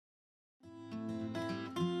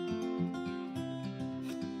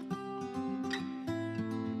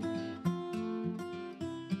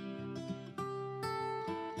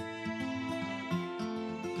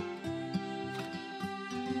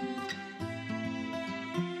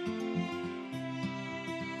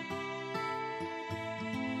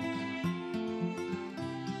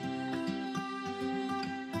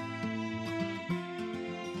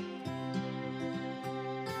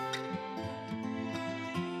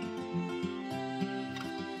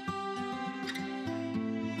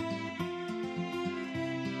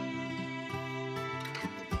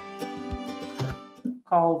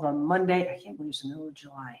call the Monday, I can't believe it's the middle of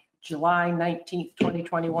July 19th,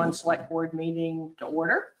 2021 Select Board meeting to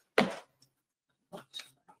order. I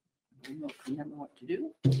don't know what to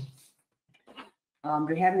do. Do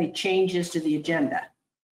we have any changes to the agenda?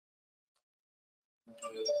 I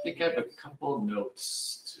think I have a couple of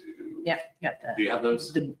notes to. Yeah, got Do you have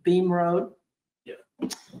those? the Beam Road. Yeah.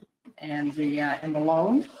 And the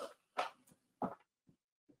loan, What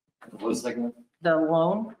was the second one? the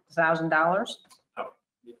loan, $1,000.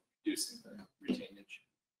 Reducing the retainage.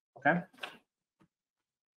 Okay.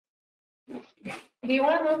 Do you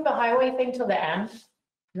want to move the highway thing till the end?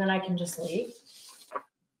 And then I can just leave?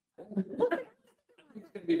 It's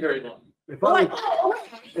gonna be very long. If I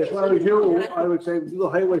was you, I would say do the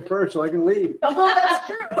highway first so I can leave. Oh, that's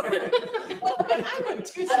true. I would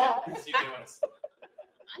do that.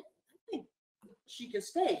 She can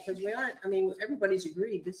stay because we aren't, I mean, everybody's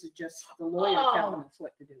agreed. This is just the lawyer telling us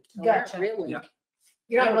what to do. So we're not Gotcha. Really. Yeah.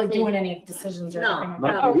 You're not really doing any decisions or No. anything.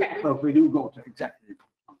 But Okay. if we do go to executive,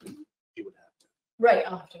 you would have to. Right.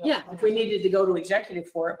 I'll have to go. Yeah, if we needed to go to executive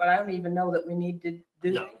for it, but I don't even know that we need to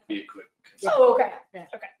do No, it. be a quick. Oh, okay. Yeah.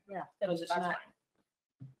 Okay. Yeah, because it's That's not.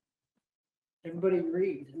 Everybody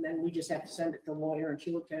agreed, and then we just have to send it to the lawyer, and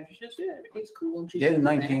she looked at it, she says, yeah, everything's cool. And she Yeah, sends it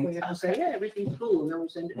back. 19th. We have to say, yeah, everything's cool, and then we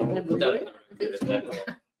send it. and then we do it.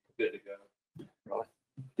 Good to go.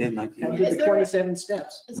 Then I 19. did the 27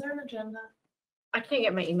 steps. Is there an agenda? I can't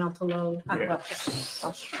get my email to load. Yeah.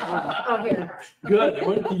 Oh, here. Good, it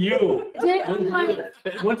went to you. Did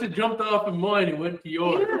it? Once it jumped off of mine, it went to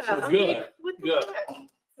yours. So good, good.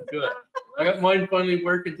 Good. I got mine finally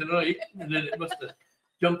working tonight, and then it must have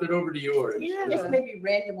jumped it over to yours. Yeah. Just maybe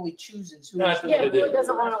randomly chooses who. That's Yeah, what who it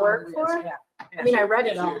doesn't want to work for? Yeah. I mean, I read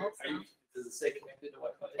it all. Does it say connected to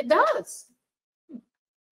Wi-Fi? It does.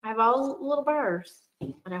 I have all little bars.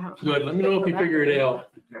 But I have- Good, let me know if you figure it out.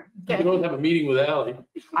 You Okay. don't have a meeting with Ally.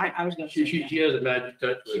 I was gonna say. She has a magic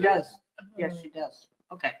touch. with She it. does. Yes, she does.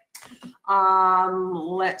 Okay.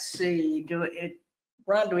 Let's see,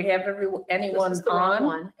 Ron, do we have anyone This is the wrong on?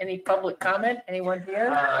 one. Any public comment? Anyone here?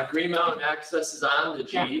 Green Mountain Access is on the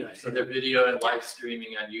G, so their video and live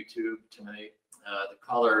streaming on YouTube tonight. The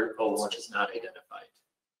caller 01 is not identified.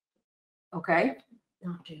 Okay.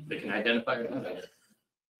 Oh, dude. They can identify or not identify.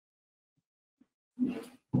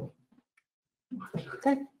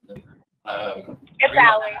 Okay. It's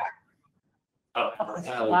Ally. Oh,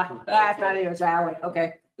 I thought it was Ally.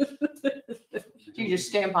 Okay. You just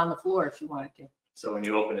stamp on the floor if you wanted to. so when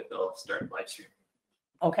you open it, they'll start live streaming,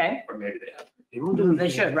 Okay. or maybe they have. They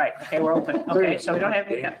should, right. Okay, we're open. Okay, so we don't have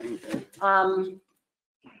any.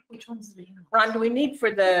 Which one's the? Ron, do we need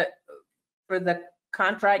for the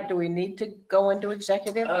contract, do we need to go into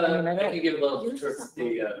executive? I mean, I I don't- can give a little towards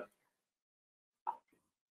the,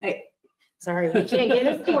 Sorry, we can't get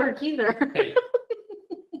it to work either. hey.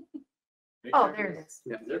 Oh, there it is.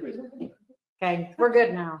 Yeah, everybody's- Okay, we're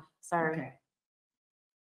good now. Sorry. Okay.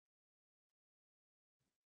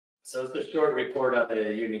 So it's a short report on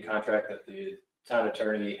the union contract that the town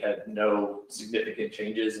attorney had no significant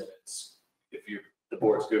changes, and it's, if the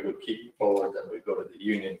board's good with keeping forward, then we go to the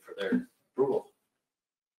union for their approval.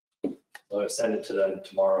 So I send it to them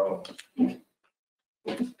tomorrow. Right.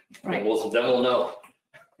 Then we'll know.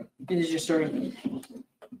 It is just sort of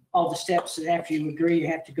all the steps that after you agree, you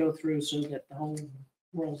have to go through so that the whole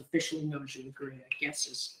world officially knows you agree, I guess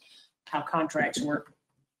is how contracts work.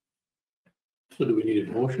 So do we need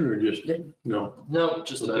a motion or just, no? No,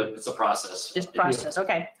 just it's a process. Just process.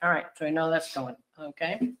 Okay, all right. So we know that's going.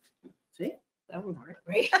 Okay. See, that would work.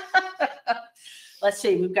 Right. Let's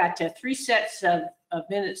see, we've got 3 sets of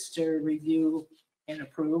minutes to review and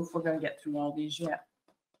approve. We're gonna get through all these yet.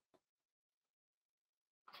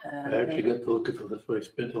 I actually got to look at this, so I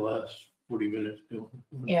spent the last 40 minutes doing.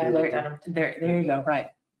 Yeah, There you go, right.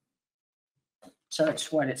 So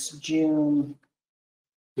it's what, it's June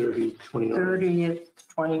 30, 29. 30th,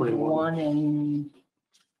 21 and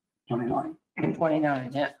 29.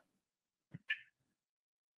 29, yeah.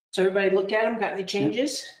 So everybody looked at them, got any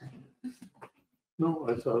changes? No,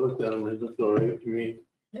 I looked at them, it looked all right to me.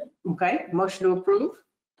 Okay, motion to approve?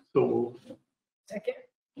 So moved. Second.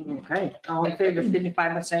 Okay, all in favor,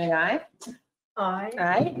 signify by saying aye. Aye.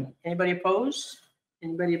 Aye. Anybody opposed?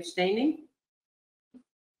 Anybody abstaining?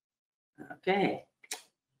 Okay.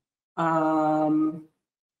 The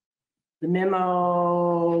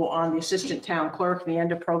memo on the assistant town clerk, the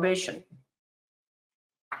end of probation.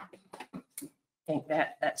 I think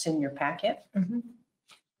that's in your packet. I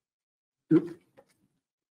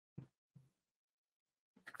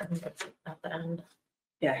think it's at the end.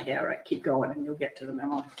 Yeah, right. Keep going and you'll get to the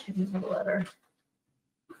memo. The letter.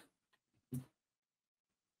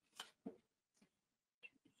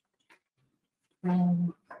 Is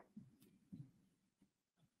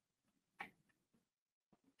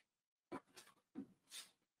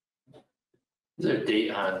there a date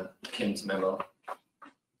on Kim's memo?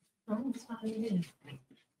 Oh, it's not even in.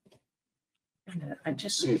 I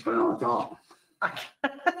just, See, put it on top.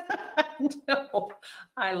 no,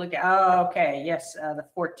 I look at, oh, okay, yes, the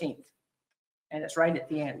 14th. And it's right at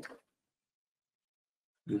the end.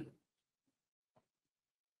 Good.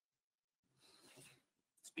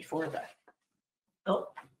 It's before that. Oh.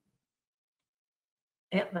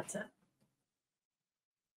 Yeah, that's it.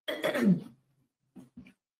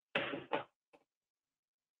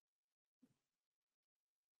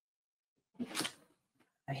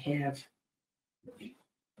 I have.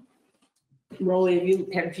 Rolly,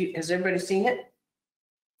 has everybody seen it?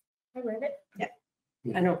 I read it.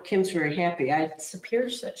 I know Kim's very happy. It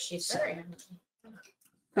appears that she's very.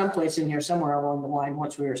 Someplace in here, somewhere along the line,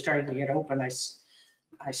 once we were starting to get open, I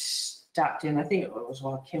stopped in, I think it was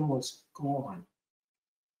while Kim was gone.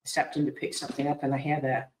 I stopped in to pick something up and I had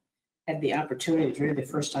the opportunity, it's really the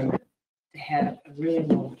first time to have a really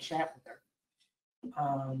long chat with her.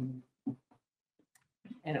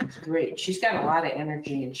 And it was great. She's got a lot of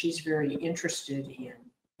energy and she's very interested in,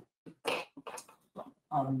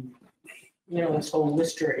 this whole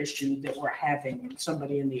Lister issue that we're having and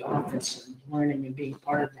somebody in the office and learning and being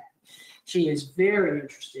part of that. She is very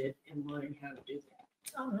interested in learning how to do that.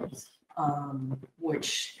 Oh, nice.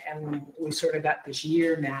 And we sort of got this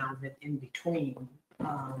year now that in between.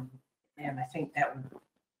 And I think that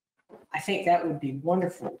would be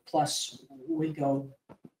wonderful. Plus we go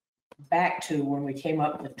back to when we came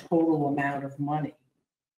up with the total amount of money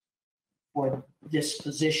for this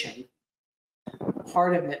position.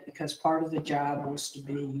 Part of it, because part of the job was to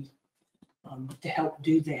be, to help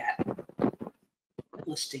do that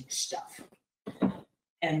listing stuff.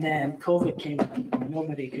 And then COVID came up and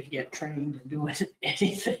nobody could get trained in doing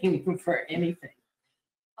anything for anything.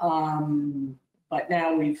 But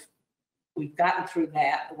now we've gotten through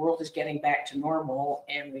that. The world is getting back to normal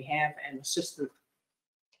and we have an assistant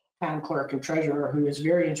town clerk and treasurer who is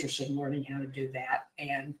very interested in learning how to do that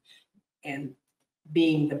and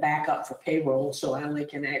being the backup for payroll, so Ally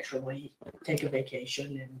can actually take a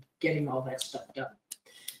vacation and getting all that stuff done.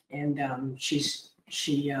 And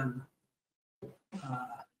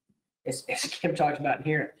as Kim talked about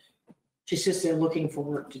here, she sits there looking for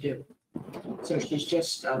work to do. So she's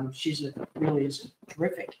just, really is a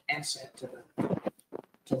terrific asset to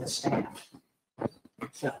the staff.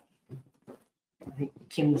 So I think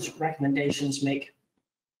Kim's recommendations make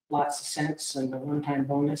lots of sense and the one-time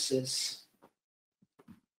bonus is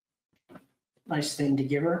nice thing to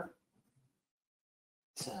give her.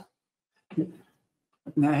 So.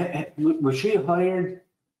 Now, was she hired?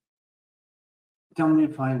 Tell me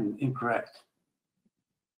if I'm incorrect.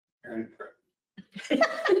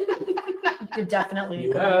 You're definitely.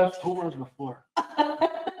 You have. Who was before?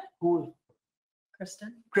 Who was?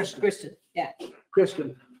 Kristen? Kristen, yeah.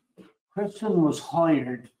 Kristen. Kristen was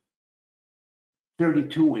hired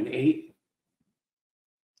 32 and 8.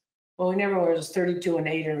 Well, we never was 32 and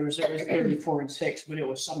 8, or it was 34 and 6, but it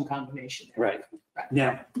was some combination. Right.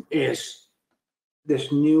 Now, is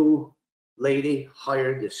this new lady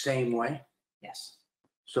hired the same way? Yes.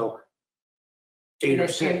 So 8 or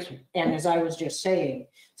 6? And as I was just saying,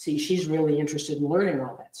 see, she's really interested in learning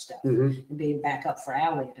all that stuff Mhm. and being back up for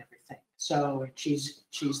Ally and everything. So she's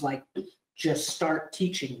like, just start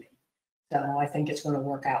teaching me. So I think it's going to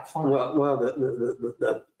work out fine. Well,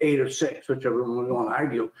 the 8 or 6, whichever one we want to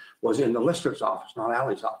argue, was in the Lister's office, not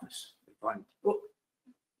Ally's office. Fine.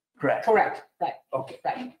 Correct. Correct, right, Okay.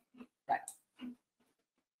 right.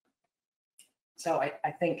 So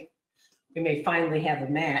I think we may finally have a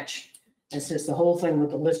match. And since the whole thing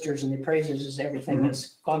with the listers and the appraisers is everything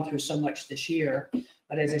has gone through so much this year.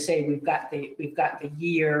 But as I say, we've got the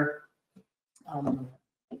year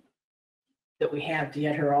that we have to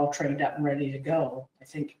get her all trained up and ready to go. I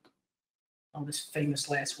think, all this famous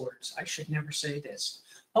last words, I should never say this.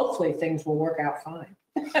 Hopefully things will work out fine.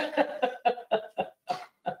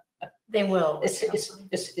 They will.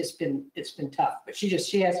 It's been tough, but she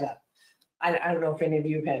has I don't know if any of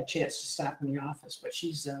you have had a chance to stop in the office, but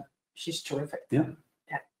she's terrific. Yeah.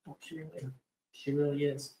 Yeah, she really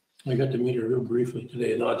is. I got to meet her real briefly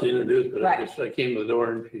today, not to introduce, but I came to the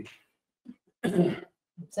door and she.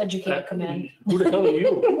 Said you can't come in. Who the hell are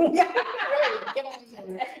you? Get out of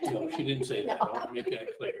here. No, she didn't say that. I'll make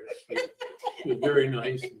that clear. She was very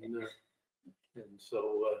nice and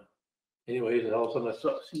so anyways, all of a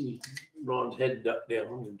sudden I see Ron's head duck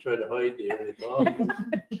down and try to hide there. And it's on.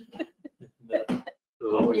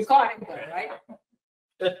 You caught him, right?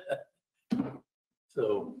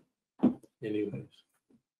 So anyways.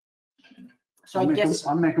 So I guess,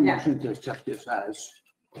 I'll make a yeah. motion to accept this as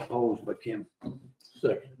proposed by Kim.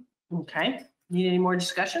 Second. okay, need any more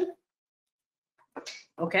discussion?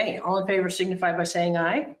 Okay, all in favor signify by saying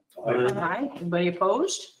aye. Aye. Anybody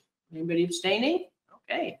opposed? Anybody abstaining?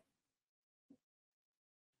 Okay.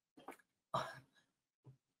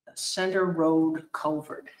 Center Road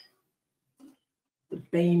Culvert. The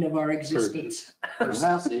bane of our existence.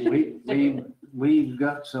 We've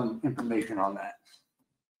got some information on that.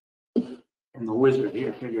 And the wizard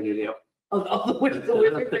here figured it out. Of the wizard. I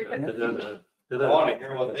want to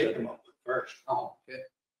hear what they come up with first. Oh, okay.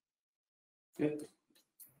 Good.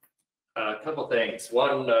 A couple things.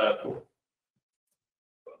 One,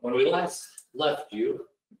 when we last left you,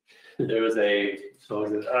 there was a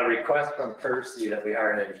request from Percy that we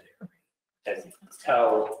hire an engineer and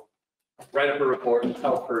write up a report and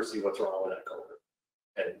tell Percy what's wrong with that culvert.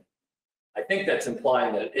 And I think that's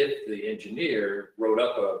implying that if the engineer wrote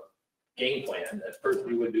up a game plan, that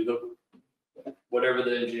Percy would do whatever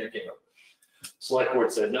the engineer came up with. Select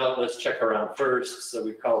board said, no, let's check around first. So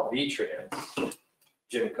we called V-Trans,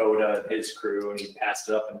 Jim Coda and his crew, and he passed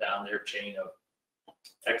it up and down their chain of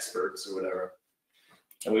experts or whatever.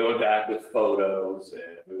 And we went back with photos and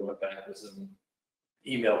we went back with some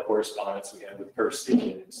email correspondence we had with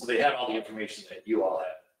Percy. So they had all the information that you all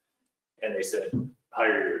had. And they said,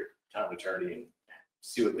 hire your town attorney and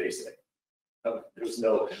see what they say. There was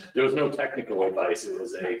no technical advice. It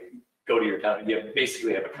was go to your town. You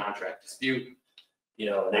basically have a contract dispute. You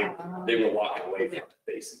know, they were walking away from it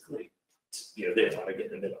basically. You know, they didn't want to get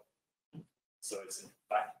in the middle. So it's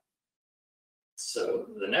fine. So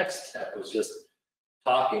the next step was just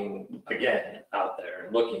talking again out there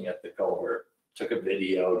and looking at the culvert. Took a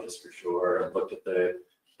video just for sure and looked at the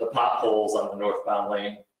potholes on the northbound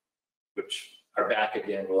lane, which are back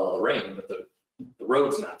again with all the rain, but the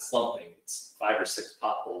road's not slumping. It's 5 or 6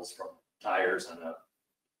 potholes from tires on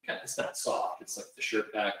it's not soft. It's like the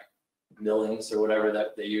shirt back millings or whatever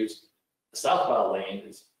that they use. The southbound lane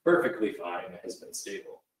is perfectly fine and has been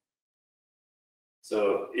stable.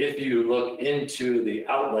 So if you look into the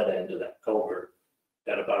outlet end of that culvert,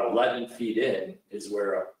 that about 11 feet in is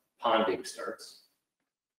where a ponding starts.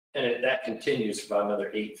 And that continues for about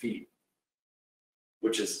another 8 feet,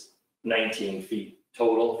 which is 19 feet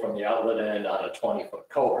total from the outlet end on a 20-foot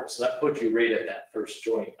culvert. So that puts you right at that first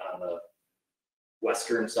joint on the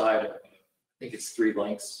western side. I think it's 3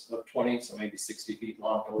 lengths of 20, so maybe 60 feet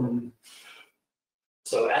long total. Mm-hmm.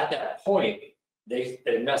 So at that point, they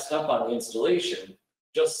messed up on the installation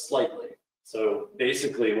just slightly. So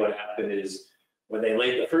basically what happened is when they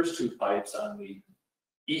laid the first 2 pipes on the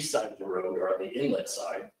east side of the road or on the inlet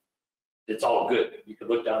side, it's all good. You could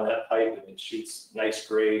look down that pipe and it shoots nice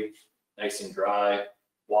grade, nice and dry,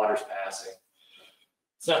 water's passing.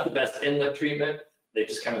 It's not the best inlet treatment. They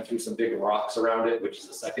just kind of threw some big rocks around it, which is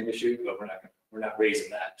the second issue, but we're not raising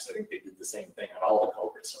that because I think they did the same thing on all the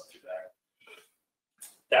culverts up through there.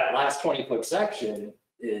 That last 20-foot section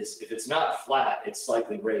is, if it's not flat, it's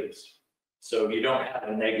slightly raised. So you don't have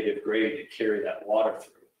a negative grade to carry that water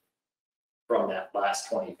through from that last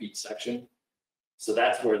 20 feet section. So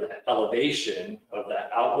that's where the elevation of that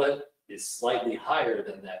outlet is slightly higher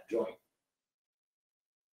than that joint.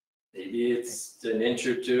 Maybe it's an inch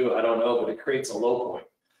or 2, I don't know, but it creates a low point.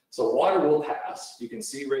 So water will pass, you can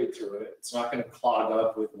see right through it. It's not going to clog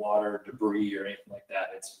up with water, debris or anything like that.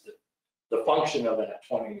 It's the function of that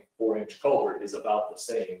 24-inch culvert is about the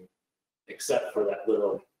same, except for that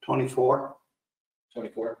little 24?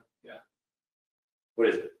 24, yeah. What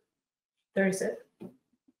is it? 36.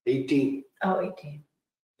 18. Oh, 18.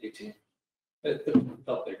 18. It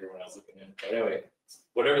felt bigger when I was looking in. But anyway,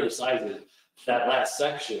 whatever the size is, that last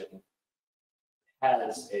section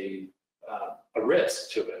has a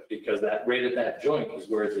risk to it because that right at that joint is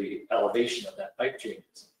where the elevation of that pipe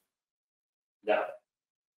changes. Now,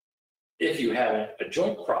 if you have a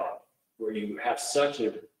joint problem where you have such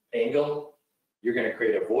an angle, you're going to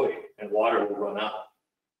create a void and water will run out.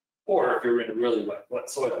 Or if you're in a really wet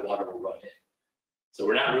soil, water will run in. So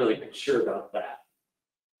we're not really sure about that.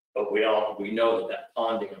 But we know that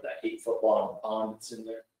ponding of that 8-foot long pond that's in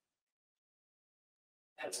there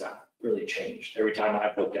has not really changed. Every time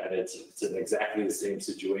I've looked at it, it's in exactly the same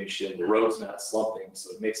situation. The road's not slumping,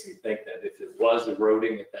 so it makes me think that if it was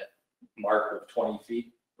eroding at that mark of 20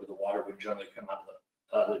 feet, where the water would generally come out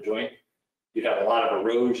of the joint, you'd have a lot of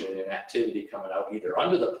erosion and activity coming out either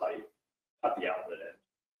under the pipe at the outlet end,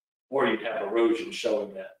 or you'd have erosion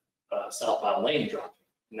showing that southbound lane dropping.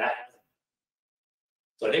 And that,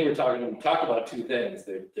 so I think we talked about 2 things: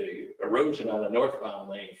 the erosion on the northbound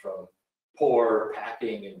lane from poor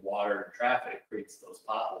packing and water and traffic creates those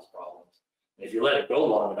potholes problems. If you let it go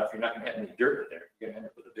long enough, you're not gonna have any dirt in there. You're gonna end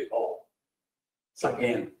up with a big hole. So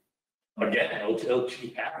Again, it'll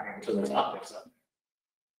keep happening until there's hot mix up.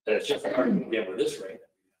 And it's just like, again, with this rain,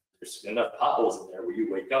 there's enough potholes in there where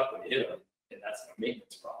you wake up when you hit them, and that's a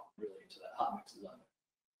maintenance problem, really, until that hot mix is on there.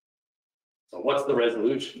 So what's the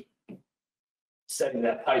resolution? Setting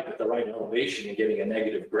that pipe at the right elevation and getting a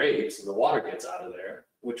negative grade so the water gets out of there,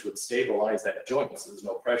 which would stabilize that joint so there's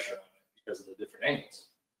no pressure on it because of the different angles.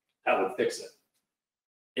 That would fix it.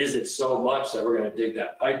 Is it so much that we're gonna dig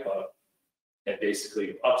that pipe up and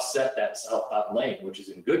basically upset that southbound lane, which is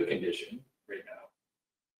in good condition right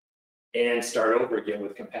now, and start over again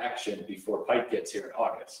with compaction before pipe gets here in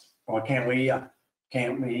August? or can't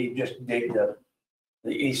we just dig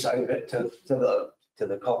the east side of it to the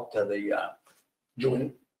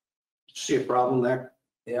joint? See a problem there?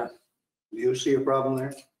 Yeah. You see a problem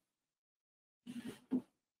there?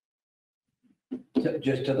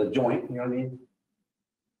 Just to the joint, you know what I mean?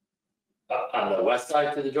 On the west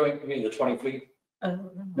side to the joint, I mean, the 20 feet?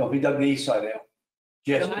 No, we dug the east side out.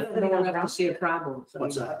 Just, I don't know enough to see a problem. so-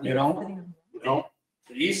 What's that? you know, No,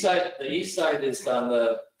 The east side is on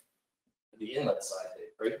the inlet side,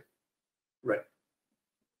 right? Right.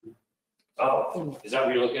 Oh, is that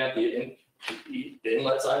what you're looking at, the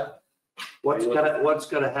inlet side? what's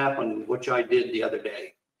gonna happen, which I did the other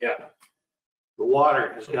day, Yeah. the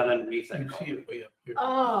water has got underneath You that. can see it way up here.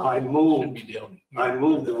 Oh, I Should moved, be down here. I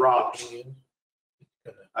moved the rocks.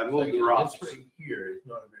 I moved the rocks, This right here is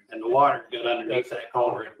not a very. and the water got underneath that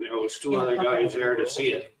culvert. There was two other guys there to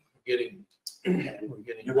see it. Getting, And we're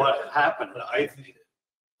getting. what happened, I think,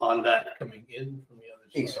 on that Coming in from the other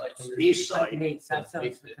East side. east side, Underneath, that's the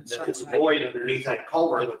concern. it's void underneath that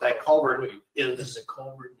culvert, but that culvert And is the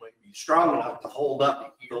culvert might be strong enough to hold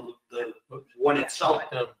up the when it's sunk.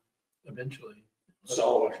 Eventually.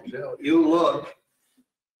 So you look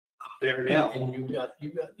up there now, And you got,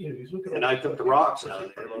 you know, he's looking. and I took the rocks out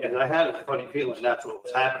of there, and I had a funny feeling that's what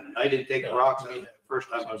was happening. I didn't take the rocks out the first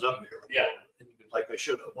time I was up there, Yeah. like I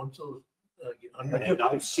should have. Once those, get And under.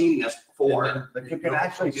 I've seen this before. but you can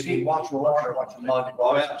actually see, watch the water, watch the mud.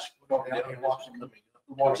 Oh, yeah. Go down and watch the It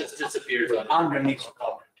water just disappears on. underneath the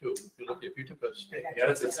culvert. Too. If you took a stick. Yeah,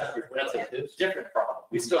 that's a different problem.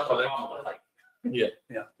 We still have a problem with like. Yeah.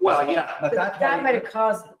 Well, yeah, But but that's that why, might have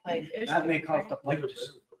caused the pipe issue. that may cause the pipe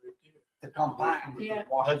to come back. Yeah.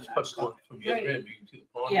 That's what's going from the other end, you can see the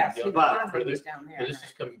pond. Yeah, down see the But- pond further. is down there. And this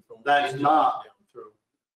is coming from. That's not- down through.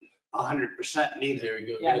 100% neither. There you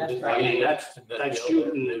go. Yeah, that's right. I mean, that's And the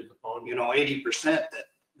shooting, there's the pond. 80%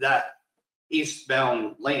 that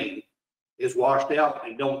eastbound lane is washed out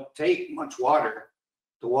and don't take much water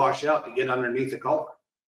to wash out to get underneath the culvert.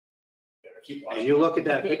 Keep And watching. you look at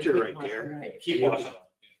that picture right there, Right. Keep watching.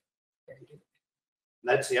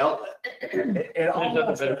 that's the outlet. It There's other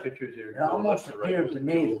almost, better pictures here. it almost appears to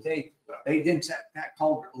me that they didn't set that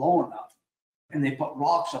culvert low enough. And they put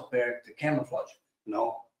rocks up there to camouflage it.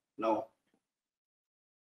 No.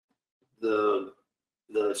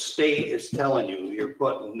 The state is telling you, you're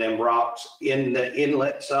putting them rocks in the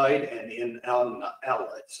inlet side and on the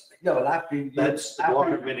outlet side. Yeah, but after you. That's the after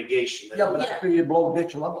water you- mitigation. Yeah, but after you blow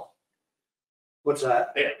ditch level. What's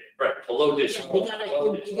that? Yeah, right, below dish. You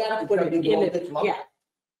gotta put it in it, yeah.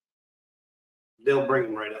 They'll bring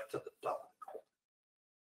them right up to the top.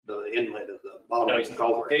 The inlet of the bottom of the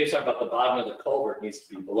culvert. Dave's talking about the bottom of the culvert needs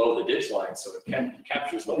to be below the ditch line so it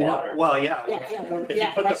captures the water. Well, yeah. Yeah, If you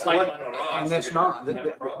yeah, put the that's pipe right. on the rocks. And that's not,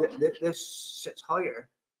 this sits higher.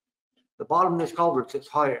 The bottom of this culvert sits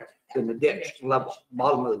higher than the ditch level,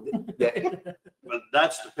 bottom of the ditch. But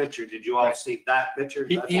that's the picture. Did you all see that picture?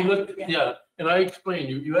 He looked, yeah, and I explained,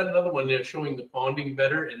 you had another one there showing the ponding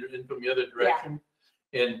better and from the other direction.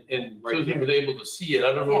 And Right Susan here. was able to see it.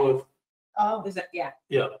 I don't know if, Oh, Is that, yeah,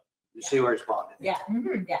 You see where it's bonded? yeah,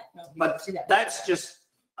 mhm. yeah. no, you But can see that. that's just,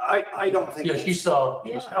 I don't think. yeah, she saw.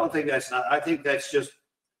 Yeah. I don't think that's not, I think that's just,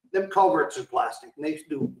 them culverts are plastic and they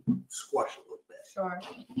do squash a little bit. Sure.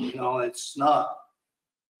 You know, it's not,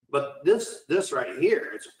 but this right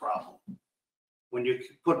here is a problem. When you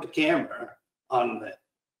put the camera on the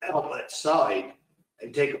outlet side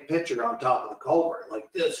and take a picture on top of the culvert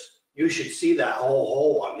like this, you should see that whole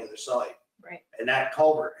hole on the other side. Right. And that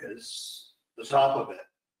culvert is the top of it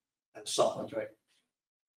and something. That's right.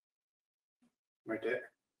 Right there.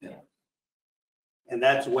 Yeah. And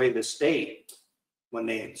that's the way the state, when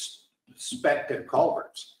they inspect their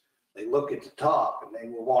culverts, they look at the top and they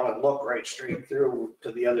will want to look right straight through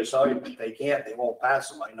to the other side. If they can't, they won't pass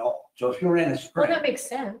them, I know. So if you're in a Well, spring, that makes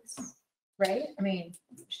sense, right? I mean,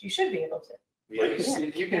 you should be able to.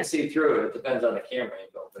 You can see through it, it depends on the camera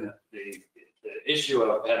angle, but the issue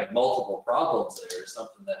of having multiple problems there is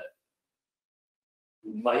something that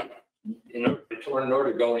might, in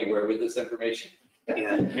order to go anywhere with this information,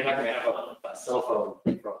 Yeah. you're not gonna have a cell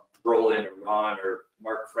phone from Roland or Ron or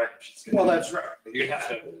Mark French. It's gonna Well, be- that's right. You're gonna have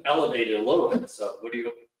to elevate it a little bit, so what do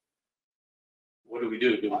we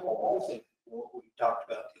do? I think what we talked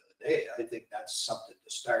about the other day, I think that's something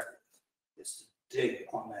to start with. Is to dig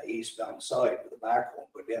on that eastbound side with the backhoe,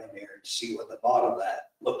 go down there and see what the bottom of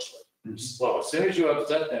that looks like. Well, as soon as you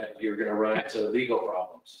upset that, you're gonna run into legal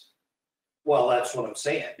problems. Well, that's what I'm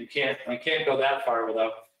saying. You can't go that far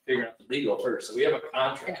without figuring out the legal first. So we have a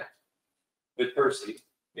contract with Percy.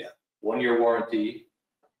 Yeah. 1-year warranty.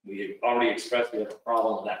 We already expressed we have a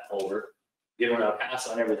problem with that folder. Give them a pass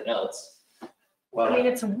on everything else. I Well, mean,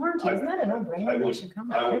 it's a warranty, isn't that a I no-brainer? They would- should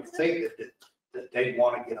come I and would fix it. think that they'd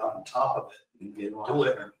want to get on top of it and do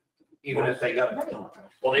it, even if they got.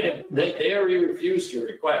 Well, they already refused your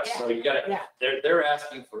request, so you gotta, Yeah. they're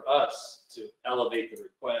asking for us to elevate the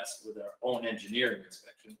request with our own engineering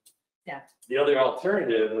inspection. Yeah. The other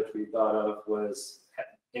alternative, which we thought of, was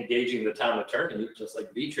engaging the town attorney, just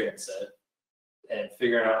like V-Trans said, and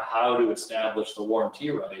figuring out how to establish the warranty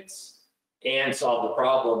rights and solve the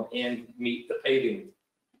problem and meet the paving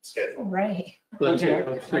schedule. Right. Let's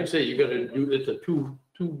say you gotta do, it's a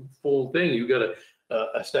two-fold thing. You gotta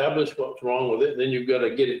establish what's wrong with it, then you've gotta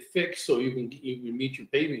get it fixed so you can meet your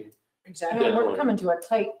paving. I Exactly. mean, we're coming to a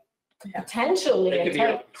tight, potentially They a could be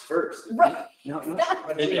tight. on first. Right. No, no.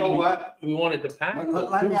 But you know what? We wanted to pack.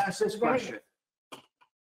 Let me ask this question.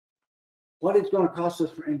 What it's gonna cost us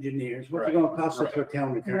for engineers, what's it gonna cost us for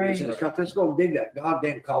town attorneys and Right. stuff, let's go dig that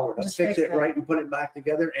goddamn culvert, let's Just fix fix it it. right and put it back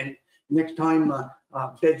together, and next time,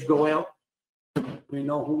 bids go out, we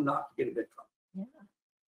know who not to get a bid from. Yeah.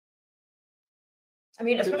 I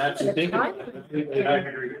mean, especially That's for the the thing. time.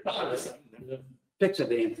 Fix a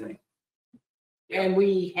damn thing. And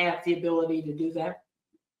we have the ability to do that?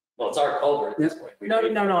 Well, it's our culvert at this point. We- No,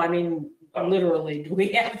 I mean, Oh. literally, do we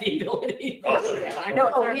have the ability? to Oh, do yeah. that? I know.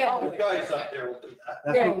 it's Oh, our yeah. The culvert. guys up there will do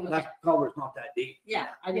that. That culvert's not that deep.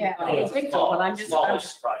 Yeah, I Yeah. don't think so, but I'm just.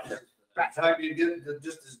 Smallest project. By the time you get,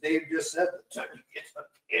 just as Dave just said, the time you get to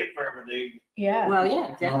pay for everything. Yeah, Well, yeah,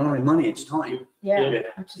 Not definitely. only money, it's time. yeah,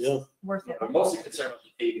 which Yeah. is worth it. I'm mostly concerned with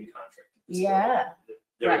the paving contract. Yeah.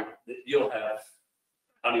 You'll have,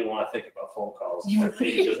 I don't even want to think about phone calls.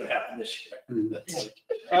 Maybe it doesn't happen this year. Mm.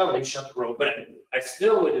 Probably shut the road. But I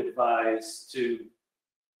still would advise to,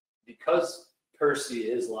 because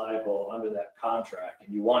Percy is liable under that contract,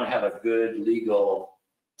 and you want to have a good legal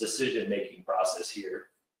decision-making process here,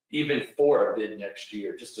 even for a bid next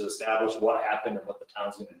year, just to establish what happened and what the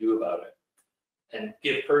town's going to do about it. And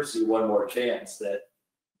give Percy one more chance that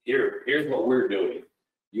here's what we're doing.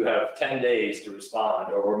 You have 10 days to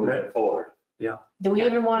respond or we're moving forward. Do we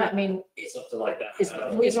even want, I mean, Something like that. It's I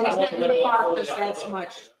don't not know. gonna cost us that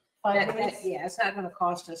much. five minutes? Yeah, it's not gonna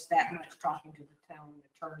cost us that much talking to the town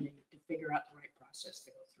attorney to figure out the right process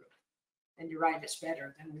to go through. And you're right, it's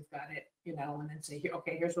better, then we've got it, and then say,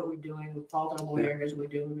 okay, here's what we're doing, we've called our lawyer, here's what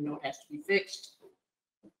we're doing, we know it has to be fixed.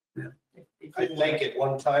 Yeah. If I you want- think at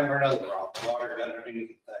one time or another, Rob, water got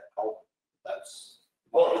underneath that culvert. That's,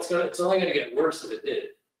 Well, it's only gonna get worse if it did,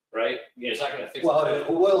 right? It's not gonna fix. well, it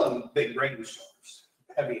will in big rainstorms,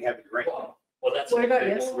 heavy rain. Well, that's What a about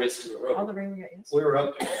big yes? risk to the All road. the rain we got, yes. We were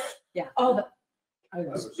up there. Oh, the, I I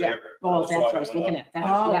was- was Yeah, there. well, that's why what I was looking at,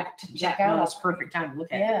 Oh, yeah, to yeah, check no, out. that's a perfect time to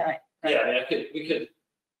look at it, Yeah. right? Yeah, I mean, we could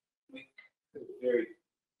very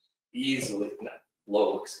easily, not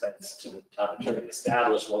low expense to the town attorney,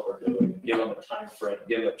 establish what we're doing, give them a time frame,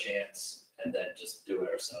 give them a chance, and then just do it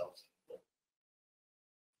ourselves.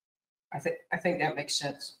 I think that makes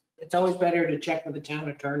sense. It's always better to check with the town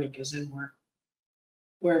attorney, because then we're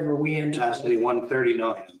wherever we end up. Actually,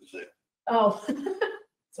 139 was there. oh.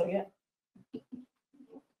 So, yeah,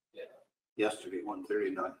 Yesterday,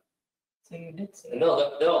 139. so you did see And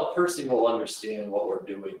it. Percy will understand what we're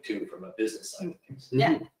doing too from a business side of things.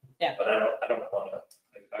 Yeah. But I don't wanna,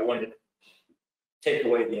 I want to take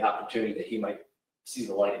away the opportunity that he might see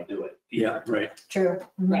the light and do it. Yeah, right. True.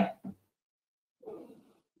 Right.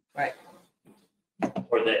 Right.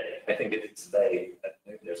 Or they, I think it's they, I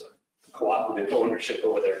think there's a cooperative ownership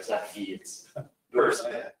over there, it's not he, it's Percy.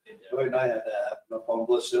 Joy and I had that up on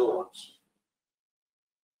Bliss Hill once.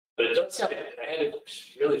 But it does, I had a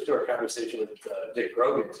really short conversation with Dick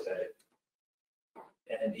Grogan today.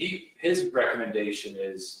 And his recommendation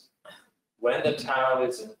is when the town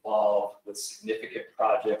is involved with significant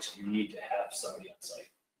projects, you need to have somebody on site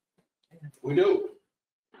We do.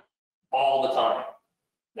 all the time,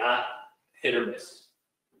 not hit or miss.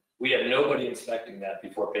 We have nobody inspecting that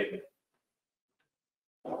before pavement.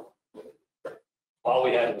 All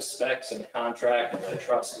we had was specs and a contract, and I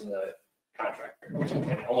trust in the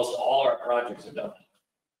contractor. And almost all our projects are done.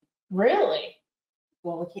 Really?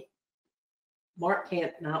 Well, we can't, Mark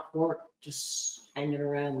can't not work just hanging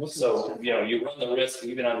around looking. at So, stuff. you run the risk,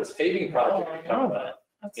 even on this paving project, Oh, I we talk know. about,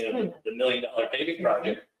 That's the good. $1 million paving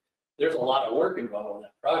project, there's a lot of work involved in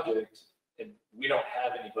that project, and we don't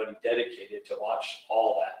have anybody dedicated to watch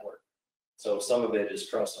all that work. So some of it is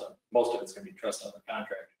trust on, most of it's gonna be trust on the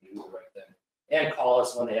contractor to do the right thing. And call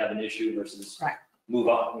us when they have an issue versus Right. move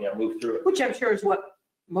on, move through it. Which I'm sure is what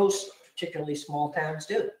most particularly small towns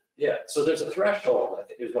do. Yeah, so there's a threshold, I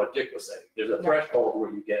think is what Dick was saying. There's a threshold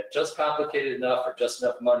where you get just complicated enough or just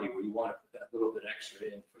enough money where you want to put that little bit extra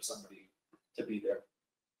in for somebody to be there.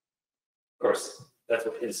 Of course, that's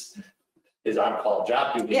what his on-call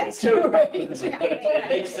job duty is too. Right. It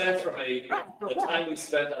makes sense from the time we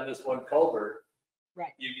spent on this one culvert.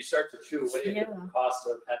 Right. You start to chew away at Yeah. the cost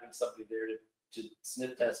of having somebody there to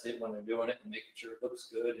sniff test it when they're doing it and making sure it looks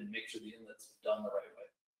good and make sure the inlet's done the right way.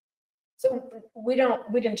 So we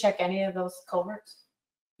didn't check any of those culverts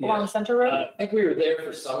along Center Road? I think we were there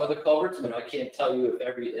for some of the culverts, but I can't tell you if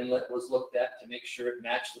every inlet was looked at to make sure it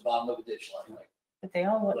matched the bottom of a ditch line. But they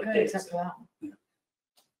all look like good Dave except said. for that one.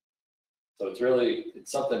 So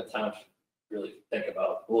it's something towns should really think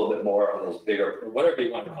about a little bit more on those bigger, whatever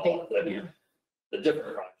you want to call it, the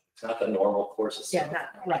different projects, not the normal course of Yeah,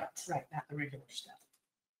 stuff. not the regular stuff.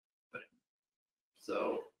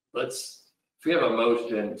 So if we have a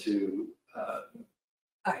motion to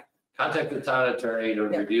Aye. contact the town attorney to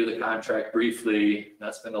Yeah. review the contract briefly,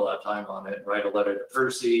 not spend a lot of time on it, write a letter to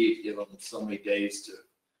Percy, give them so many days to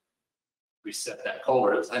reset that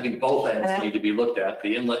culvert. I think both ends need to be looked at,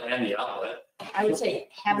 the inlet and the outlet. I would say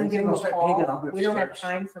have them give them a call. We don't have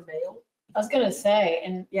time for mail. I was gonna say,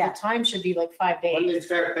 and the Yeah. time should be like 5 When days. they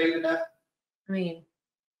start paving that? I mean,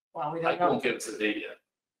 Well, we I don't know. won't give us a date yet.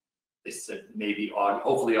 They said maybe August,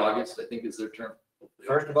 hopefully August, I think is their term.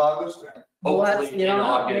 First of August? Well, that's- Hopefully you in don't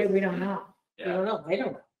know. maybe August. we don't know. We Yeah, don't know. They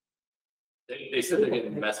don't know. they said they're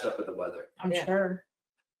getting messed up with the weather I'm Yeah. sure.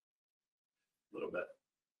 a little bit.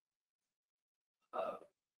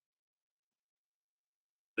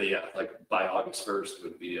 But yeah, like by August 1st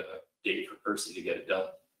would be a date for Percy to get it done,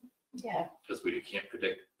 Yeah, because we can't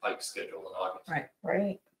predict Pike's schedule in August. Right.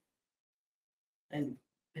 right. And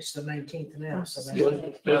it's the 19th now, so Yeah.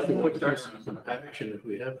 that's. Well, we put there some compaction, if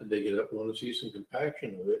we have to dig it up, we want to see some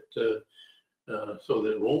compaction of it, so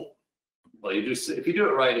that it won't. Well, if you do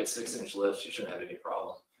it right at 6-inch lifts, you shouldn't have any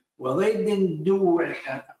problem. Well, they didn't do it,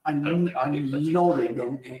 I noted,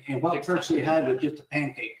 and what Percy had was just a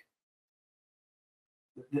pancake.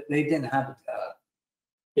 They didn't have,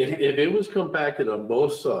 If it was compacted on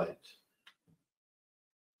both sides,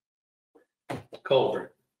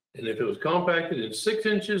 culvert, and if it was compacted in 6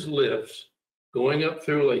 inches lifts, going up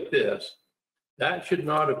through like this, that should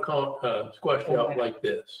not have squashed out like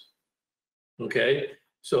this. Okay,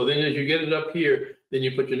 so then as you get it up here, then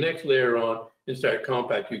you put your next layer on and start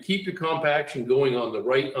compact. You keep the compaction going on the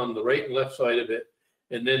right and left side of it.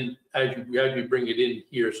 And then as you bring it in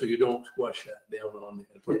here, so you don't squash that down on it.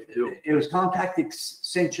 That's what you do. it was compacted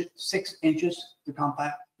 6 inches to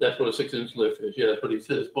compact. That's what a 6-inch lift is. Yeah, that's what he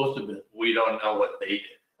said it's supposed to be. We don't know what they did.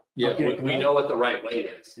 Yeah, Okay. We know what the right way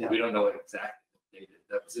is. Yeah. We don't know what exactly they did.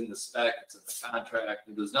 That was in the spec, it's in the contract.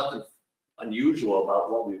 There's nothing unusual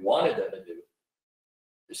about what we wanted them to do.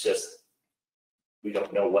 It's just, we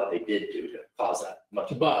don't know what they did do to cause that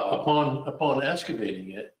much. but upon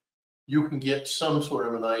excavating it, you can get some sort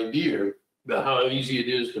of an idea about how easy it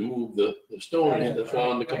is to move the stone that's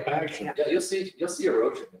on the compaction. Yeah, you'll see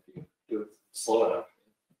erosion if you do it slow enough,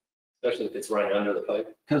 especially if it's running under the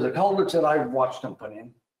pipe. Because the culverts that I've watched them put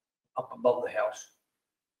in up above the house,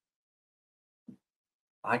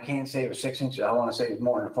 I can't say it was 6 inches. I want to say it's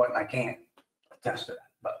more than a foot, and I can't attest to that.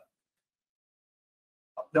 But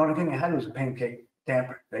the only thing they had was a pancake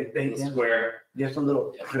tamper. They didn't, Square. just a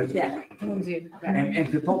little. Yeah. And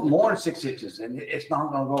if you put more than 6 inches, then it's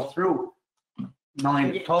not going to go through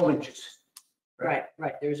 9 to 12 inches. Right.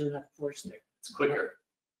 There's enough force there. It's quicker.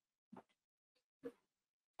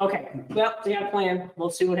 Okay, well, we got a plan. We'll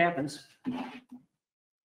see what happens.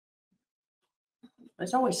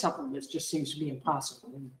 There's always something that just seems to be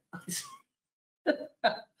impossible.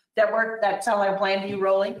 That work, that sound like a plan to you,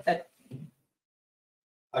 Rolly? That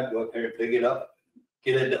I'd go up there, pick it up,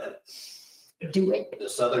 get it done. do it?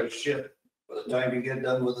 This other shit, by the time you get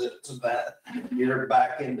done with it, it's bad. You're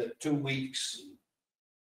back into 2 weeks.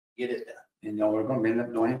 Get it done. And we're going to end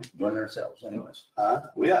up doing it ourselves anyways.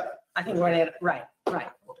 Yeah. I think we're at, right.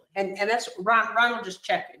 And that's, Ron will just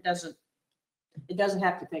check. It doesn't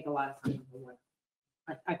have to take a lot of time.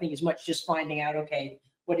 I think as much just finding out, okay,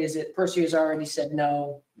 what is it? Percy has already said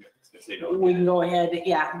no. If they know. we can go ahead,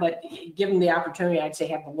 yeah, but give them the opportunity, I'd say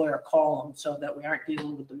have the lawyer call them so that we aren't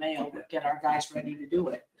dealing with the mail, but get our guys ready to do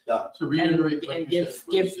it. To reiterate. like And you give, said,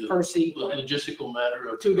 give was the Percy Logistical matter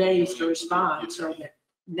of. 2 days to respond, so that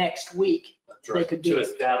next week That's they right. could do To it.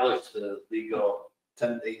 establish the legal,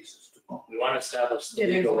 10 days is too long. we want to establish the It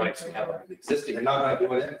is legal like rights we have under the existing. They're not gonna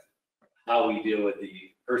do it. How we deal with the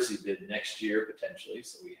Percy bid next year potentially,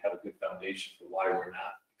 so we have a good foundation for why we're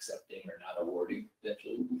not accepting or not awarding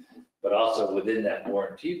potentially. But also within that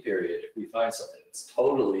warranty period, if we find something that's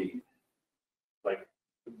totally, like,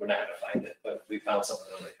 we're not gonna find it, but if we found something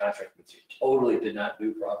on the contract which you totally did not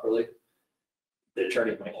do properly, the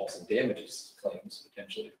attorney might have some damages claims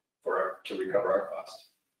potentially to recover our cost.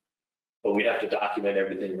 But we have to document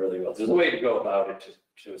everything really well. There's a way to go about it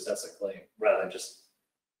to assess a claim rather than just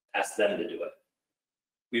ask them to do it.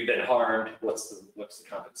 We've been harmed, what's the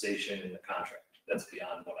compensation in the contract? That's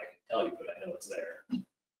beyond what I can tell you, but I know it's there.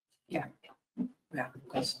 Yeah,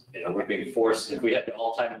 because You know, we're being forced, if we had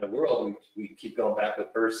all time in the world, we keep going back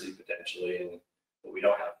with Percy potentially, but we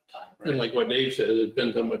don't have time. And like what Dave said, it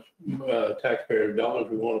depends how much taxpayer dollars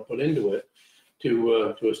we want to put into it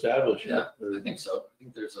to establish. Yeah, it. I think so. I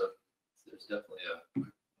think there's definitely a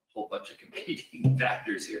whole bunch of competing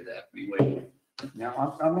factors here that we weigh.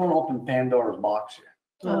 Now, I'm gonna open Pandora's box here,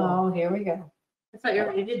 Oh, here we go. I thought you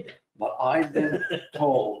already did that. but I've been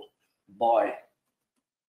told by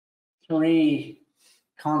 3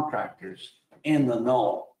 contractors in the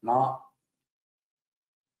know, not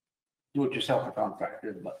do-it-yourself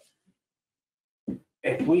contractors, but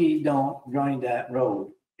if we don't grind that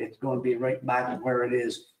road, it's gonna be right back to where it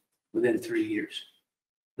is within 3 years.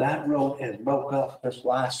 That road has broke up this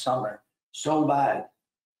last summer so bad.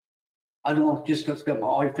 I don't know, if just because my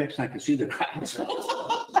oil fix, and I can see the cracks.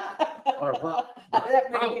 Or what?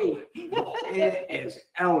 That may be. It is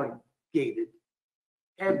alligated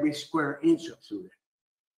every square inch of through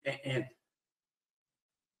there. And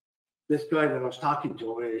this guy that I was talking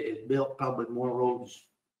to is built probably more roads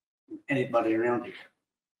than anybody around here.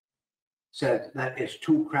 Said that is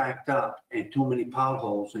too cracked up and too many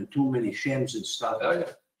potholes and too many shims and stuff, Oh,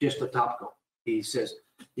 yeah. just the top coat. He says,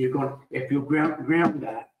 you're going, if you ground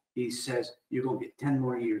that, he says, you're gonna get 10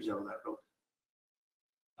 more years out of that road.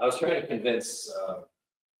 I was trying to convince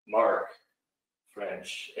Mark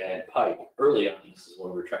French and Pike early on, this is when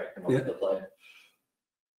we were trying to come up with the plan.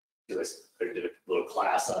 I did a little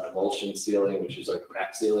class on emulsion sealing, which is like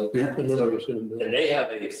crack sealing. Yeah. I've never seen that. And they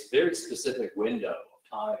have a very specific window of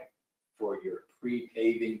time for your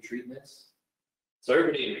pre-paving treatments. So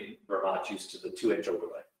everybody in Vermont used to the 2-inch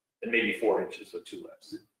overlay and maybe 4 inches with 2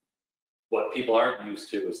 lips. What people aren't used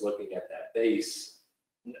to is looking at that base,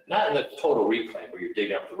 not in the total reclaim where you're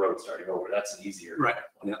digging up the road starting over. That's an easier. Right,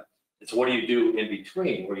 yeah. It's what do you do in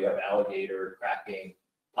between where you have alligator, cracking,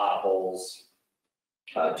 potholes?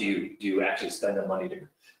 Do you actually spend the money to?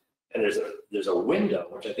 And there's a window,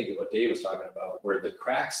 which I think is what Dave was talking about, where the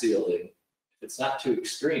crack sealing, if it's not too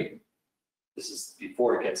extreme, this is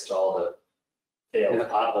before it gets to all the failed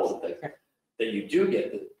potholes and things, that you do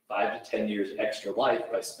get the 5 to 10 years extra life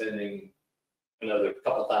by spending another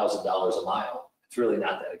couple $1,000s a mile. It's really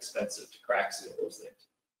not that expensive to crack seal those things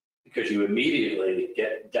because you immediately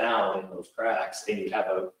get down in those cracks and you have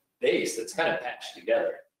a base that's kind of patched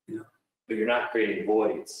together. Yeah. But you're not creating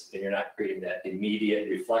voids and you're not creating that immediate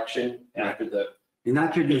reflection after the. And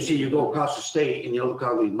that's what you see, you go across the state and you look at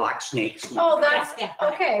all these black snakes. Oh, that's,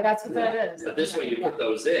 okay, that's what that is. But this way you put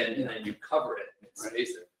those in and then you cover it and it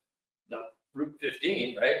stays there. Now, Route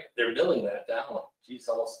 15, right? They're milling that down, geez,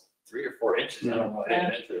 almost 3 or 4 inches. I don't know, I didn't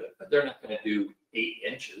measure it, but they're not gonna do 8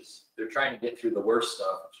 inches. They're trying to get through the worst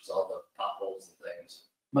stuff, which is all the potholes and things.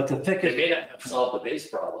 But the They thickest, may not have solved the base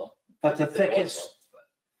problem. but the thickest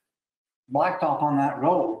blacktop on that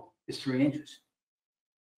road is 3 inches.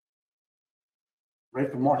 Right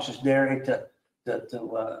from Marshall's Dairy to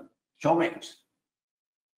Showman's.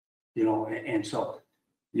 You know, and so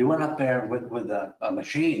you went up there with a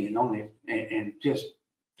machine, you know, and just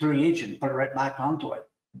 3 inches and put it right back onto it.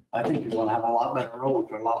 I think you're gonna have a lot better road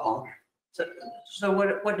for a lot longer. So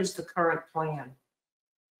what is the current plan?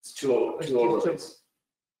 It's two overlays.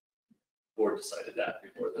 Board decided that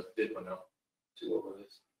before the bid went out, 2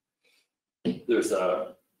 overlays. There's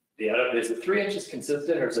is it 3 inches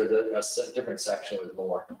consistent or is there a different section with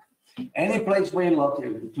more Any place we look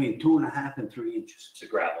is between 2.5 and 3 inches to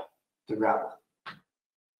gravel? to gravel.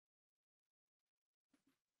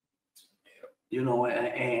 You know,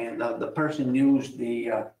 and the person used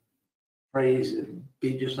the phrase, it'd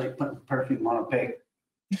be just like putting perfume on a pig.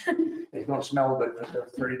 It's gonna smell good for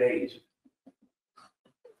 30 days.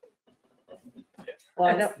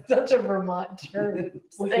 Well, I know, Such a Vermont term.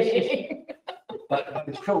 saying. But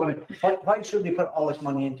it's true, why should we put all this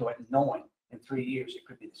money into it knowing in 3 years it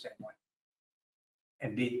could be the same way?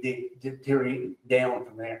 And be deteriorating down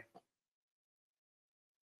from there.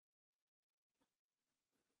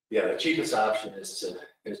 Yeah, the cheapest option is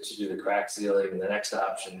to do the crack sealing, and the next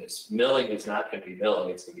option is milling is not gonna be milling,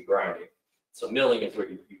 it's gonna be grinding. So milling is where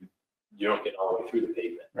you don't get all the way through the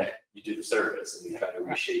pavement. Right. You do the surface and you try to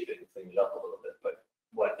reshape it and clean it up a little bit, but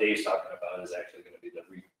what Dave's talking about is actually gonna be the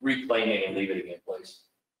replaning and leaving it in place.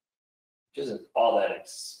 Which isn't all that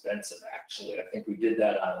expensive, actually. I think we did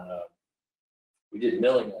that on, we did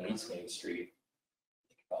milling on East Main Street.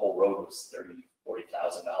 The whole road was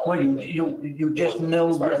 $40,000. Well, you just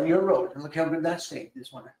milled your road, and look how good that stayed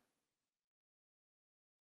this winter.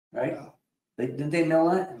 Right? Didn't they mill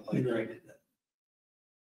that? They graded it.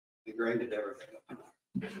 They graded everything up.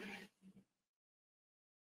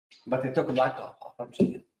 But they took a blacktop off, I'm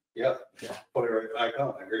saying. Yep, put it right back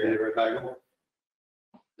on, I graded it right back on.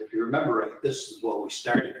 If you remember right, this is what we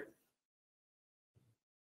started.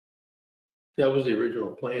 That was the original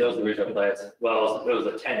plan. That was the original plan. Well, it was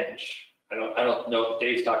a 10-inch. I don't know if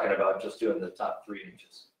Dave's talking about just doing the top 3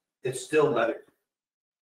 inches. It's still better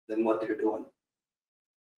than what they're doing.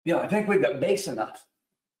 Yeah, I think we got base enough.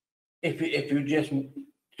 If you just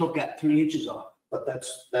took that 3 inches off. But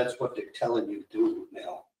that's what they're telling you to do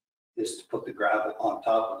now, is to put the gravel on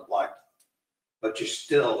top of the blacktop. But you're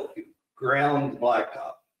still, if you ground the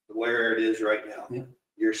blacktop where it is right now, Yeah.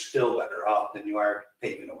 you're still better off than you are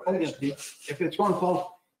paving over Oh, there. yeah, if it's one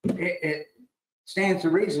fault, it stands to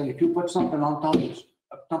reason, if you put something on top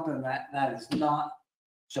of something that is not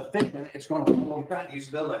sufficient, it's gonna fall over. You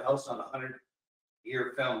build a house on a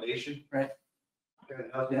 100-year foundation. Right. Build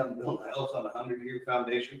a house on a 100-year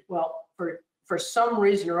foundation. well, for some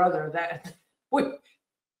reason or other, that, we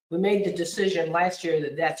made the decision last year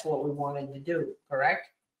that that's what we wanted to do, correct?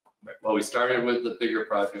 Well, we started with the bigger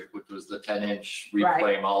project, which was the 10-inch Right.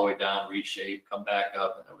 reclaim all the way down, reshape, come back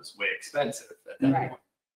up, and it was way expensive at that Right. point.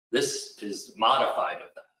 This is modified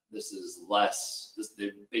of that. This is less,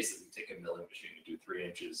 they basically take a milling machine and do 3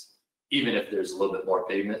 inches. Even if there's a little bit more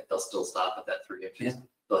pavement, they'll still stop at that 3 inches.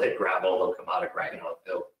 They'll hit gravel, they'll come out of gravel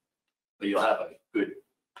uphill. But you'll have a good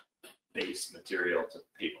base material to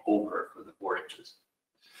pave over for the 4 inches.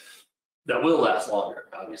 That will last longer.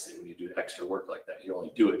 Obviously, when you do extra work like that, you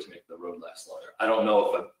only do it to make the road last longer. I don't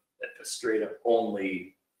know if a straight up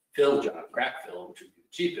only fill job, crack fill, which would be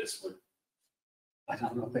the cheapest, I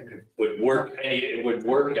don't know if they could, would work it would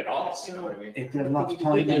work at all. You know what I mean? if there's enough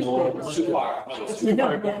time. It's too far. It's too No,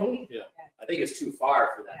 far. no. I think it's too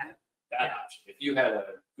far for that option. If you had a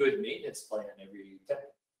good maintenance plan every 10,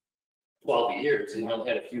 12 years, and you only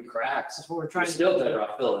had a few cracks, That's what we're you're trying to still do. better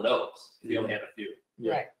off filling those if you only had a few.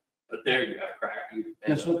 Right. But there you got a crack.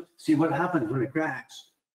 That's what, see what happens when it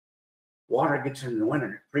cracks. Water gets in the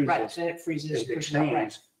winter, it Right, freezes, so it freezes. it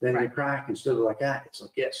expands, then they Right. crack instead of like that, it's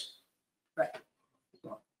like this. Right.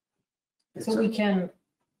 It's So we can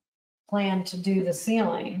plan to do the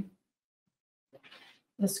ceiling,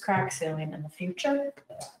 this crack sealing in the future.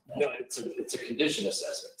 No, it's a condition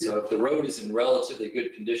assessment. So if the road is in relatively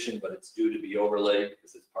good condition, but it's due to be overlaid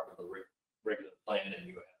because it's part of the regular plan and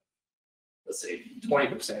you have, let's say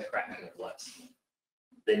 20% cracking or less,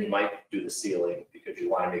 then you might do the sealing because you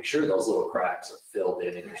want to make sure those little cracks are filled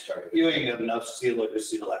in and you're starting. You ain't got enough sealer to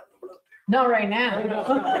seal that road up. Not right now.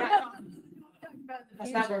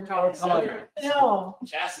 That's not what we're talking about. No,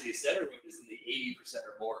 Chastity Center is in the 80%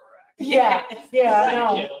 or more crack. yeah, I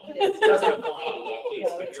know. It doesn't apply to that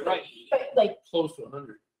case, but you're right. But like, Close to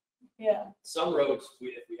 100. yeah, Some roads,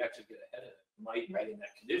 if we actually get ahead of it, might be in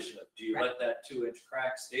that condition of, do you let that 2-inch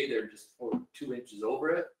crack stay there just for 2 inches over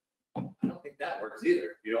it? I don't think that works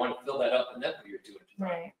either. You don't want to fill that up and then put your 2 inches.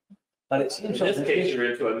 right. But it's. In this case,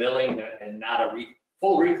 you're into a milling and not a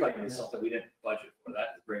full reclaiming is something we didn't budget for.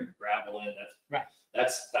 That is bringing gravel in.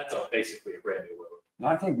 That's basically a brand new road.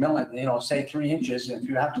 I think milling, say 3 inches, if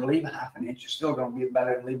you have to leave a half an inch, it's still gonna be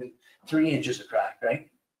better than leaving 3 inches of crack, right?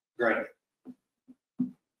 Great,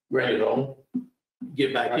 Ready to roll.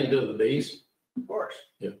 Get back into the base. of course.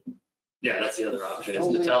 Yeah, that's the other option is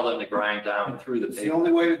to tell them to grind down through the It's the pavement,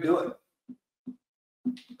 only way to do it.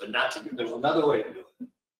 but not to. There's another way to do it.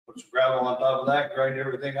 Put some gravel on top of that, grind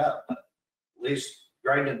everything up. At least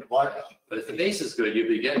grinding the blacktop. But if the base is good, you'll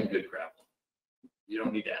be getting good gravel. You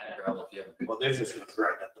don't need to add gravel if you have a good. Well, they're just gonna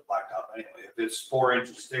grind up the blacktop anyway. If it's 4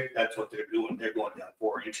 inches thick, that's what they're doing. They're going down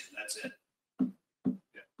 4 inches and that's it.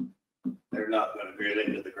 Yeah. They're not gonna get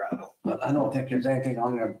into the gravel. But I don't think there's anything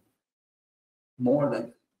on there more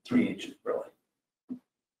than 3 inches, really.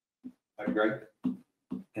 I agree.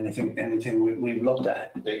 anything we've looked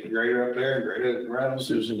at. Take the grader up there and grade it around.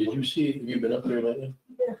 Susan, did you see, have you been up there lately?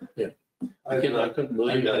 Yeah. I couldn't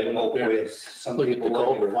believe I it. Up there. Some Look at people the like it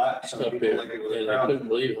culvert flat, some Up people there, like it with a and I crown. couldn't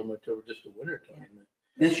believe how much over just the winter time.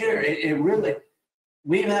 This year, it really,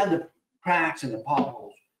 we've had the cracks and the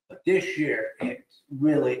potholes, but this year it's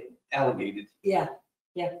really elevated. Yeah,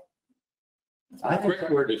 I think,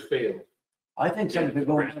 Where it failed. I think somebody could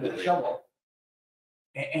go into the shovel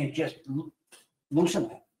and just loosen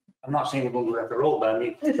it. I'm not saying we're going to go after the road, but I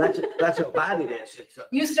mean, that's how bad it is. It's,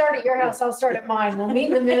 You start at your house, I'll start at mine. We'll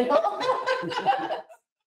meet in the middle.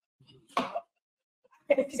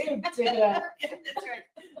 That's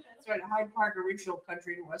right, Hyde Park Original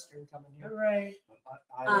Country and Western coming here. Right.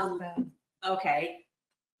 Okay.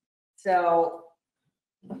 So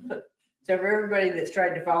for everybody that's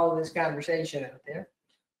tried to follow this conversation out there,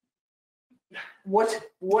 what's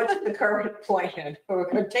the current plan? We're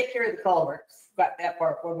gonna take care of the culverts, got that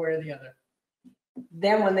part one way or the other.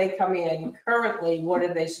 Then when they come in, currently, what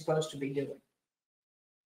are they supposed to be doing?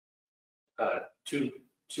 Two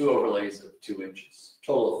overlays of 2 inches,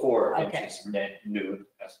 total of 4 Okay. inches net new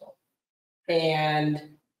asphalt.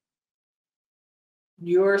 And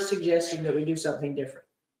you're suggesting that we do something different?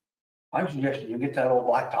 I'm suggesting you get that old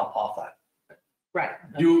blacktop off that. Right.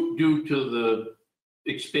 Due to the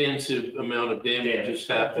expansive amount of damage that's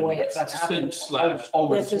The happened way it's since happened. last.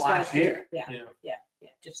 Over This is last year. Yeah, Yeah. yeah,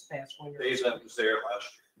 just past winter. Days that was there last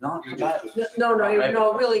year. Not You bad. just- No,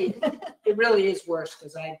 it really is worse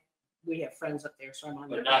because we have friends up there, so I'm on.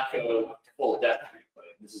 But not go full depth, but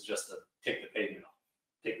this is just to take the pavement off,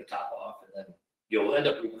 take the top off, and then you'll end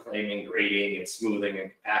up reclaiming, grading and smoothing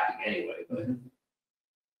and compacting anyway, but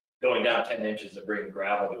going down 10 inches to bring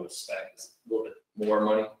gravel to a spec is a little bit more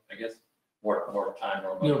money, I guess, more time,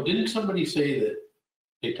 more money. No, didn't somebody say that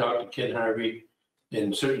they talked to Ken Harvey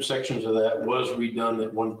and certain sections of that was redone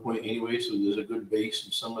at one point anyway, so there's a good base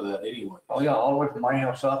in some of that anyway. Oh, yeah, all the way from my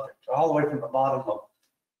house up, all the way from the bottom of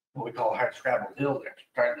what we call hard scrabble hill there,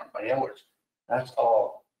 starting up by Ellers. That's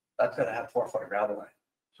gonna have 4 foot of gravel in it.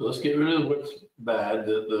 So let's get rid of what's bad,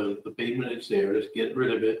 the pavement is there, let's get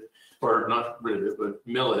rid of it, or not rid of it, but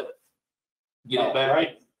mill it. Get it back,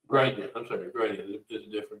 Right. grind it, I'm sorry, grind it, there's a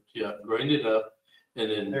difference, yeah, grind it up,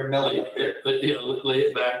 and then. They're milling it. Lay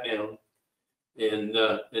it back down, and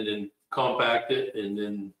then compact it, and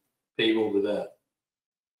then pave over that.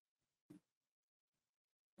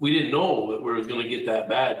 We didn't know that we were gonna get that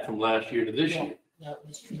bad from last year to this year, That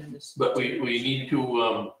was tremendous. but we need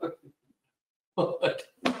to, But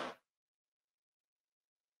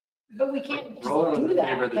we can't just Roland was do in that.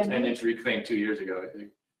 favor of the can 10 we? inch reclaim 2 years ago, I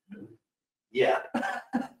think, Yeah.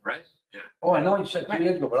 right? Oh, I know you said 2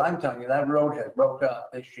 years ago, but I'm telling you, that road has broke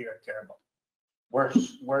up this year terrible.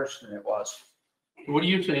 Worse than it was. what are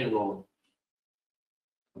you saying, Roland?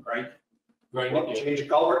 Right. Grind Want it, to yeah. change the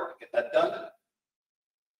culvert, get that done.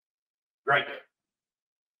 Right.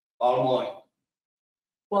 Bottom line.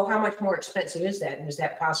 Well, how much more expensive is that? And is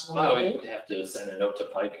that possible? Well, to do? we have to send a note to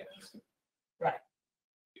Pike and ask him. Right.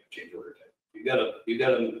 Change order type. You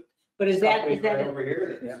gotta. But is that, Right is that, over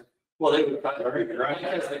here. Yeah. Well, they would probably, Right, right. Pike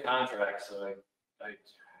has the contract, so I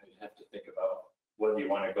have to think about whether you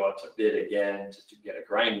want to go out to bid again to get a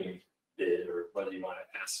grinding bid, or whether you want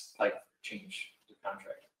to ask Pike for change the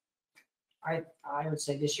contract, I would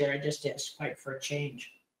say this year I just asked Pike for a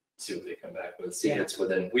change. see what they come back with, see if Yeah. it's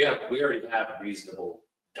within, we already have reasonable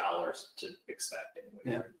dollars to expect anyway.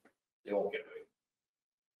 Yeah. They won't get away.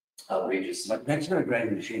 Outrageous. But that's not a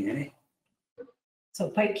grinding machine, any. So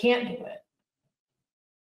Pike can't do it.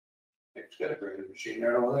 It's got a grader machine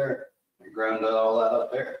right over there. They ground all that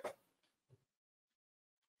up there.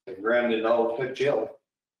 They ground it all to chill.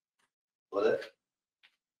 With it.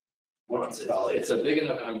 It's a big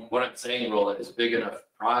enough, what I'm saying, Roland, is a big enough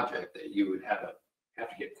project that you would have to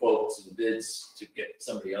get quotes and bids to get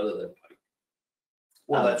somebody other than Pike.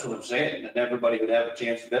 Well, that's what I'm saying, and everybody would have a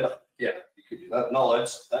chance to bid on it. Yeah, you could do that. No,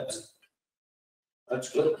 that's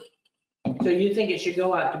good. So you think it should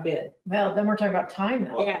go out to bid? Well, then we're talking about time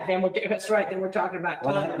now. Yeah, then that's right, then we're talking about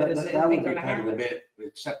Well, time. that Is would anything be gonna part of the happen? bid, we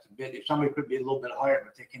accept the bid. If somebody could be a little bit higher,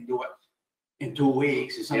 but they can do it in 2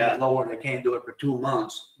 weeks, if somebody's lower, they can't do it for 2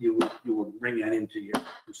 months, you would bring that into your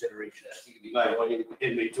consideration. Like,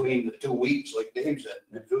 in between the 2 weeks, like Dave said,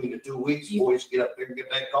 in between the 2 weeks, boys get up there and get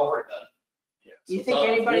that culvert done. Yeah. You So think it's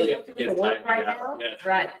anybody's really looking get for work time right together. now? Yeah.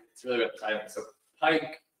 Right. It's really about timing. So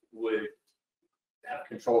Pike would have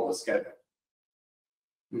control of the schedule.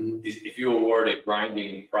 Mhm. If you award a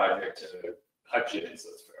grinding project to Hutchins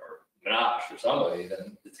or Menage or somebody,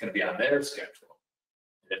 then it's gonna be on their schedule.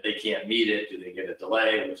 If they can't meet it, do they get a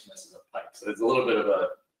delay, which messes up Pike? So it's a little bit of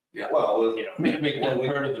a Well, you know, Make that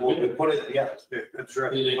part of the we bid. put it, yeah, that's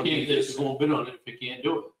right. They can't take a whole bid on it if they can't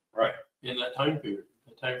do it. Right. In that time period,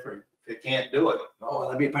 the time frame. If you can't do it, Oh,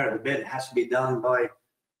 that'd be part of the bid. It has to be done by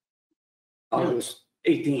August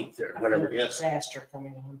 18th or whatever. yes. Disaster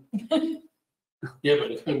coming on. Yeah,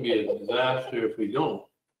 but it's gonna be a disaster if we don't.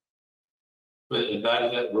 But as bad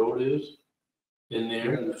as that road is in You're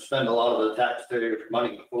there, gonna spend a lot of the taxpayers'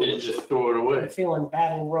 money. they just throw it I'm away. feeling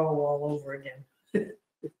Battle Row all over again.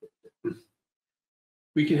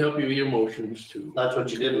 We can help you with your motions too. That's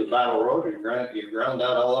what you did with Battle Road, you ground that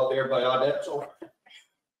all up there by Audette's.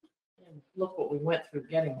 And look what we went through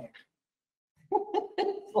getting there.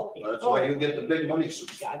 That's why you get the big money.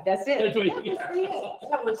 God, that's it. That's what you-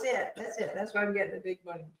 That was it. That's it. That's why I'm getting the big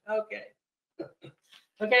money. Okay.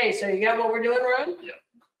 Okay, so you got what we're doing, Ron?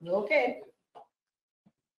 Yeah. Okay.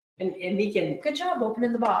 And he can, Good job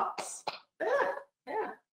opening the box. yeah.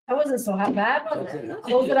 That wasn't so bad, was it?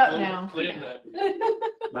 Close it up now. Clean that.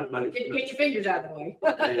 But Get your fingers out of the way.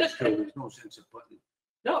 it's true, there's no sense of putting.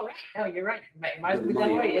 No, right. No, you're right. Might as well be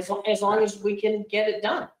that way, as long as we can get it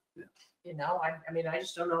done. Yeah. You know, I mean, I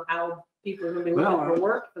just don't know how people are gonna be Well, looking for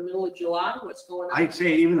work in the middle of July, what's going on. I'd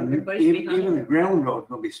say even, Everybody's even behind. even the ground road's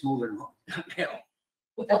gonna be smoother than uphill.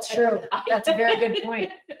 That's true. That's a very good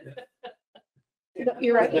point.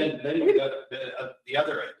 You're right. Then you got the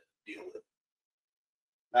other end to deal with.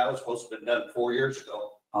 That was supposed to have been done 4 years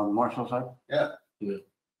ago. On the Marshall side?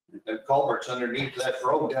 The culverts underneath that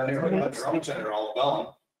road down there, the drum center all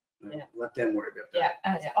gone. Yeah. Let them worry about that.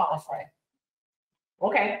 Yeah, oh, that's right.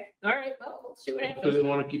 Okay, all right, well, we'll see what Because happens. they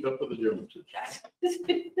want to keep up with the Joneses.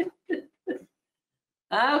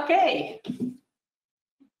 Okay.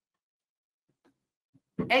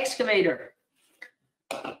 Excavator.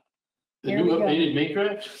 The Here new we go. updated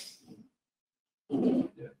matrix? Yeah,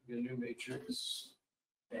 the new matrix.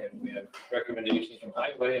 And we have recommendations from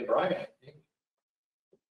Highway and Brian, I think.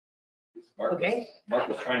 Okay. Mark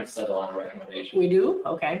was trying to settle on a recommendation. We do,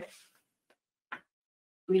 okay.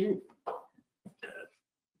 We didn't.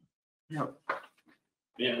 No,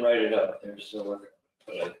 We didn't write it up, they're still working,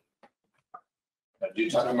 but I do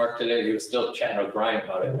talk to Mark today, he was still chatting with Brian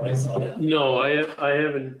about it when I saw it. No, I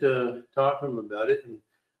haven't talked to him about it. And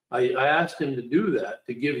I asked him to do that,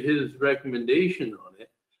 to give his recommendation on it.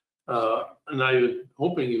 And I was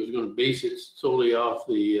hoping he was going to base it solely off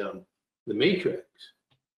the matrix.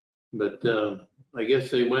 But I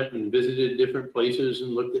guess they went and visited different places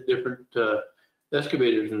and looked at different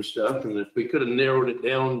excavators and stuff. And if we could have narrowed it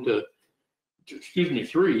down to, excuse me,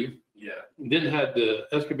 3, Yeah. then had the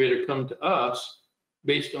excavator come to us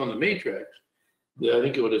based on the matrix, I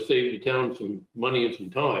think it would have saved the town some money and some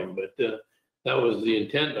time, but that was the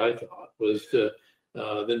intent, I thought, was to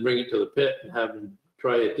then bring it to the pit and have them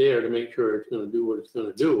try it there to make sure it's gonna do what it's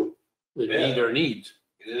gonna do, that meet our needs.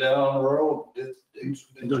 Get it out on the road.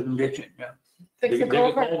 Doesn't get you, yeah. Fix the Dig a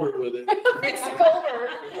culvert. culvert with it. Fix the culvert.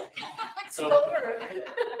 Fix the culvert.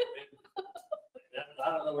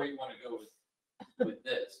 I don't know where you want to go with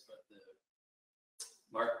this, but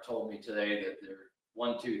Mark told me today that their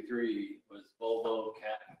 1, 2, 3 was Volvo,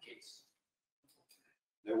 Cat, and Case.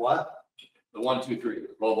 They're what? The 1, 2, 3,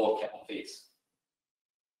 Volvo, Cat, and Case.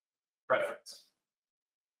 Preference.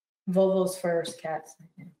 Volvo's first, cats.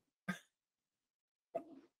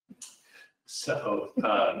 So,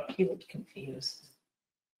 he looked confused.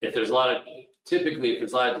 if there's a lot of, typically, if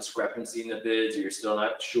there's a lot of discrepancy in the bids, or you're still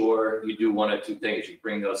not sure, you do 1 or 2 things. You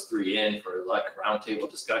bring those 3 in for like a roundtable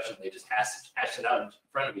discussion. They just hash it out in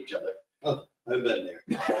front of each other. I've been there.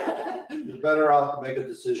 You're better off to make a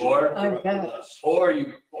decision. Or- I bet. Or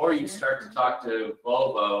you start to talk to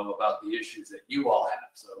Volvo about the issues that you all have.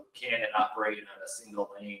 So can it operate on a single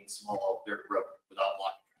lane, small dirt road without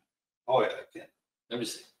blocking? Oh, yeah, I can. I'm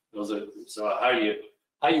just saying, those are, so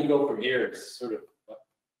how you go from here is sort of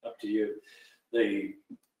up to you. The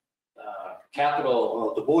capital,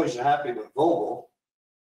 Well, the boys are happy with Volvo.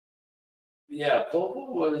 yeah, Volvo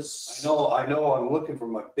was. I know I'm looking for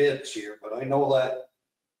my bids here, but I know that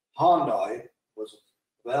Hyundai was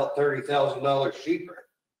about $30,000 cheaper.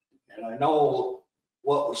 And I know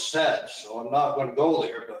what was said, so I'm not gonna go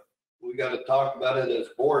there, but we gotta talk about it as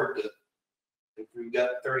board that if we've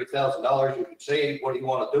got $30,000, you can say, what do you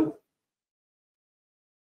wanna do?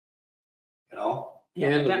 You know? Yeah,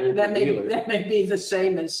 And the that may, dealer. that may be the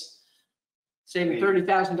same as saving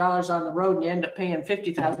 $30,000 on the road and you end up paying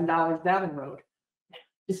 $50,000 down the road.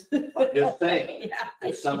 Just saying, Yeah,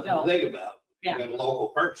 it's something you know. to think about. You Yeah. got a local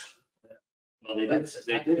person. Well, they did say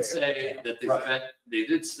that they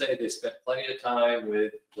did say they spent plenty of time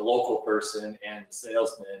with the local person and the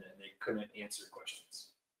salesman and they couldn't answer questions.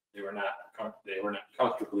 they were not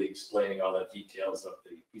comfortably explaining all the details of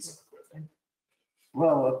the piece of equipment.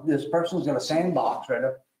 Well, this person's got a sandbox right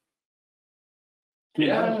up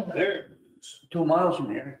Yeah, There, 2 miles from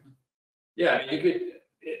here. yeah, I mean, you could,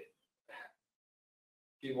 if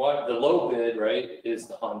you want, the low bid, right, is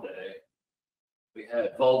the Hyundai. We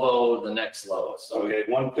had Volvo, the next lowest, so okay,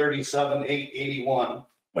 137,881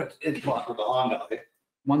 But it's what, for the Honda.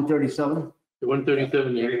 137? The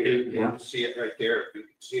 137, There you you- go. You can see it right there. You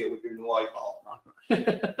can see it with your new eyeball.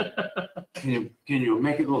 Can you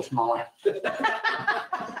make it a little smaller?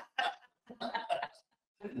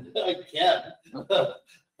 I can.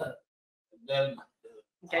 Then.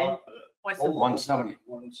 Okay. What's the- 170.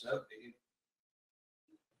 170.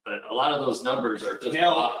 but a lot of those numbers are just.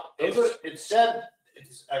 Now, it said,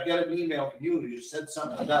 I got an email from you, you said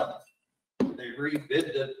something about they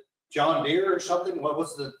rebid the John Deere or something. What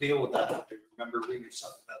was the deal with that? I remember reading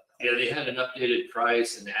something about that. Yeah, they had an updated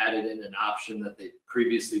price and added in an option that they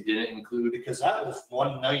previously didn't include. Because that was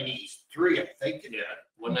 193, I think. Yeah,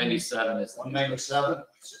 197 is. 197. I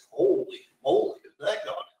said, holy moly, did that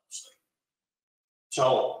go down?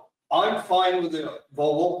 So I'm fine with the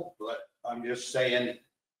Volvo, but I'm just saying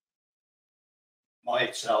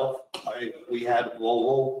myself, we had a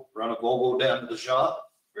Volvo, run a Volvo down to the shop,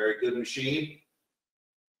 very good machine.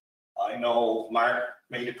 I know Mark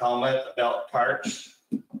made a comment about parts.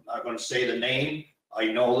 I'm not going to say the name. I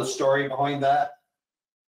know the story behind that.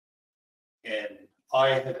 And I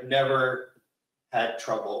have never had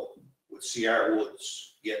trouble with Sierra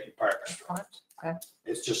Woods getting parts from it. Okay.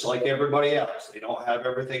 It's just like everybody else. They don't have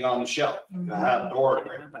everything on the shelf. You have to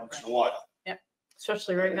order it once in a while.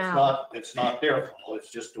 Especially right now. It's not their fault. It's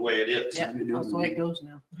just the way it is. Yeah, that's the way it goes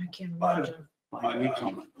now. I can't But- imagine. 5 weeks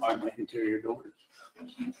on my interior doors.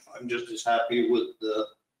 I'm just as happy with the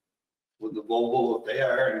Volvo if they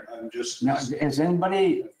are, and I'm just. Now, has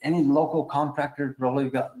any local contractors really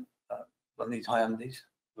got one of these Hyundais?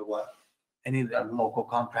 The what? Any of the local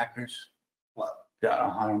contractors What? got a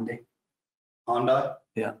Hyundai? Honda?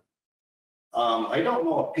 Yeah. I don't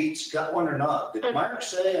know if Pete's got one or not. Did Mark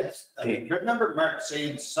say it? I remember Mark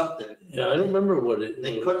saying something. Yeah, I don't remember what it.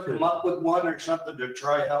 They couldn't come up with one or something to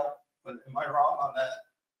try out. But am I wrong on that?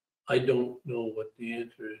 I don't know what the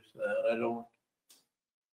answer is. I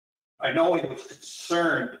know he was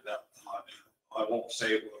concerned about the Honda. I won't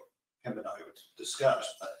say what him and I would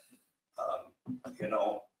discuss, but, you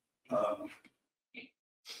know,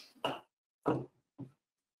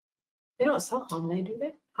 They don't sell Hyundai, do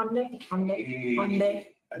they? Hyundai.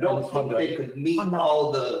 I don't think they could meet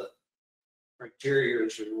all the criteria or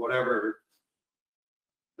whatever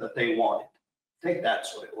that they wanted. I think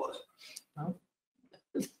that's what it was.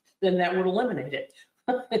 Then that would eliminate it.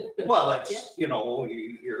 Well, that's, you know,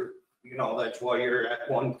 that's why you're at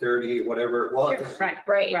 130, whatever it was. Right,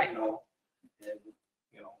 Right. right. You know, and,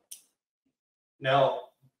 you know. Now,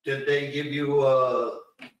 did they give you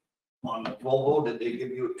on the Volvo, did they give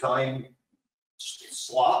you a time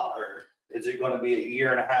slot, or is it gonna be a year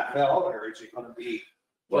and a half out, or is it gonna be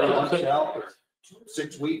 3 months out, or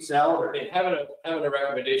 6 weeks out, I or? mean, having a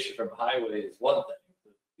recommendation from highway is one thing.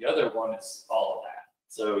 The other one is all of that.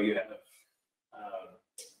 So you have,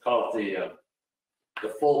 call it the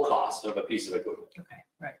full cost of a piece of equipment. Okay,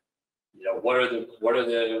 right. You know, what are the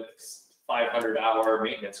 500-hour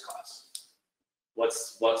maintenance costs?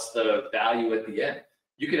 What's the value at the end?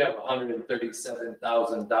 You could have a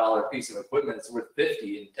 $137,000 piece of equipment that's worth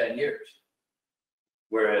 50 in 10 years.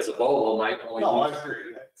 Whereas a Volvo might only. No, I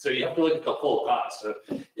agree. So you have to look at the full cost. So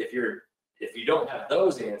if you don't have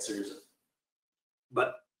those answers,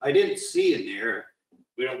 But I didn't see in there,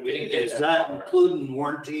 we didn't get is that including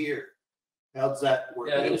warranty, or how's that work?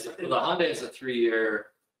 Yeah, the Honda is a 3-year,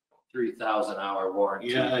 3,000-hour warranty.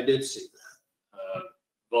 Yeah, I did see that.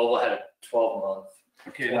 Volvo had a 12-month,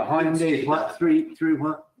 Okay, the Hyundai is what, three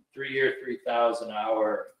what? 3-year,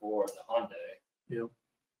 3,000-hour for the Hyundai. Yep.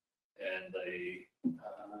 And the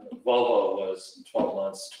Volvo was 12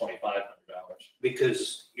 months, 2,500 hours.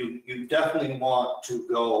 Because you definitely want to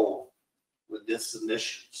go with this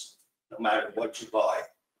emissions, no matter what you buy.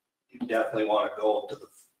 You definitely want to go to the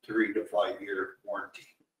 3 to 5 year warranty.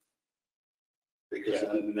 Because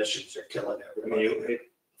the emissions are killing I everybody. mean,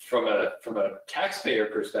 from a taxpayer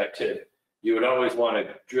perspective, you would always want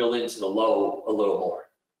to drill into the low a little more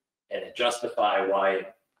and justify why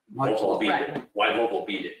Volvo beat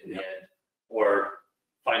it, in the end. Or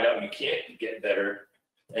find out you can't get better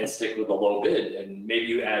and stick with a low bid, and maybe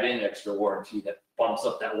you add in extra warranty that bumps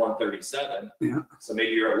up that 137. Yeah. So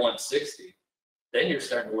maybe you're at 160. Then you're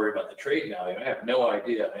starting to worry about the trade value. I have no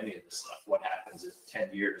idea any of this stuff, what happens in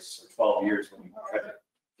 10 years or 12 years when you try to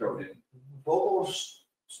throw it in. Volvo's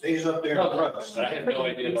Stays up there. No, in but front. I have no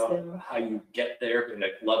idea about how you get there and the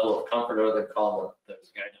level of comfort other than calling there's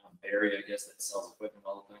a guy down Barry, I guess, that sells equipment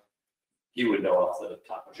all the time. He would know off the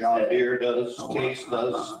top of his John head. Deere does, Case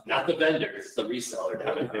does. Not the vendor, it's the reseller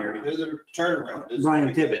down at Barry. There's a turnaround. It's-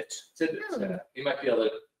 Brian Tibbetts. Tibbetts, yeah. He might be able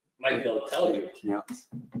to tell you. Yeah.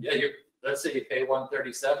 Yeah, let's say you pay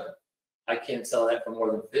 137. I can't sell that for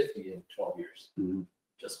more than 50 in 12 years. Mhm.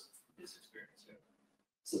 Just his experience. Yeah.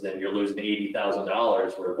 So then you're losing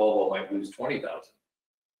 $80,000 where Volvo might lose 20,000.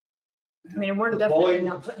 I mean, we're The definitely boy,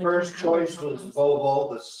 not putting. first choice was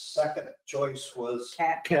Volvo, the second choice was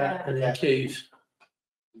Cat. Cat and then Case.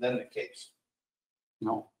 then the Case.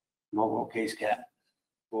 No, Volvo Case Cat.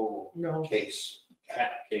 Volvo No, Case.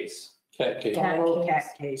 Cat case. Cat Case. Cat Volvo case.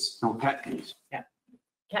 cat case. No, Cat Case.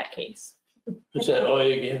 Cat case. What's that, oh,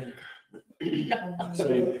 again?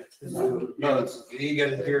 No, it's, you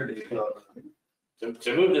gotta hear it.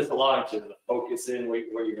 To move this along, to focus in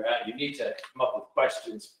where you're at, you need to come up with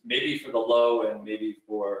questions, maybe for the low and maybe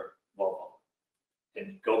for Volvo.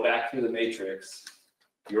 And go back through the matrix,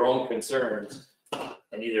 your own concerns,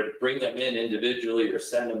 and either bring them in individually or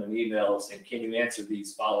send them an email saying, can you answer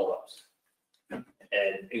these follow-ups? And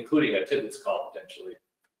including a Tibbetts call potentially.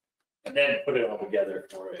 And then put it all together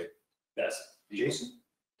for a best. deal. Jason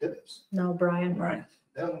Tibbetts. No, Brian. Right.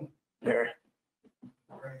 Them, There.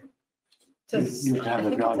 right. You have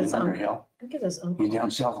a dog in Underhill. I think it's his uncle. He's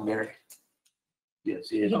down south of Barry. Yes,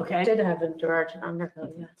 he is. He Okay. did have a garage in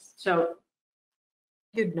Underhill, yes. So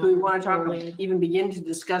You'd do we know. want to talk, even begin to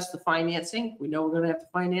discuss the financing? We know we're going to have to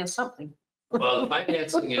finance something. Well, the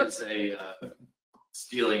financing is a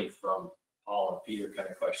stealing from Paul and Peter kind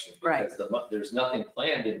of question. Right. Because there's nothing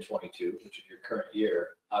planned in 22, which is your current year,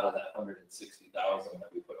 out of that 160,000 that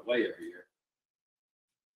we put away every year.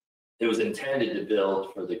 It was intended to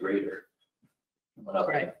build for the grader. Went up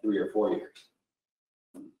in Right. 3 or 4 years.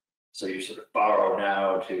 So you sort of borrow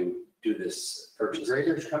now to do this purchase.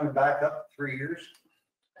 Grader's coming back up 3 years.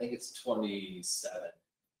 I think it's 27.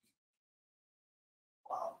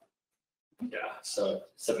 Wow. Yeah, so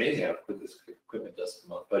it's amazing how quick this equipment does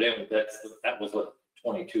come up. But anyway, that was what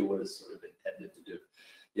 22 was sort of intended to do.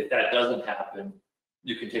 If that doesn't happen,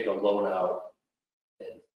 you can take a loan out.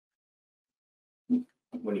 And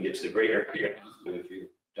when you get to the greater, if you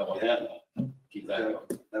don't want to keep that going.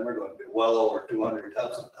 Then we're going to be well over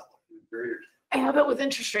 $200,000 graders. Yeah, but with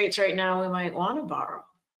interest rates right now, we might want to borrow.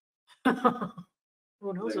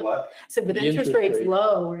 Who knows? Say what- what? So with The interest interest rates rate.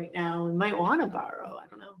 low right now, we might want to borrow. I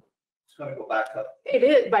don't know. It's gonna go back up. It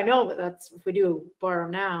is, I know, but that's if we do borrow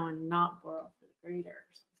now and not borrow for the graders.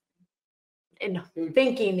 And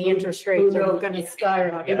thinking the interest rates are gonna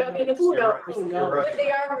skyrocket. But I mean, who knows? But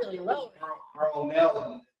they are really low. Borrow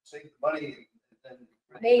now and save the money and then.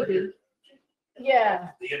 Maybe.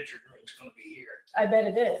 Yeah, The interest rate's gonna be here. I bet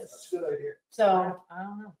it That's is. a good idea. So I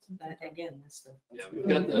don't know. That, again, that's the. Yeah, we've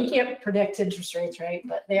got we the, can't predict interest rates, right?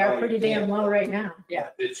 But they are No, pretty you damn can't. low right now.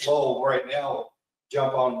 It's low right now,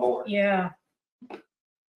 jump on board. Yeah.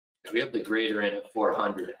 we have the grader in at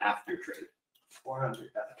 400 after trade, 400.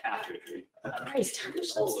 after trade. Christ, how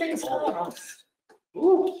much those things cost?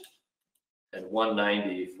 And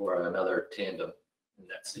 190 for another tandem. And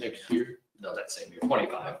that's Next year. No, that same year,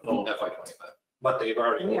 25, Oh. FY 25. But they've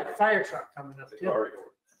already. We got a fire truck coming up They've too. already ordered.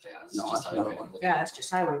 Yeah, it's No, just that's another highway. one. Yeah, it's just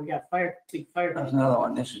highway. We got big fire. That's another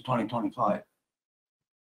one. This is 2025.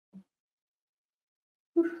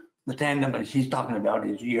 The tandem that she's talking about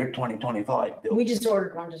is year 2025. We just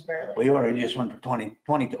ordered one just barely. We already just went for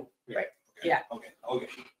 2022. Yeah. Okay,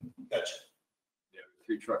 gotcha. Yeah,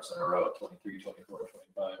 3 trucks in a row, 23, 24,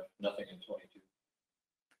 25, nothing in 22.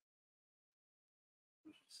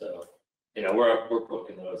 So, we're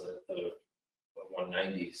booking those at the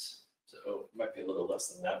 190s. So it might be a little less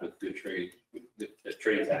than that with good trade. If the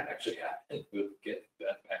trades actually happen, we'll get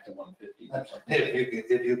that back to 150.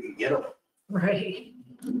 If you can get them. Right.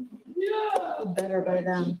 Yeah. Better by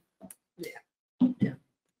then.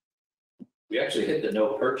 We actually hit the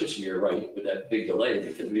no purchase year right with that big delay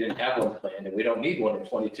because we didn't have one planned and we don't need one in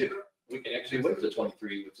 22. We can actually wait to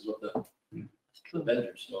 23, which is what the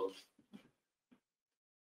vendors know.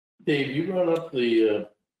 Dave, you brought up the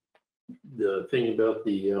thing about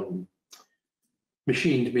the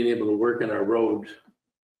machines being able to work on our roads.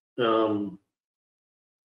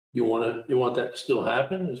 You want that to still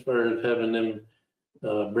happen as far as having them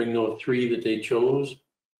bring those 3 that they chose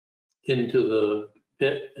into the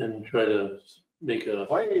pit and try to make a,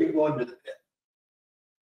 Why are you going to the pit?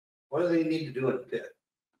 What do they need to do in the pit?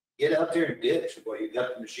 Get out there and ditch while you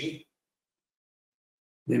got the machine.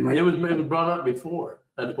 They it might, was brought up before.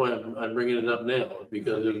 That's why I'm bringing it up now,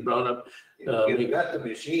 because it was brought up. You've got the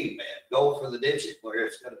machine, man, go for the ditching where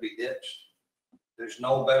it's gonna be ditched. There's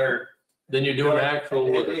no better. Then you're doing actual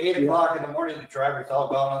At work. 8 o'clock in the morning, the traffic's all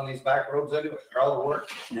gone on these back roads anyway, they're all at work.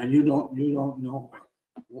 Now, you don't know,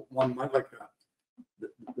 one might like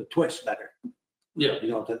the twist better, Yeah, you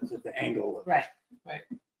know, the angle. Right.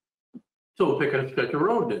 so pick a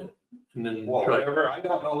road then, and then Well, try. whatever, I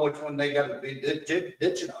don't know which one they gotta be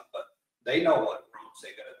ditching on, but they know what roads they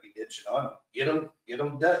gotta be ditching on. Get them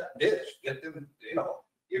ditched, get them, you know,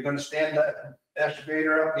 you're gonna stand that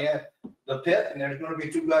excavator up in the pit and there's gonna be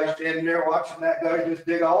two guys standing there watching that guy just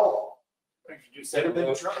dig a hole. We could do Could center have been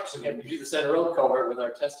road, trucks we and, could do the center road culvert with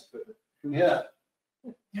our test equipment. yeah.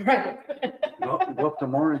 Right. Go up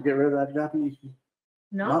tomorrow and get rid of that Japanese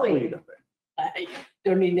No, knotweed. I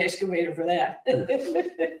don't need an excavator for that.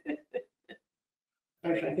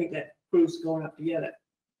 Actually, I think that crew's going up to get it.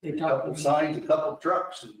 They A talked. couple signs, a couple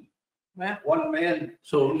trucks and Well, one man.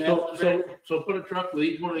 So put a truck with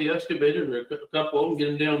each one of the excavators, or a couple of them, get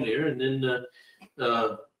them down there, and then,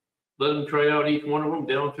 let them try out each one of them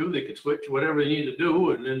down through, they could switch whatever they need to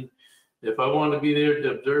do, and then if I want to be there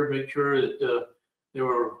to observe, make sure that, they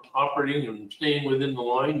were operating and staying within the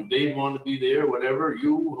line, if Dave wanted to be there, whatever,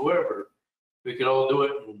 you, whoever, we could all do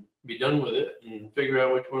it and be done with it, and figure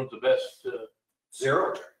out which one's the best,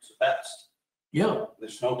 Zero turns, the best. yeah,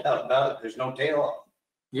 There's no doubt about it. There's no tail on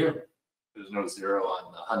yeah. There's no zero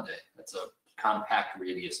on the Hyundai. That's a compact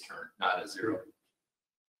radius turn, not a zero.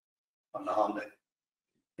 the Hyundai.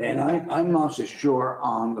 And I'm not so sure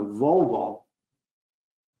on the Volvo.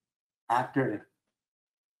 After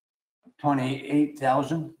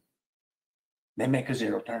 28,000, they make a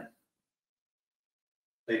zero turn.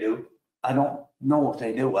 They do. I don't know if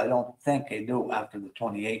they do. I don't think they do after the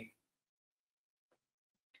 28.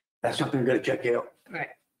 That's something we're gonna check out. right.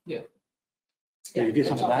 Can you get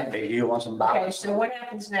some back, maybe you want some back? Okay, so what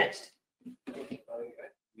happens next?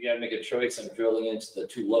 You gotta make a choice on drilling into the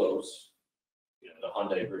two lows. You know, the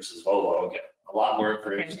Hyundai versus Volvo, get a lot more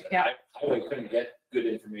information. Okay, yeah. I really couldn't get good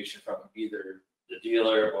information from either the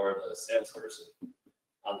dealer or the salesperson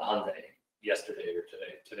on the Hyundai yesterday or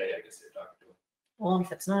today. Today, I guess they're talking to him. well,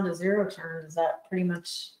 if it's not a zero turn, does that pretty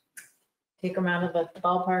much take them out of the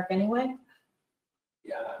ballpark anyway?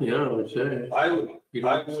 Yeah. Yeah, I would say.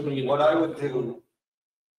 What I would do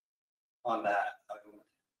on that, I would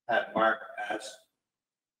have Mark ask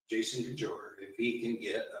Jason Kajor if he can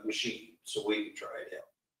get a machine so we can try it out.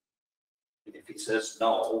 And if he says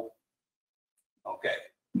no, okay,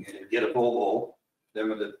 get a Volvo, them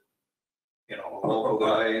with the, you know, a local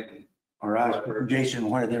guy and, Or ask Jason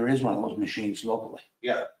where there is one of those machines locally.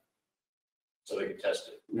 yeah, So they can test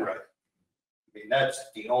it. Yeah. right. I mean, that's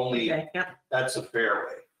the only, Okay, yeah. that's a fair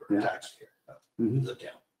way for a Yeah. taxpayer, Mhm. the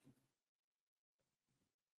town.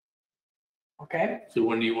 Okay, So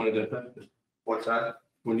when do you want it to happen? What's that?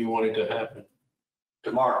 When do you want it to happen?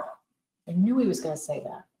 Tomorrow. I knew he was gonna say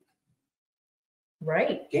that.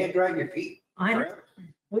 Right, Can't drag your feet. forever.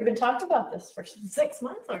 we've been talking about this for 6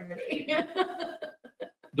 months already.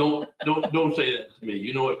 Don't say that to me.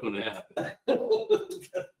 You know what's gonna happen.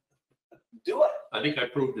 Do it. I think I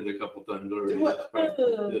proved it a couple times already. Do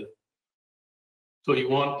it. So you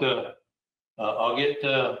want,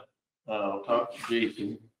 I'll talk to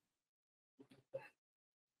Jason.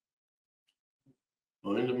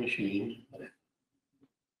 Find the machine.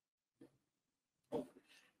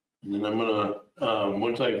 And then I'm gonna,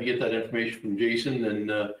 once I get that information from Jason, then,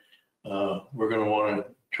 we're gonna wanna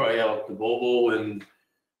try out the Volvo and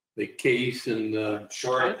the case and,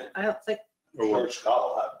 Sure. I don't think, or Sure, what. Scott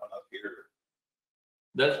will have one up here.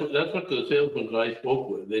 That's what the salesmen I spoke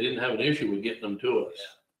with, they didn't have an issue with getting them to us.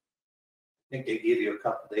 I think they give you a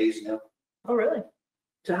couple days now. oh, really?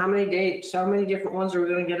 so how many days, so how many different ones are we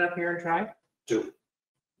gonna get up here and try? Two.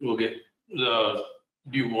 We'll get, do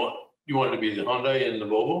you want it to be the Hyundai and the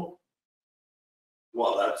Volvo?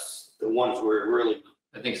 Well, that's the ones where it really,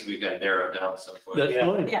 I think so. We've got to narrow down some. That's Yeah.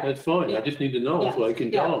 fine, Yeah. that's fine, I just need to know so I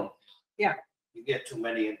can tell them. you get too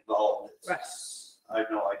many involved. It's- I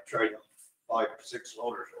know, I tried 5 or 6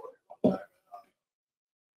 loaders over one time.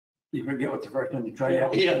 You forget what the first one you try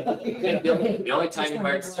out. Yeah. The only time you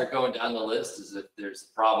might start going down the list is if there's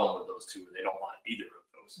a problem with those two, they don't want either of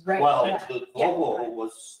those. Right, Well, yeah, the yeah. Volvo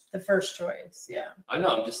was, the first choice, yeah. I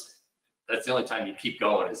know, that's the only time you keep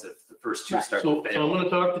going is if the first two Right. start So to I'm fail. gonna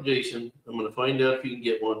talk to Jason, I'm gonna find out if he can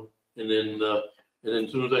get one, and then as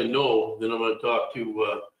soon as I know, then I'm gonna talk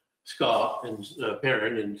to Scott and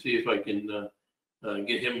Perrin and see if I can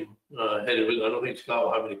get him headed with, I don't think Scott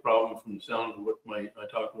will have any problem from the sound of what I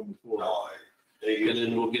talked to him before. no, they And then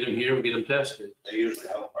usually, we'll get him here, we'll get him tested. they usually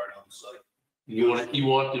have a part on the site. You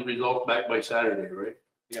want the result back by Saturday, right?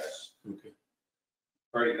 Yes, Okay.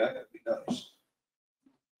 Friday night would be nice.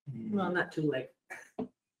 Well, not too late.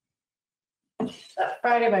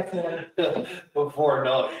 Friday by 4. Before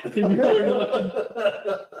noon.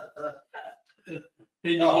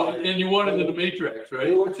 And you wanted the matrix, Do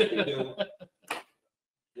right? what you can do.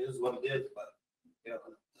 It is what it is, but, you know,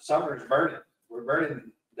 the summer's burning. We're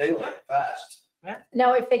burning daylight fast.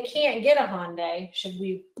 Now, if they can't get a Hyundai, should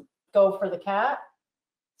we go for the cat?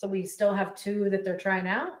 So we still have 2 that they're trying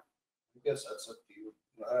out? I guess that's up to you.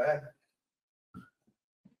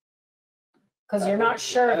 Because you're not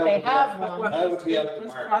sure if they have one. That would be up to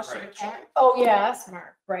Mark. Let's cross Right. it out. Oh, yeah, that's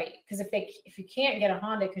Mark, right. Because if you can't get a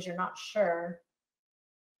Honda because you're not sure,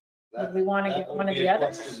 would we want to That get would one of be the a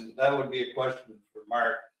others? question- That would be a question for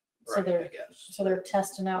Mark, So right, they're- I guess. So they're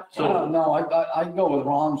testing out. So- No, I'd go with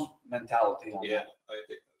Ron's mentality on Yeah, that. I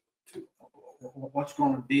think too. What's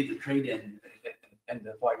gonna be the trade-in in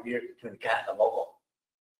the 5 years between the cat and the Volvo?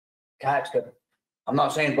 Cat's good. I'm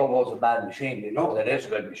not saying Volvo's a bad machine, you know, that is a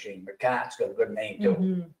good machine, but Cat's got a good name too.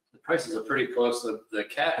 Mhm. The prices are pretty close. The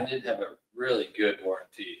cat did have a really good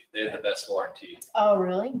warranty. They had the best warranty Oh,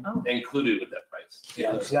 really? Oh, included with that price.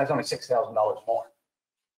 Yeah, so that's only $6,000 more.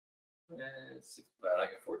 About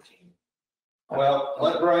like a 14. Well,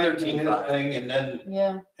 let Brian do his 13.5. thing and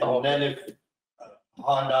yeah. then if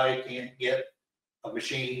Hyundai can't get a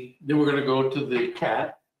machine, Then we're gonna go to the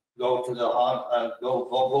cat, go to the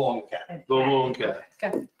Volvo on cat. Volvo and cat.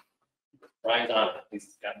 Okay. Ryan's on it.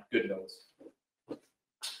 He's got good notes.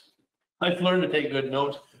 I've learned to take good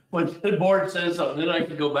notes. When the board says something, then I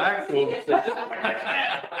can go back to them.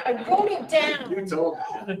 I wrote it down. You told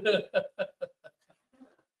me.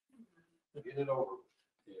 Get it over.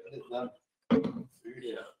 Get it done.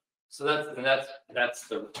 Yeah. So that's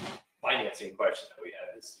the financing question that we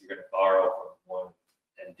have is you're gonna borrow from one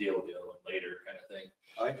and deal with the other one later kind of thing.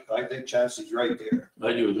 I think Chancey's right there.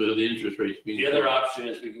 I do with the interest rates being. The other option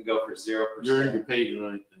is we can go for 0%. You're in your pay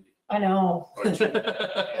tonight. I know. Or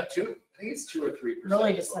yeah, 2, I think it's 2 or 3%.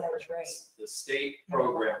 Really just said I was right. The state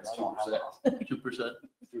program is 2% 2%.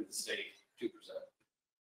 through the state, 2%.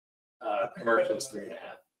 Commercial is 3.5.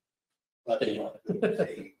 But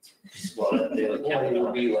Well, they it can't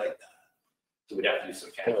would be like that. So we'd have to do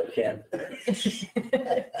some cash.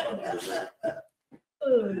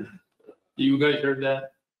 You guys heard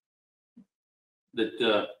that?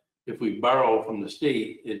 That if we borrow from the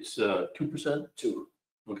state, it's 2%? 2.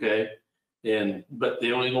 Okay, but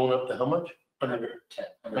they only going up to how much? 110.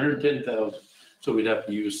 110,000. So we'd have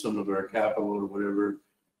to use some of our capital or whatever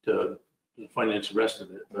to finance the rest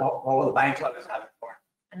of it. But What will the bank let us have it for?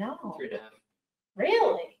 I know. 3.5.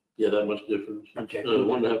 Really? yeah, that much difference. Okay.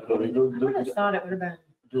 1.5 million. I would have thought it would have been.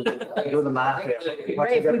 Do the math here. What's Right,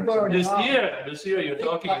 the if we difference? borrowed it all. This year, you're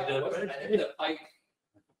talking. I think the Pike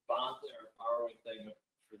bond or borrowing thing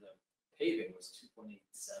for the paving was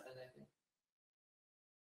 2.87, I think.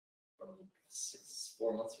 From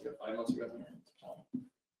 4 months ago, 5 months ago.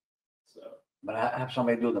 So. But I have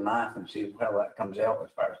somebody do the math and see how that comes out as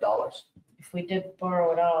far as dollars. If we did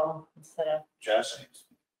borrow it all instead of, Chancey,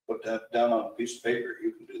 put that down on a piece of paper.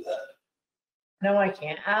 You can do that. no, I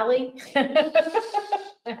can't. Ally?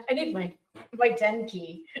 I need my 10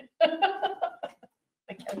 key.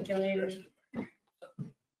 My calculator.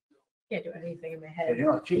 Can't do anything in my Because head. you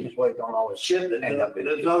know, the cheapest way don't always Shit, end up in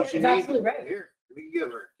that's all she That's needs. absolutely right. Here, we can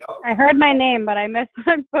give her. I heard my name, but I missed what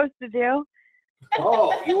I'm supposed to do.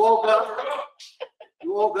 Oh, you woke up?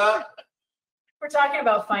 You woke up? We're talking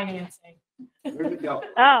about financing. Here we go.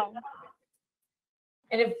 Oh,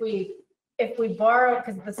 And if we borrow,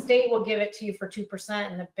 because the state will give it to you for 2%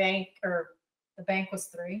 and the bank was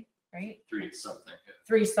 3, right? 3 something.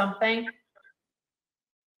 3 something.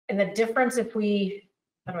 And the difference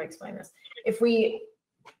how do I explain this? If we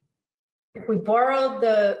borrowed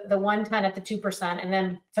the 110 at the 2% and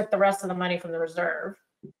then took the rest of the money from the reserve,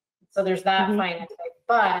 so there's that Mhm. financing.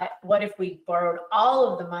 But what if we borrowed all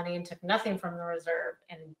of the money and took nothing from the reserve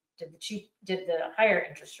and did the higher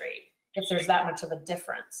interest rate? If there's that much of a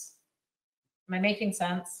difference. Am I making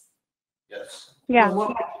sense? Yes. yeah.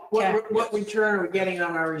 What return are we getting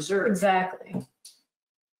on our reserve? Exactly.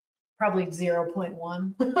 Probably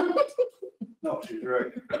 0.1. No, she's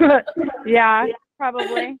right. Yeah,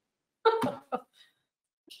 probably.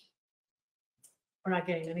 We're not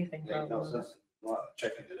getting anything. Ain't no probably. sense in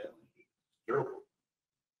checking it out. Zero.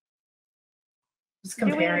 Just Do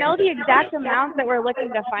we comparing. know the exact amount that we're looking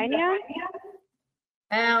to finance?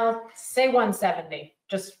 I'll say 170,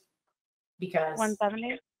 just because,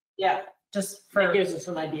 170? Yeah, just that for, gives us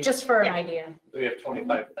an idea. just for an Yeah. idea. We have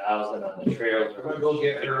 25,000 on the trailer. I'm gonna go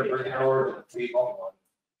get her, bring her over to the table.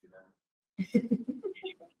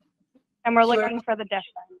 And we're Sure. looking for the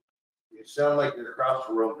difference. You sound like you're across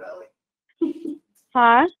the road, Ellie.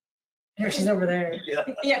 Huh? Here, she's over there.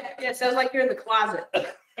 Yeah, sounds like you're in the closet.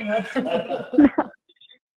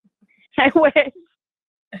 I wish.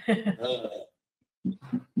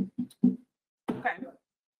 Okay.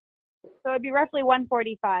 So it'd be roughly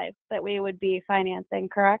 145 that we would be financing,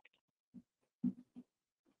 correct?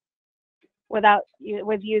 With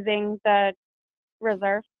using the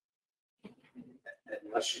reserve?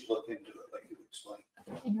 Unless you look into it like you explained.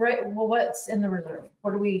 Right, well, what's in the reserve?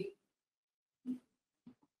 What do we?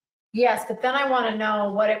 Yes, but then I want to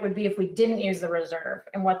know what it would be if we didn't use the reserve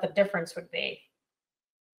and what the difference would be.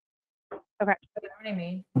 Okay. You know what I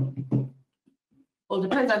mean? Well, it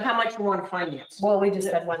depends on how much you want to finance. Well, we just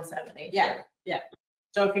said 170. Yeah.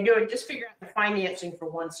 So if you do it, just figure out the financing for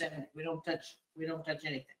 170. We don't touch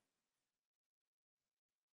anything.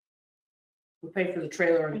 We pay for the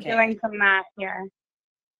trailer I'm and cash. doing some math here.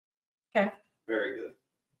 Very good.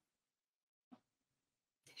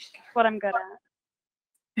 That's what I'm good at.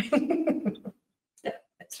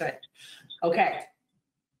 That's right. Okay.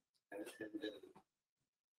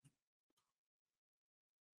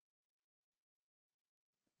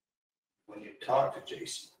 When you talk to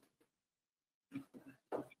Jason,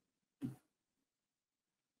 I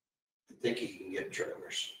think he can get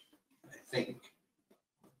trailers. I think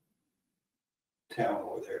town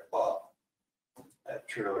over there bought that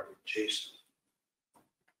trailer from Jason.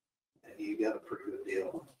 And you got a pretty good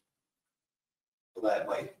deal. So that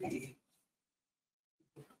might be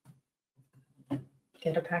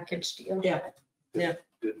Get a package deal. Yeah. good.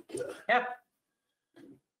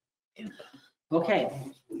 Okay.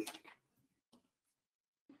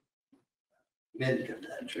 Mention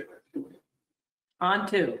that trailer. On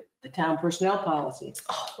to the town personnel policy.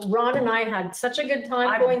 Ron and I had such a good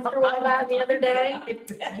time going through all that the other day.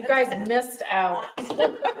 You guys missed out.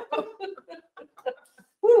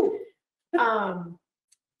 Woo.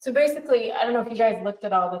 So basically, I don't know if you guys looked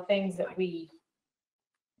at all the things that we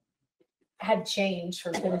had changed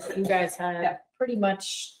from things that you guys Yeah. had pretty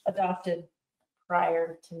much adopted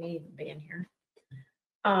prior to me being here.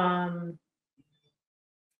 And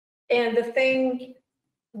the thing,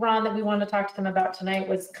 Ron, that we wanted to talk to them about tonight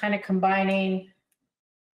was kind of combining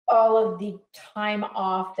all of the time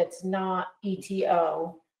off that's not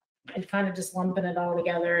ETO and kind of just lumping it all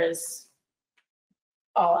together as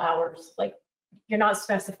all hours. Like, you're not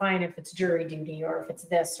specifying if it's jury duty or if it's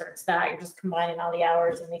this or it's that. You're just combining all the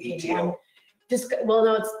hours and making one. ETO. Just, well,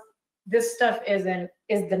 no, this stuff is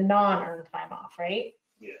the non-earned time off, right?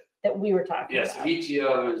 Yeah. That we were talking Yes, about.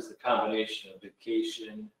 PTO is the combination of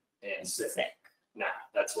vacation and sick. Sick. Now,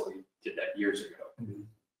 that's what we did that years ago. Mhm.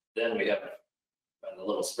 Then we have a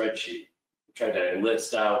little spreadsheet, we tried to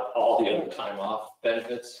list out all the other time off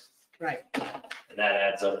benefits, Right. and that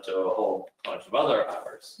adds up to a whole bunch of other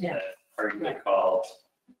hours. Yeah. That are usually called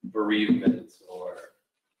bereavement or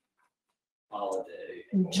holiday.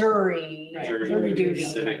 Jury. Right. Jury duty.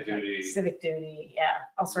 Civic duty. Civic duty, yeah,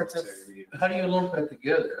 all sorts of. How do you lump that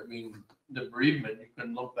together? I mean, the bereavement, you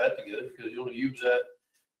couldn't lump that together because you only use that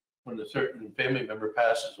when a certain family member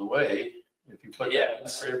passes away. If you put that in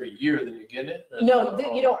for every year, then you get it. No,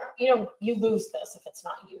 you lose this if it's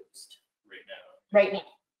not used Right now. right now.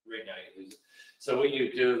 Right now you lose it. So what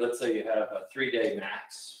you do, let's say you have a 3-day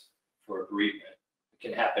max for bereavement. It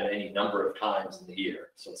can happen any number of times in the year,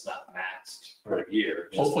 so it's not maxed for a year.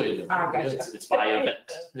 Just- Hopefully. Gotcha. It's by event.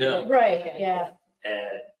 Yeah. Right, yeah.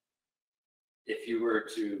 And if you were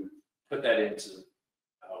to put that into,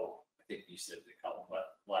 I think you said they call them, what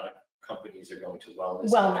a lot of companies are going to wellness.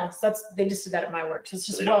 Wellness, they just did that at my work. It's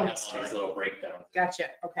So just they don't have wellness. all these little breakdowns. Gotcha.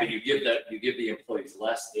 But Okay. you give the employees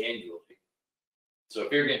less annually. So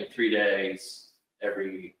if you're getting 3 days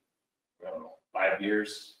every, I don't know, 5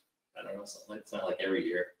 years, I don't know, something, it's not like every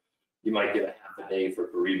year. You might get a half a day for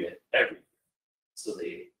bereavement every year. So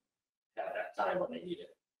they have that time when they need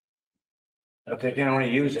it. If they can only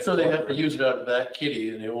use it. So they have to use it out of that kitty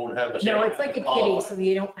and they won't have a. No, it's like a kitty, so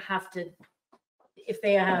you don't have to, if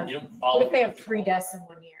they have, You don't what follow. if they have 3 deaths in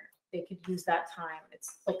 1 year? They could use that time.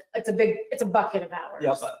 It's like, it's a bucket of hours.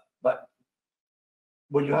 Yeah, but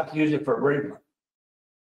would you have to use it for bereavement?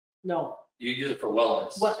 No, You use it for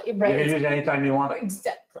wellness. Well, You right, can use it anytime you want.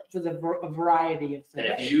 exactly, for a variety of And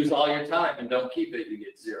if things. you use all your time and don't keep it, you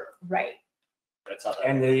get 0. right, That's how that.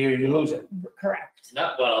 And you lose it. correct.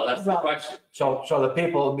 Not, well, that's the Well- question. So the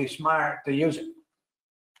people will be smart to use it.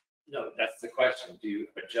 No, that's the question. Do you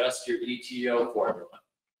adjust your ETO formula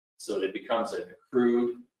so that it becomes an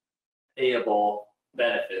accrued payable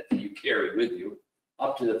benefit that you carry with you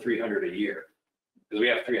up to the 300 a year? Because we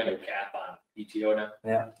have 300 cap on ETO now.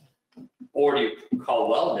 Yeah. Or do you call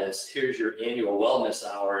wellness, here's your annual wellness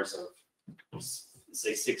hours of,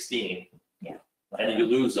 say, 16. Yeah. And you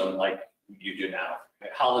lose them like you do now.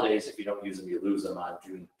 Holidays, if you don't use them, you lose them on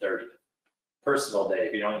June 30th. Personal day,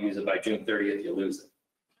 if you don't use it by June 30th, you lose it.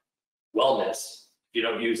 Wellness, if you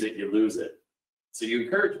don't use it, you lose it. So you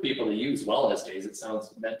encourage people to use wellness days. It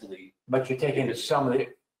sounds mentally. But you're taking some of the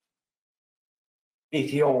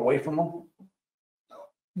PTO away from them?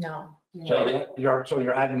 No. No, So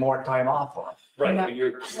you're adding more time off on. Right, No. but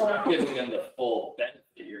you're not giving them the full benefit,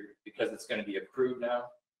 because it's gonna be approved now.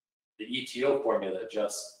 The ETO formula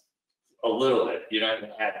adjusts a little bit. You're not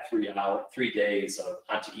gonna add 3 days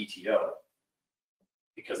onto ETO,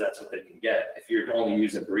 because that's what they can get. If you're only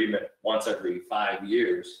using bereavement once every 5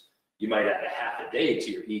 years, you might add a half a day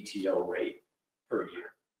to your ETO rate per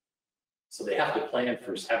year. So they have to plan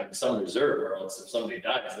for having some reserve, or else if somebody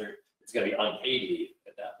dies, it's gonna be unpaid leave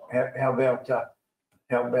at that point.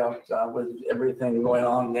 How about with everything going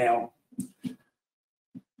on now?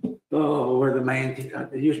 Oh, where the man,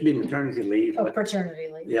 it used to be maternity leave, Oh, but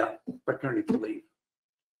paternity leave. yeah, paternity leave.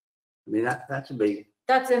 I mean, that's a big,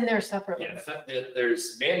 That's in there separately. Yeah, in fact,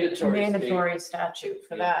 there's mandatory. Mandatory statute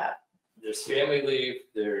for that. There's family leave,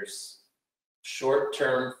 there's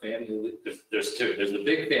short-term family leave, there's two. There's the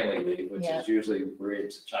big family leave, which Yeah. is usually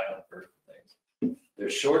related to childbirth things.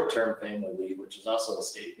 There's short-term family leave, which is also a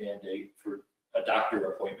state mandate for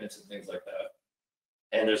doctor appointments and things like that.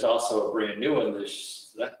 And there's also a brand new one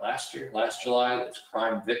last July, that's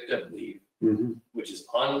crime victim leave, which is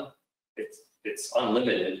it's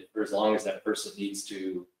unlimited for as long as that person needs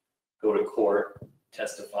to go to court,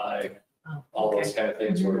 testify, Oh, all okay. those kind of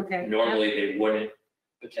things where Okay. normally they wouldn't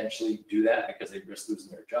potentially do that because they risk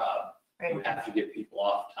losing their job. Right. You have to give people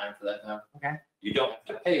off time for that now. Okay. You don't have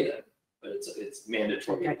to pay them, but it's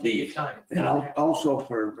mandatory Okay, leave. time. and also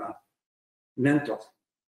for mental.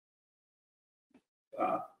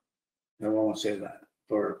 I won't say that,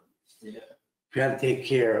 for, Yeah. if you had to take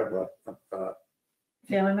care of a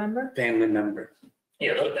Family member? Yeah, family member.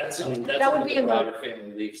 that's That would under be the in the- broader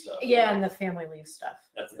family leave stuff. Yeah, and the family leave stuff.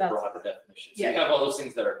 That's the that's- broader definition. So you yeah. have all those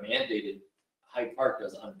things that are mandated. Hyde Park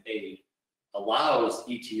does unpaid, allows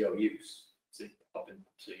ETO use, so up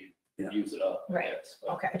until you Yeah. use it up. I Right. guess, but-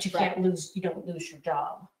 Okay. But you can't lose, you don't lose your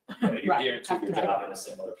job. You're Right. guaranteed your Right. job in a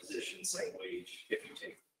similar position, same wage, if you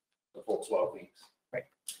take the full 12 weeks. Right.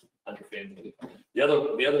 Under family leave. The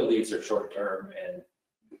other leaves are short term and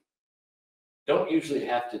don't usually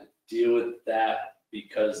have to deal with that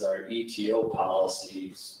because our ETO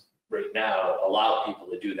policies right now allow people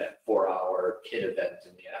to do that 4-hour kid event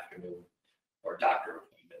in the afternoon or doctor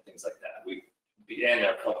appointment, things like that. And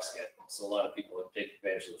our flex schedule. So a lot of people have taken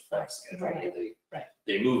advantage of the flex schedule. Right. Right.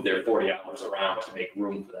 They move their 40 hours around to make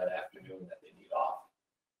room for that afternoon that they need off.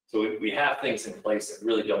 So we have things in place that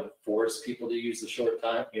really don't force people to use the short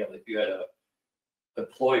time. You know, if you had a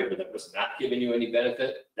employer that was not giving you any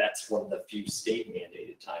benefit, that's one of the few state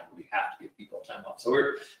mandated time we have to give people time off.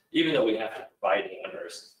 So even though we have to provide it under our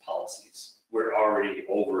policies, we're already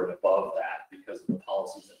over and above that because of the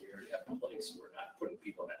policies that we already have in place. We're not putting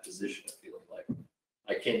people in that position of feeling like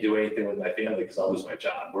I can't do anything with my family because I'll lose my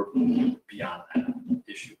job. We're beyond that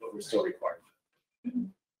issue, but we're still required.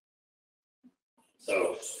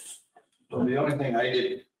 So The only thing I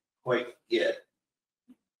didn't quite get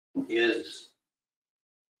is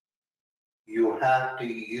you have to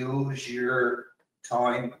use your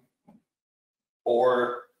time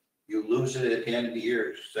or you lose it at the end of the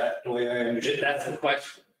year. Is that the way I understand? that's the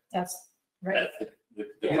question. That's right. That's the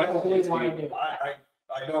Yeah, question what do we is, want to do?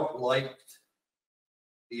 I don't like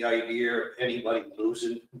the idea of anybody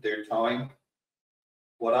losing their time.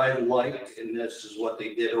 What I liked, and this is what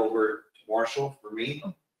they did over at Marshall for me,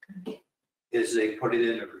 is they put it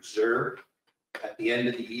in a reserve. At the end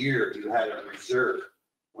of the year, you had a reserve.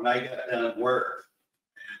 When I got done work,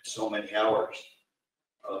 I had so many hours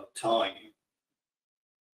of time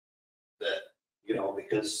that,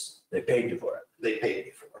 because They paid you for it. they paid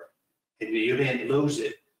you for it. And you didn't lose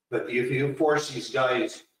it, but if you force these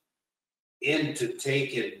guys into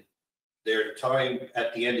taking their time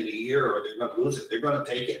at the end of the year, or they're gonna lose it, they're gonna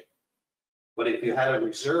take it. But if you had a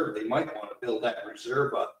reserve, they might want to build that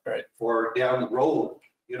reserve up. Right. For down the road,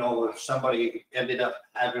 if somebody ended up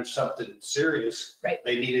having something serious. Right.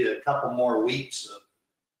 They needed a couple more weeks of,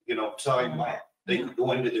 time, they could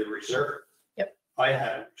go into their reserve. Yep. I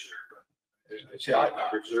had a reserve. See, I- My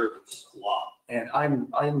reserve is a lot. And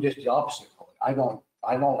I'm just the opposite. I don't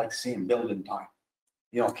like seeing building time.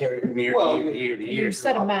 Carry it from year Well, to year to year. You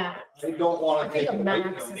said a max. I don't want I to think take a it away max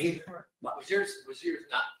from is them either. important. Was yours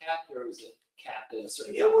not capped or was it capped at a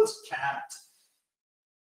certain? It was capped.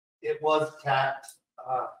 It was capped.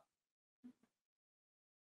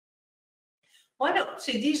 Why don't,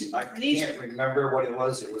 see, these I can't remember what it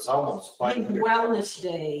was. It was almost 500. wellness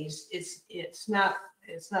days, it's not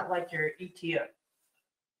like your ETO.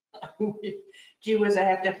 Gee whiz,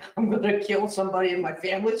 I'm gonna kill somebody in my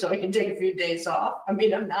family so I can take a few days off. I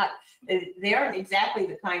mean, I'm not, they aren't exactly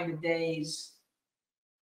the kind of days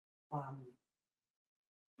that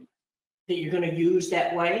you're gonna use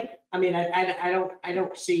that way. I mean, I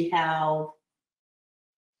don't see how.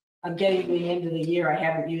 I'm getting to the end of the year. I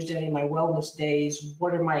haven't used any of my wellness days.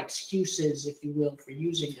 What are my excuses, if you will, for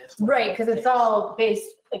using this? Right, because it's all based,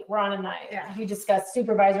 like Ron and I, we discussed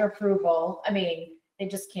supervisor approval. I mean, they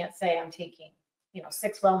just can't say I'm taking,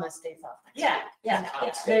 6 wellness days off. Yeah, yeah.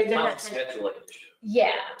 They're not- Scheduling issue.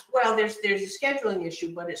 Yeah, Well, there's a scheduling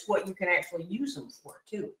issue, but it's what you can actually use them for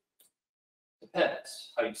too.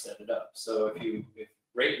 Depends how you set it up. So if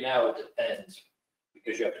right now it depends,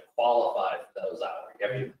 because you have to qualify for those hours. You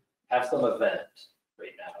have to have some event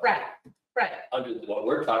right now. Right. Under what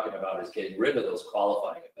we're talking about is getting rid of those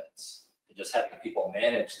qualifying events and just having people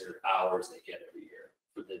manage their hours they get every year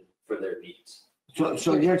for their needs.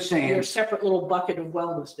 So you're saying, Your separate little bucket of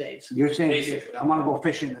wellness days. Basically. I want to go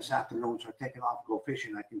fishing this afternoon, so I take it off, go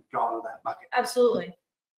fishing, I can draw to that bucket. absolutely.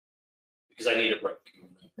 Because I need a break.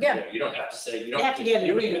 Yeah. You don't have to say, You have to get it.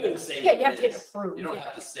 you don't even have to say. Yeah, what you have it to get is. approved. You don't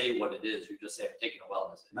have to say what it is. You just say, I'm taking a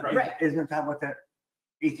wellness day. Right. Isn't that what that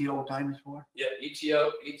ETO time is for? Yeah,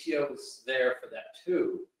 ETO is there for that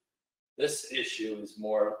too. This issue is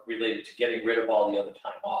more related to getting rid of all the other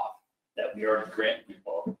time off that we already grant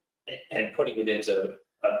people and putting it into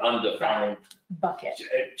an undefined. Bucket,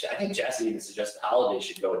 I think Jesse even suggested holidays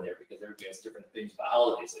should go in there because everybody has different things about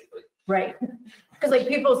holidays lately. right? Because like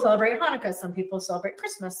people celebrate Hanukkah, some people celebrate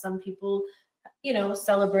Christmas, some people,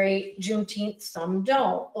 celebrate Juneteenth, some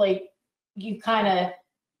don't. Like you kind of,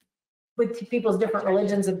 with people's different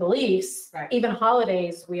religions and beliefs, Right. even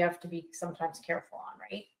holidays, we have to be sometimes careful on,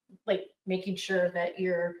 right? Like making sure that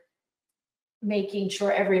you're making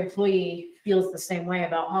sure every employee feels the same way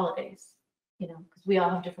about holidays, because we all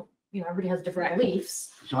have different, everybody has different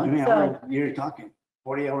beliefs, So I mean, So- you're talking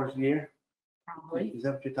 40 hours a year? probably. Is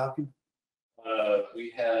that what you're talking?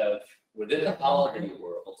 We have, within the holiday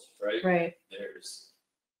world, right? Right, There's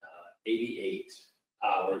 88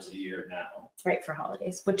 hours a year now. right, for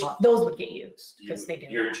holidays, which those would get used because they do.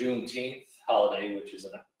 Your Juneteenth holiday, which is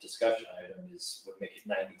a discussion item, would make it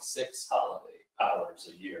 96 holiday hours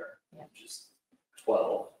a year, Yeah. which is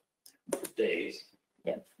 12 days.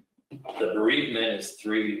 Yeah. The bereavement is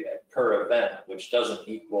 3 per event, which doesn't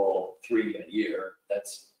equal 3 a year.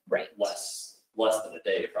 That's Right. less than a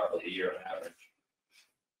day, probably a year on average.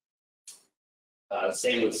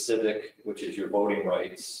 Same with civic, which is your voting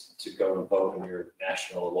rights to go and vote in your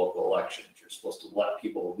national or local elections. You're supposed to let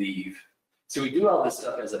people leave. So we do all this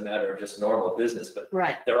stuff as a matter of just normal business, but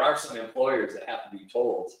Right. there are some employers that have to be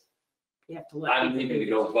told, You have to let. I'm people leaving to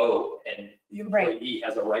do go this. vote, and the Right. employee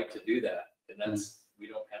has a right to do that. And that's, we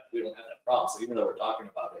don't have that problem. So even though we're talking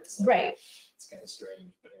about it, it's Right, it's kind of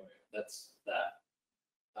strange, but anyway, that's that.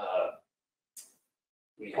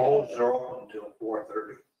 We Polls have are open until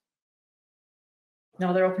 4:30.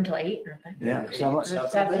 no, they're open till 8, aren't they? Yeah. Or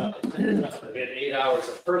 7. we had 8 hours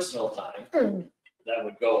of personal time that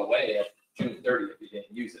would go away at June 30th if you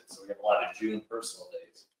didn't use it. So we have a lot of June personal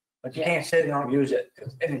days. But you can't say they don't use it,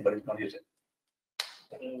 because anybody's gonna use it.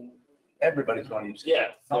 Everybody's gonna use it.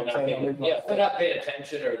 Yeah, Don't say they're not paying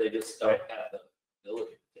attention or they just don't have the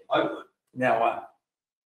ability. to take it. I would.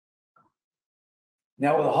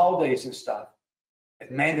 Now with the holidays and stuff,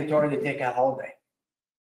 it's mandatory to take a holiday.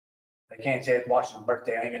 They can't say it's Washington's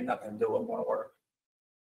birthday, I ain't got nothing to do with going to work.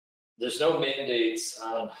 There's no mandates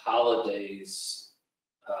on holidays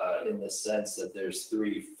in the sense that there's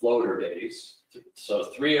 3 floater days. So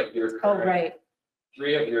 3 of your Oh, current, right,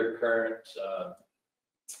 3 of your current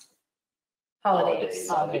holidays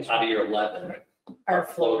out of your 11 are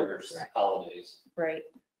floaters floaters, holidays. right,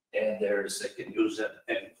 And there's, They can use it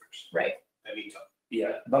right. anytime.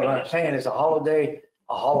 yeah. But what I'm saying is a holiday.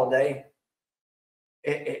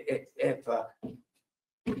 If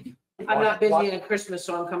I'm not busy on Christmas,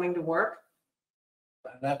 so I'm coming to work.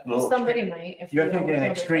 That's a little Somebody might. if You're you don't thinking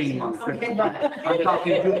know extreme on the- Christmas. But- I'm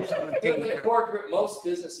talking June 17th. The core group, most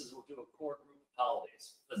businesses will do a core group of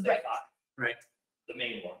holidays, let's say Right. 5. Right. The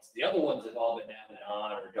main ones. The other ones have all been added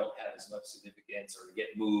on or don't have as much significance or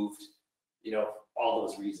get moved, all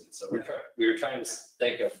those reasons. So we were trying to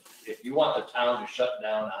think of, if you want the town to shut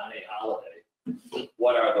down on a holiday,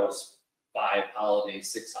 what are those 5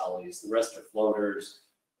 holidays, 6 holidays? The rest are floaters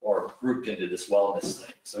or grouped into this wellness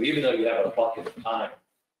thing. So even though you have a bucket of time,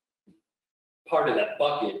 part of that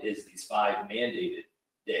bucket is these 5 mandated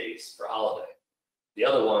days for holiday. The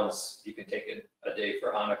other ones, you can take a day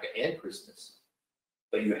for Hanukkah and Christmas.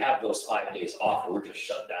 But you have those 5 days off, we're just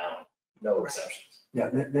shut down, no exceptions. Yeah,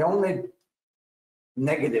 the only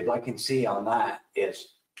negative I can see on that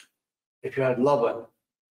is if you had Lublin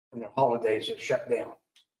and their holidays are shut down.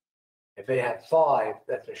 If they had 5,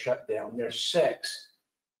 that's a shutdown. There's 6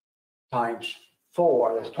 times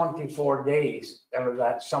 4, there's 24 days out of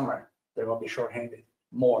that summer. They're gonna be shorthanded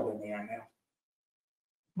more than they are now.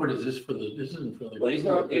 What is this for this isn't for Well,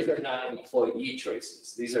 these are not employee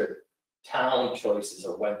choices. These are town choices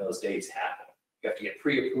of when those days happen. You have to get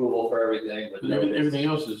pre-approval for everything, but Everything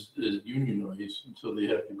else is unionized, and so they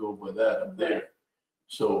have to go by that up there.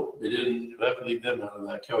 So they didn't, you have to leave them out of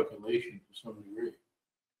that calculation to some degree.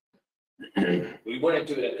 we wouldn't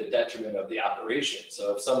do it at the detriment of the operation.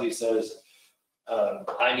 So if somebody says,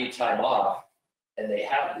 I need time off, and they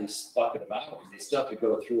have these bucket of hours, they still have to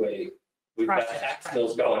go through we've got Process, tax right.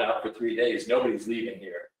 bills going out for 3 days. Nobody's leaving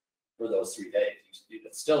here for those 3 days.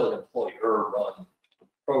 It's still an employer-run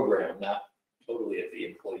program, not totally at the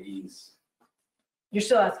employees. You're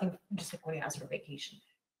still asking, just like when you ask for vacation.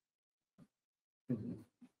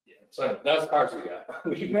 Yeah, so that's parts we got.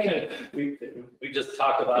 We just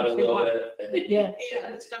talked about it a little bit. And Yeah.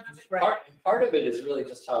 part of it is really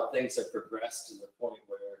just how things have progressed to the point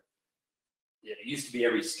where it used to be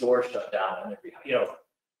every store shut down and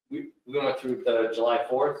we went through the July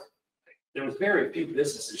 4th. There was very few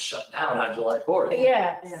businesses shut down on July 4th.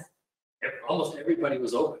 Yeah, Almost everybody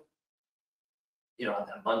was open. On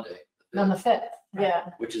that Monday. on the 5th,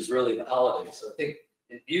 yeah. Which is really the holiday. So I think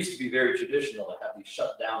it used to be very traditional to have these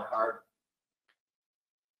shut down hard.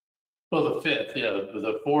 Well, the 5th, yeah,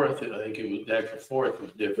 the 4th, I think it was, the actual 4th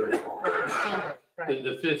was different.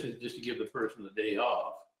 The 5th is just to give the person the day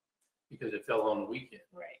off because it fell on the weekend.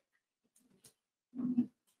 Right.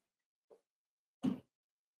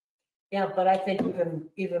 Yeah, but I think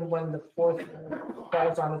even when the 4th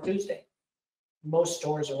falls on a Tuesday, most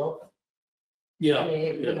stores are open. I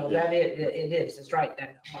mean, that it's right,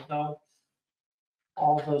 that although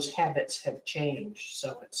all those habits have changed,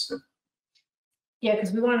 so it's. Yeah,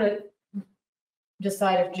 because we want to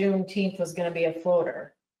decide if Juneteenth was going to be a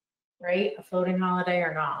floater, right? A floating holiday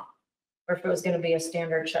or not, or if it was going to be a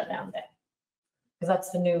standard shutdown day. Because that's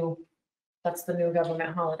the new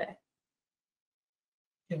government holiday.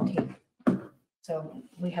 Juneteenth. So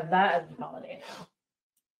we have that as a holiday now.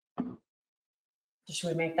 Should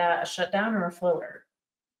we make that a shutdown or a floater?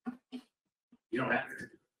 You don't have to.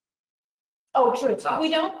 Oh, true. It's optional. We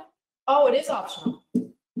don't? Oh, it is optional.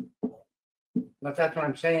 But that's what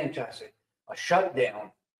I'm saying, Chelsea. A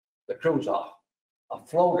shutdown, the crew's off. A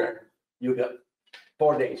floater, you got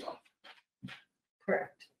 4 days off.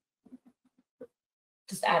 Correct.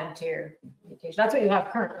 Just add it to your vacation. That's what you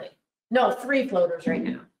have currently. No, 3 floaters right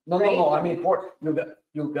now. No, I mean,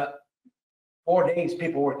 you got 4 days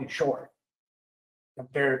people working short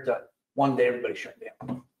compared to 1 day everybody shut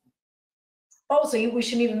down. Oh, so we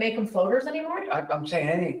shouldn't even make them floaters anymore? I'm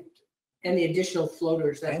saying And the additional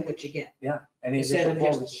floaters, that's what you get. any Instead of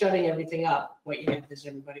additional just shutting everything up, what you have is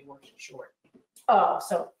everybody working short. Oh,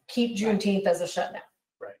 so keep Juneteenth as a shutdown.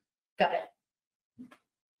 Right. Got it.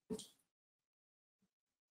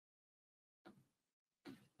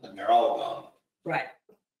 And they're all gone. Right.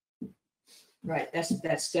 Right, that's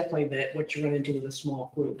definitely what you're gonna do with a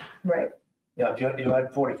small group. Right. Yeah, if you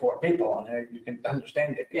had 44 people on there, you can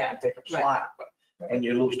understand it. You can take a right. slack, but, and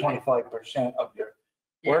you lose 25% of your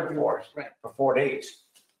workforce Right. for 4 days.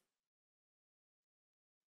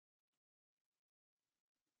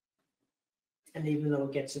 And even though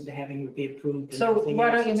it gets into having to be approved. and So everything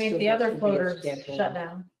why else, don't you it make still the has other to be floaters scheduled. shut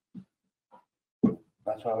down?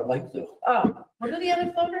 That's what I would like to do. Oh, what are the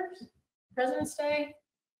other floaters? President's Day?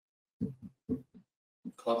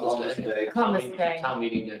 Columbus Day. Columbus Day. Town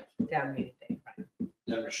meeting day. Down meeting day, right.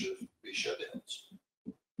 Never should be shut-ins.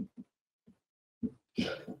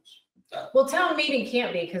 Shut-ins. Well, town meeting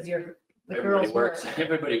can't be because the Everybody girls work. works,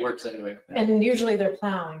 everybody works anyway. And usually they're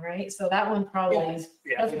plowing, right? So that one probably,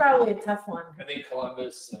 that's probably a tough one. I think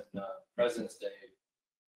Columbus and President's Day,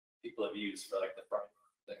 people have used for like the Friday,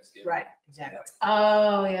 Thanksgiving. Right, exactly.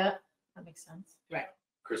 Oh, yeah, that makes sense.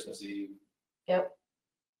 Christmas Eve. Yep.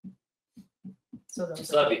 So those.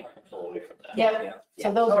 So that'd be hard to pull away from that. Yep, Yeah.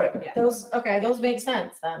 so those, Oh, yeah. Yeah. okay, those make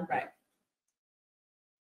sense then. Right.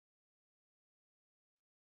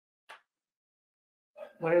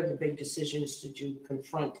 What are the big decisions did you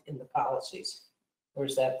confront in the policies? Or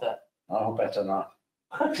is that the? I hope that's enough.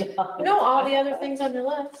 No, all the other things on your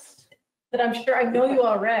list that I'm sure, I know you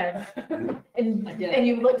all read and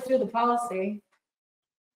you looked through the policy.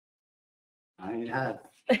 I had.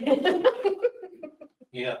 That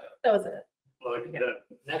Yeah, was it. Like Yeah. that.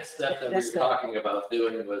 Next step that we That's were the- talking about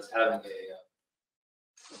doing was having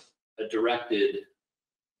a directed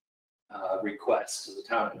request to the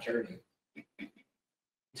town attorney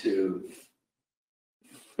to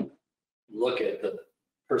look at the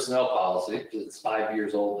personnel policy, because it's 5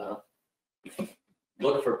 years old now.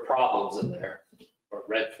 Look for problems in there or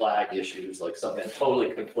red flag issues, like something that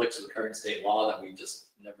totally conflicts with current state law that we just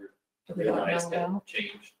never We don't know realized had about.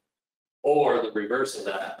 changed. Or the reverse of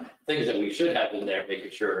that, things that we should have in there,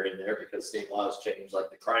 making sure are in there because state laws change, like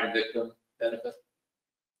the crime victim benefit.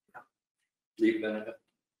 Leave benefit.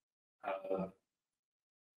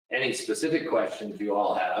 Any specific questions you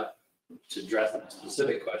all have to address the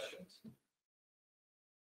specific questions.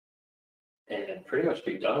 And pretty much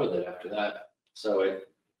be done with it after that. So it,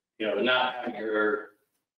 not having our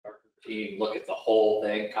team look at the whole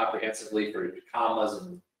thing comprehensively for commas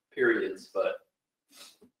and periods, but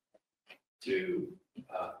to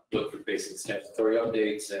look for basic statutory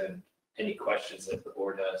updates and any questions that the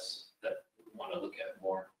board has that we want to look at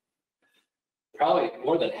more. Probably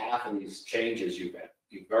more than half of these changes you've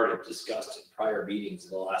already discussed in prior meetings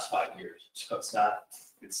in the last 5 years. So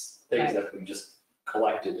it's things that we just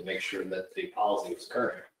collected to make sure that the policy was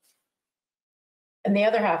current. And the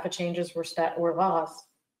other half of changes were laws.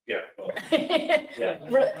 Yeah. Well,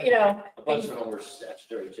 Yeah. a bunch of them were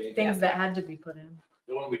statutory changes. Things that had to be put in.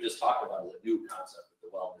 The one we just talked about is a new concept of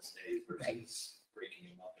the wellness days versus breaking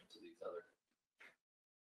them up into these other.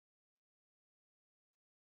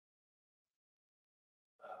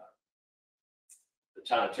 The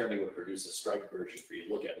town attorney would produce a strike version for you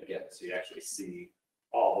to look at again, so you actually see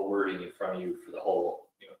all the wording in front of you for the whole,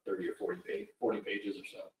 30 or 40 pages or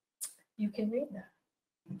so. You can read that.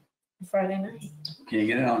 Friday night. Can you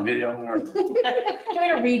get it on video or? Can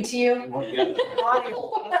I read to you? Audio.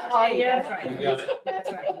 Audio. That's right. You got it.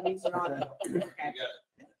 That's right. These are audio.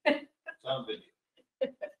 Okay. Some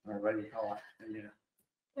video. Or what do you call it?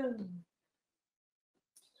 Yeah.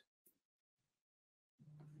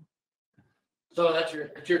 So that's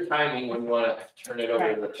your timing when you want to turn it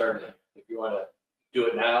over to the attorney. If you want to do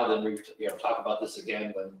it now, then we, talk about this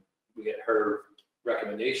again when we get her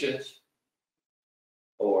recommendations.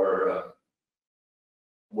 Or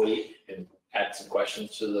wait and add some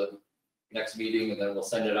questions to the next meeting, and then we'll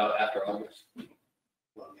send it out after August.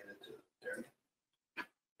 We'll get it to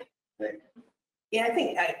Terry. Yeah, I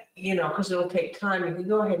think, because it'll take time. If we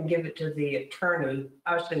go ahead and give it to the attorney,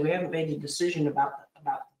 obviously, we haven't made a decision about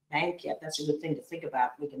the bank yet. That's a good thing to think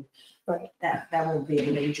about. We can, that won't be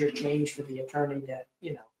a major change for the attorney to,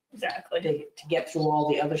 Exactly. to get through all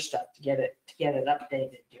the other stuff, to get it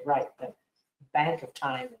updated. You're right, the bank of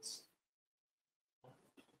time is,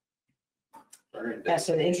 that's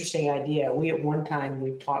an interesting idea. We, at one time,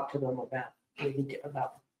 we talked to them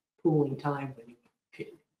about pooling time when you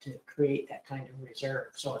to create that kind of reserve.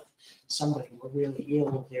 So if somebody were really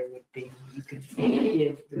ill, there would be, you could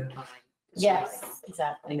give the time. to Yes, somebody.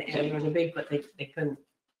 exactly. And it was a big, but they couldn't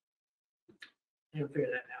figure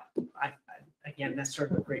that out. Again, that's sort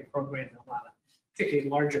of a great program that a lot of, particularly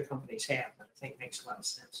larger companies have, that I think makes a lot of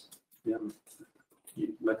sense. Yeah.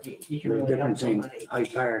 But You can the really help difference in somebody.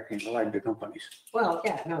 Hyde Park and larger companies, Well,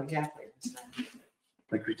 yeah, no, exactly. It's not-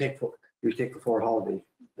 like we take the 4 holidays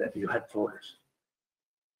that you had floaters.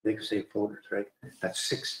 They could say floaters, right? That's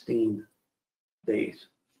 16 days,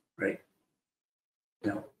 right?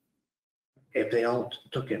 Now, if they all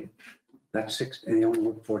took in, that's 6, and they only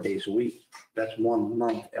work 4 days a week. That's 1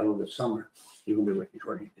 month out of the summer. You're gonna be working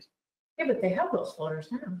 40 days. Yeah, but they have those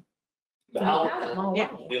floaters now. The They hol- have them all Yeah.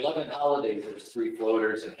 along. the 11 holidays, there's 3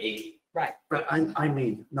 floaters and 8. Right. But I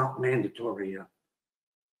mean, not mandatory,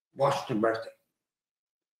 Washington birthday.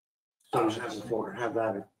 So have a floater, have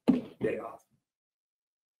that a day off.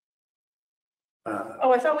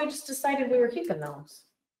 Oh, I thought we just decided we were keeping those.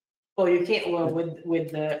 Well, you can't,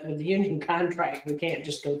 with the union contract, we can't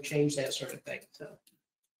just go change that sort of thing, so.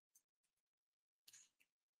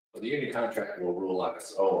 Well, the union contract will rule on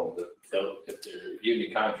its own. If the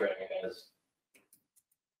union contract has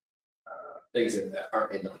things that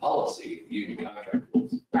aren't in the policy, union contract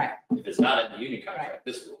rules. Right. If it's not in the union contract,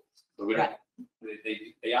 this rules. So we don't,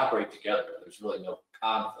 they operate together. There's really no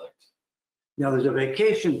conflict. Now, there's a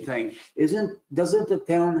vacation thing. Doesn't the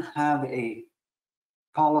town have a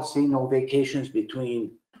policy, no vacations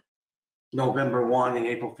between November 1 and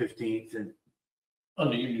April 15th? And On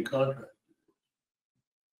the union contract.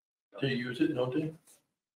 They use it, don't they?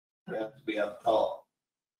 We have to be on call.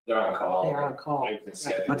 They're on call. They're on call. They've been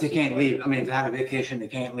scheduled. but they can't leave. I mean, if they have a vacation, they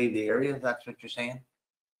can't leave the area. That's what you're saying?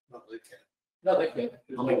 No, they can't. No, they can't.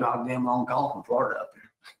 Only goddamn long call from Florida up there.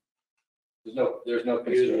 There's no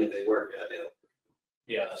Usually constraint. they work at it.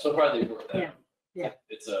 Yeah, so far they've worked out. Yeah.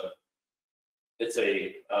 It's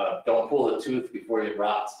a, don't pull the tooth before it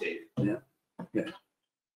rots, Dave. Yeah. Yeah.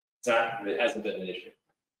 It's not, it hasn't been an issue.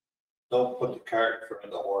 Don't put the cart in front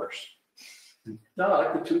of the horse. No, I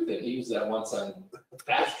like the tooth thing. He used that once on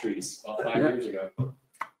ash trees about 5 years ago.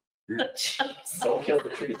 Don't kill the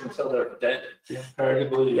trees until they're dead. Hard to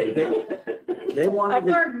believe. They I've wanted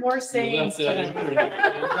to, learned more sayings That's today.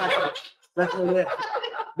 that's what it is.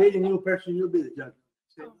 Be the new person, you'll be the judge.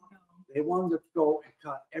 They wanted to go and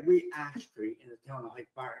cut every ash tree in the town of Hyde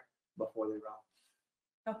Park before they rot.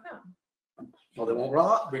 How come? So they won't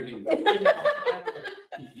rot. Bring him back.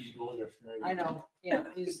 He's going there for- I know, yeah.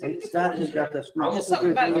 It started, got the smell. Just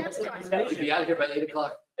something about We'd be out of here by 8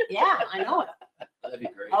 o'clock. Yeah, I know it. That'd be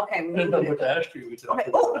great. Okay. Depends on what ash tree we talk Okay,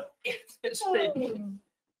 about. oh,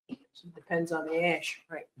 depends on the ash,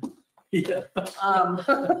 right? Yeah.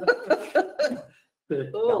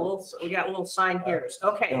 Oh, we got a little sign here.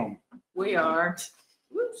 Okay, we are,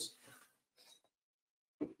 whoops.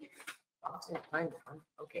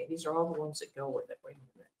 Okay, these are all the ones that go with it. Wait a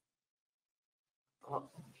minute. Oh,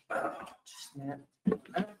 just a minute.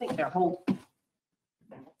 I don't think they're whole.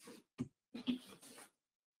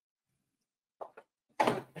 I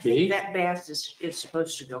Okay. think that bath is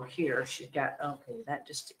supposed to go here. She got, okay, that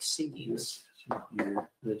just exceeds.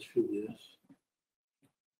 Let's do this.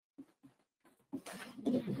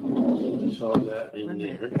 Saw that in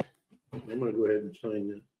there. I'm gonna go ahead and sign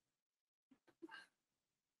that.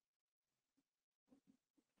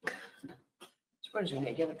 Suppose we're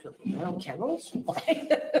gonna give it to the wild kennels. I'm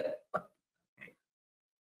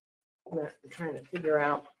trying to figure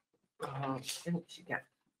out, I think she got.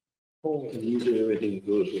 Oh, And usually everything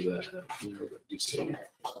goes with that. You know, what you say.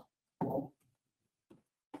 That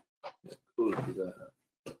goes with that.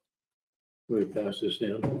 Let me pass this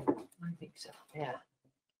down. I think so, yeah.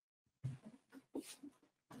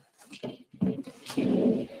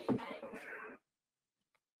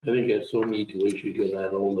 I think that's so neat the way she got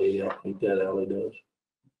that all laid out like that alley does.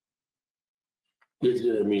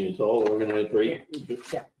 I mean, it's all organized, right?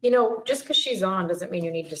 You know, just because she's on doesn't mean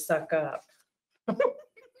you need to suck up.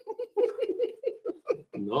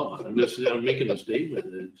 No, I'm making a statement.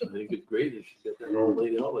 I think it's great that she got that all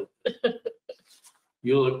laid out. Like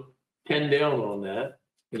you look 10 down on that,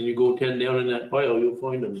 and you go 10 down in that pile, you'll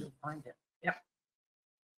find them. Find it, yep.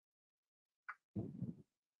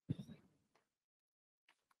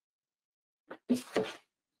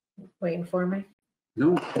 Waiting for me.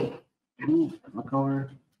 No, no, look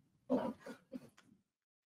over.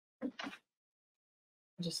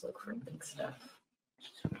 Just look for big stuff.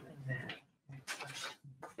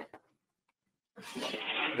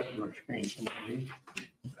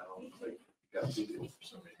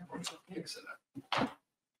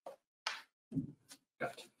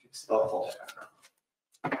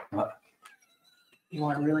 You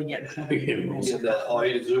want to really get. Is that all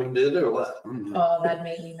you zoomed in or what? Mhm. Oh, that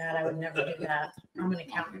made me mad. I would never do that. I'm gonna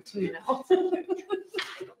count to 2 now.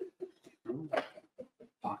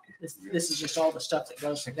 Pocket. This is just all the stuff that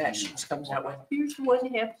goes with that. She just comes out with, here's the one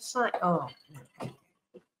you have to sign. Oh.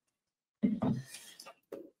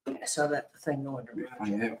 I saw that thing going I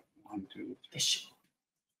around. have 1, 2, 3.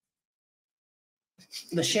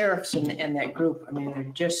 The sheriffs and that group, I mean, they're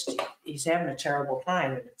just, he's having a terrible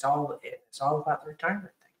time, and it's all about the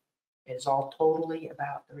retirement thing. It's all totally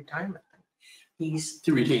about the retirement thing. He's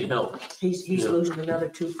To retain health. He's Yeah. losing another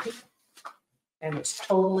 2 people. And it's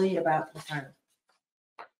totally about retirement.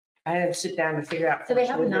 I had to sit down and figure out. Do they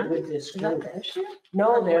have with- none? with this Is that group. the issue?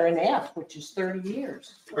 No, they're in F, which is 30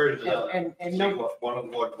 years. Where's And no, one of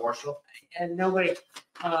them going to Marshall? and nobody,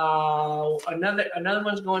 another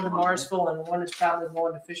one's going to Marsville and one is probably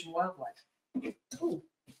going to Fish and Wildlife. Ooh,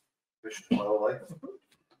 Fish and Wildlife.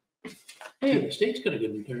 Hey, the state's gonna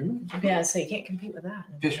get retirement. Yeah, so you can't compete with that.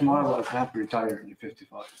 Fish and Wildlife have to retire at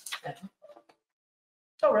 55,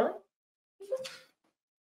 Oh, really?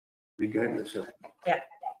 regardless of.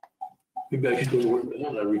 Maybe I should go to work, with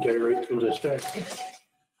them. I retire right as soon as I start.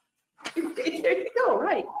 There you go,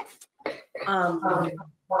 right.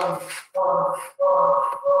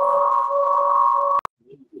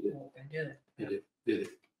 Did it.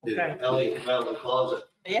 Okay. Ellie came out of the closet.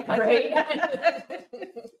 Yeah. Right.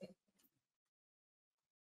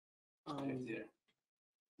 Right there.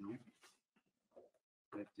 No.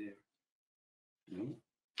 Right there. No.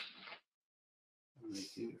 Right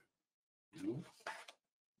here. No.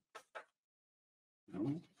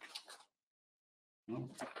 No. No.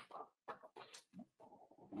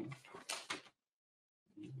 No.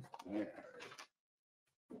 There.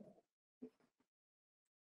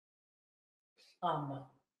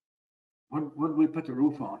 What did we put the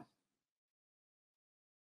roof on?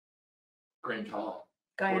 Grange Hall.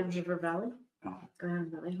 Guy on River Valley? Oh. Guy on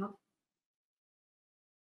Valley Hall?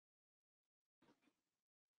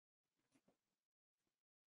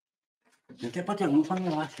 Did they put the roof on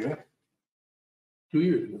there last year? 2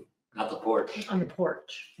 years ago. Not the porch. On the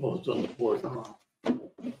porch. Well, it's on the fourth.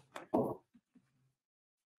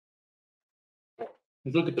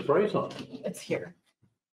 Just look at the price on it. It's here.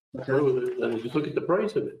 Just look at the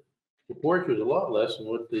price of it. The porch was a lot less than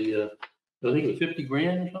what the, I think it was 50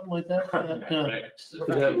 grand or something like that.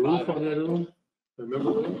 For that roof on that room.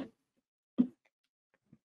 Remember that?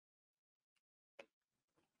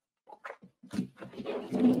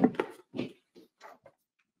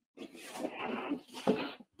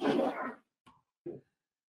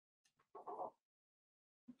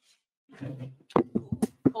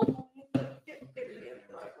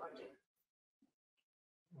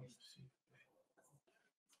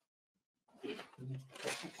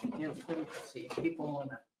 You know, see, people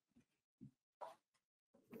wanna.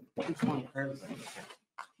 Just want everybody.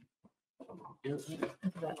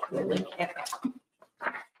 Really can't.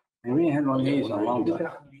 And we ain't had one of these in a long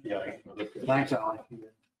time. Thanks, Alan.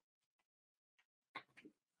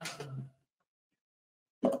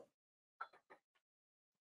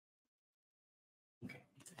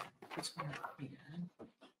 This one might be good.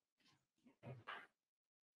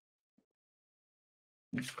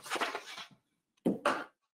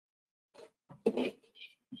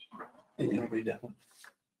 Hey, you read that one?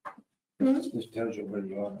 This tells you where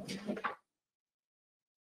you are.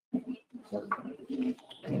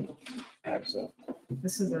 Access.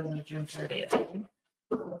 This is as of June 30th.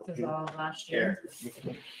 This is all last year.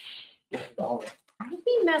 I'd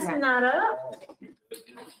be messing that up.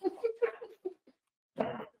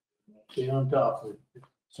 Stay on top of it.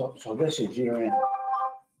 So this is year end,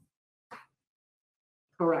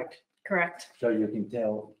 Correct. Correct. so you can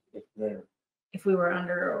tell if they're. If we were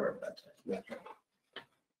under or over budget.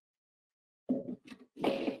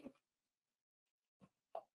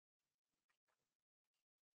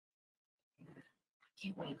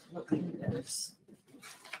 Can't wait to look into this.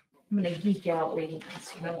 I'm gonna geek out reading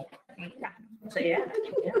this, you know. So, yeah.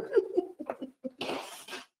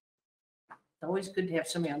 It's always good to have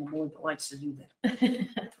somebody on the board that likes to do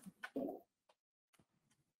that.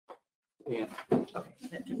 Yeah. Okay,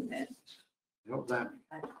 that do that. Hope that.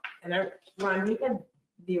 And I, Ron, you had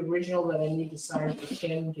the original that I need to sign for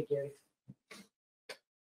Tim to give.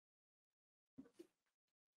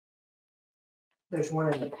 There's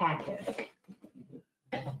one in the packet.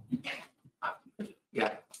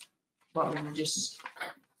 Yeah. Want me to just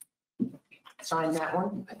sign that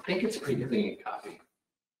one? I think it's a pretty clean copy.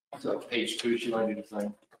 So page 2, she wanted you to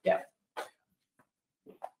sign. Yeah.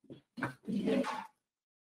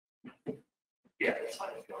 Yeah, that's fine.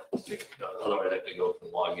 If you want to stick it, otherwise I have to go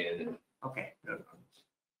and log in and. Okay.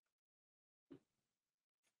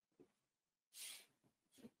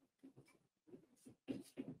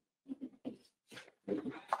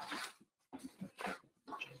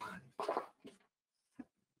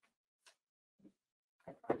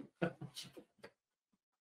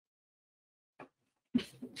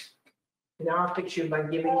 Now I'll fix you by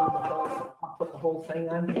giving you the whole, I'll put the whole thing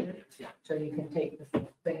on here. Yeah. So you can take the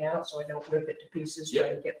thing out, so I don't rip it to pieces,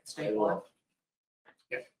 trying to get the staple off.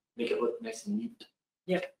 Make it look nice and neat.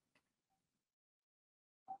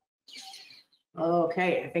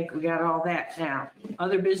 Okay, I think we got all that now.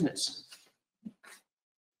 Other business.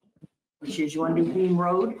 Which is, you want to do Beam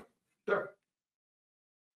Road? Sure.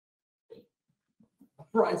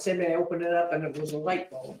 Ron said I opened it up and it was a light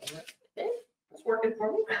bulb. It's working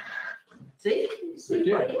for me. See? He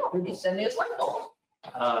sent me his light bulb.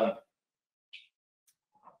 I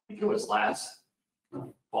think it was last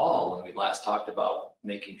fall when we last talked about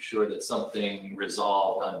making sure that something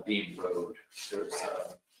resolved on Beam Road. There's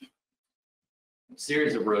a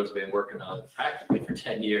series of roads we've been working on practically for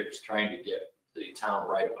 10 years, trying to get the town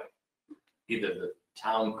right away. Either the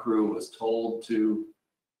town crew was told to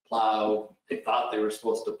plow, they thought they were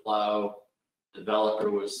supposed to plow, developer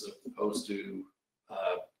was supposed to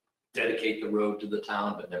dedicate the road to the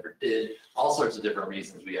town, but never did. All sorts of different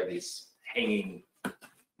reasons we have these hanging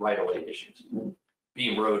right-of-way issues.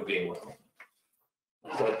 Beam Road being one of them.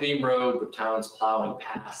 So Beam Road, the town's plowing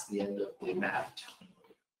past the end of the map.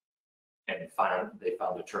 And they found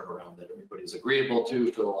a turnaround that everybody's agreeable to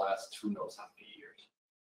for the last who knows how many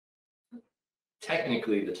years.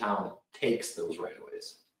 Technically, the town takes those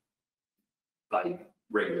right-of-ways by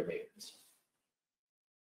regular maintenance.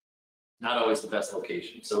 Not always the best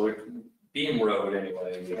location. So with Beam Road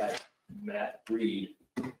anyway, we had Matt Reed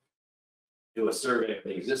do a survey of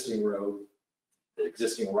the existing road, the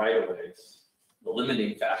existing right of ways, the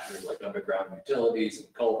limiting factors like underground utilities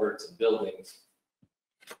and culverts and buildings.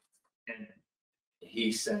 And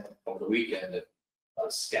he sent over the weekend a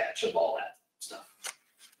sketch of all that stuff.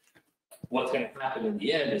 What's gonna happen in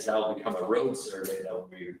the end is that'll become a road survey that will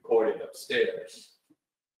be recorded upstairs.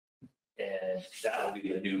 And that'll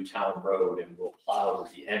be a new town road, and we'll plow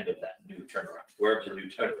the end of that new turnaround, wherever the new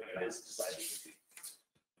turnaround is decided to be.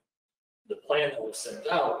 The plan that was sent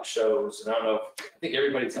out shows, and I don't know, I think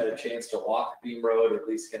everybody's had a chance to walk Beam Road or at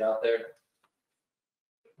least get out there.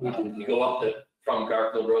 You go up from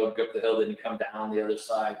Garfield Road, go up the hill, then you come down the other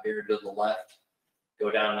side, there to the left,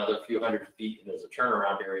 go down another few hundred feet, and there's a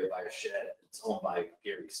turnaround area by a shed. It's owned by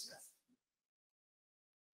Gary Smith.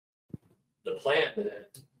 The plan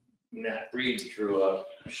that Matt Breed drew up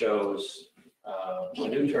shows a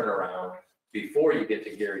new turnaround before you get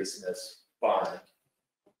to Gary Smith's barn,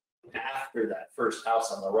 after that first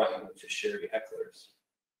house on the right, which is Sherry Heckler's,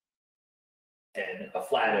 and a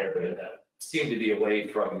flat area that seemed to be away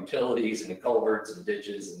from utilities and culverts and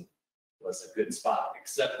ditches, and was a good spot,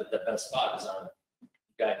 except that the best spot is on a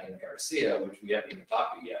guy named Garcia, which we haven't even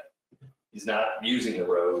talked to yet. He's not using the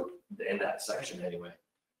road in that section anyway,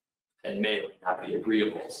 and may or may not be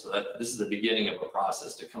agreeable. So this is the beginning of a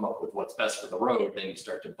process to come up with what's best for the road. Then you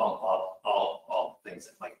start to bump up all things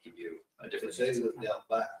that might give you a different. They live down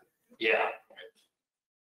back. Yeah.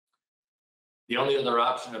 The only other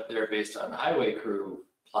option up there based on highway crew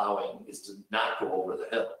plowing is to not go over the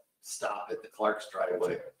hill, stop at the Clark's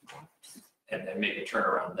driveway and then make a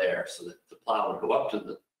turnaround there so that the plow would go up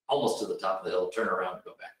to almost to the top of the hill, turn around and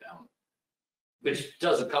go back down. Which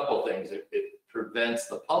does a couple things. It prevents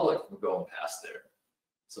the public from going past there.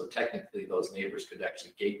 So technically those neighbors could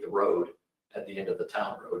actually gate the road at the end of the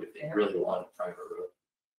town road if they really want a private road.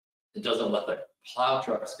 It doesn't let the plow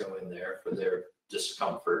trucks go in there for their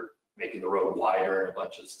discomfort, making the road wider and a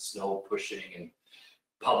bunch of snow pushing, and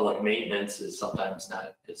public maintenance is sometimes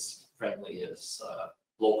not as friendly as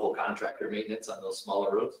local contractor maintenance on those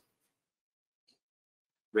smaller roads.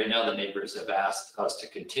 Right now, the neighbors have asked us to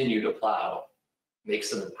continue to plow, make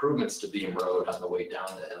some improvements to Beam Road on the way down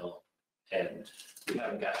the hill. And we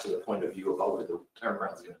haven't got to the point of view of how the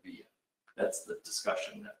turnaround's gonna be yet. That's the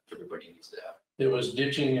discussion that everybody needs to have. There was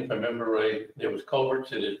ditching, if I remember right, there was culverts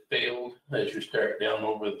that had failed as you start down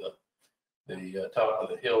over the top of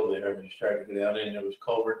the hill there, and you start to go down in, there was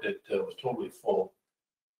culvert that was totally full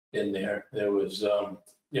in there. There was,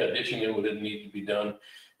 ditching that would need to be done.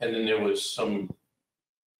 And then there was some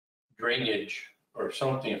drainage or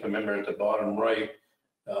something, if I remember at the bottom right,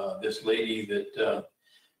 this lady that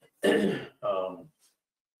Deanna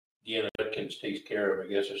Hutchins takes care of, I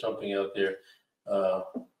guess, or something out there,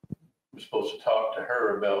 we're supposed to talk to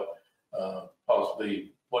her about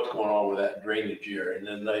possibly what's going on with that drainage here. And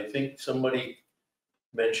then I think somebody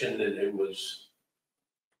mentioned that it was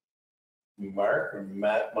Mark or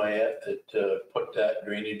Matt Mayette that put that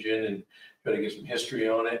drainage in and try to get some history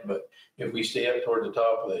on it. But if we stay up toward the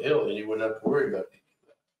top of the hill, then you wouldn't have to worry about it.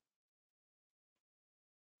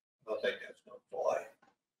 I don't think that's gonna fly.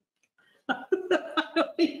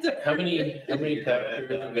 How many tractors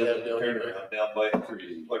do we have down here? Down by a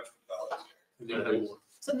tree.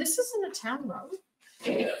 So this isn't a town road?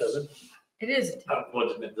 Yeah, doesn't it? It is.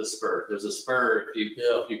 The spur, there's a spur,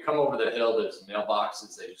 if you come over the hill, there's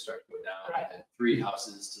mailboxes, they just start to go down, Right. and 3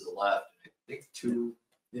 houses to the left, I think 2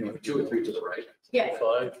 or 3 to the right. Yeah.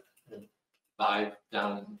 5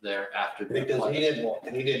 down there after. the Because he didn't want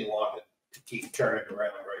it to keep turning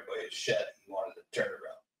around right by his shed. He wanted to turn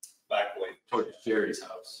around back way. Towards Jerry's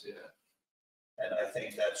house, yeah. And I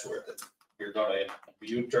think that's where you're gonna, if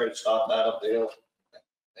you try to stop that up the hill,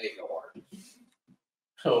 they ain't gonna work.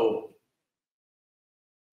 So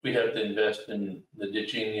we have to invest in the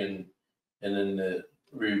ditching and then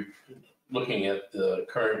looking at the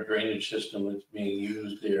current drainage system that's being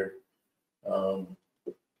used there, to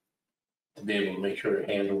be able to make sure it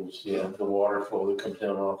handles the water flow that comes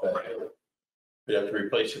down off that hill. We have to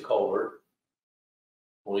replace the culvert,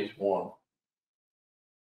 at least one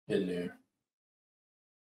in there.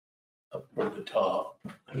 Up at the top.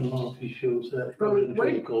 I don't know if he shows that.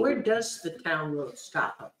 Where does the town road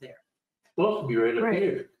stop up there? Supposed to be right up Right.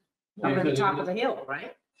 here. Up at the top of the hill,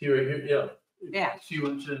 right? See right here, yeah. Yeah. See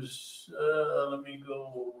what it says, let me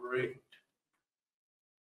go right.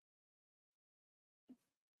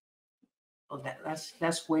 Oh,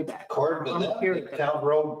 that's way back. According I'm to here them, with the the- town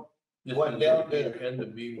road This Went is down right here, to- end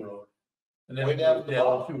of Beam Road. And then Way it down goes to the down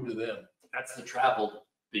bottom. through to them. That's the traveled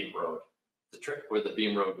Beam Road, the trip where the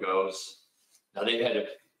Beam Road goes. Now they had a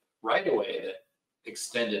right of way that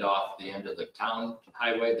extended off the end of the town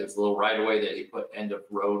highway. There's a little right of way that he put end of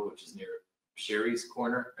road, which is near Sherry's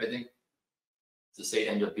corner, I think. Does it say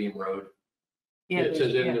end of Beam Road? Yeah, it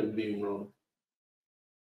says end yeah. of Beam Road.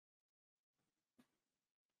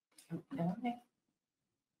 Okay.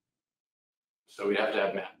 So we'd have to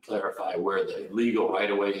have Matt clarify where the legal right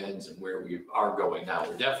of way ends and where we are going now.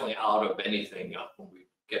 We're definitely out of anything up when we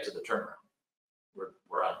get to the turnaround.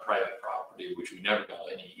 We're on private property, which we never got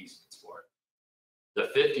any easements for. The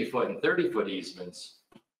 50-foot and 30-foot easements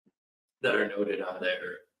that are noted on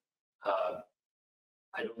there,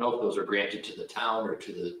 I don't know if those are granted to the town or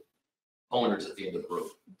to the owners at the end of the road.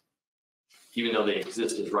 Even though they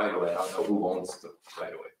exist as right of way, I don't know who owns the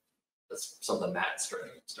right of way. That's something Matt's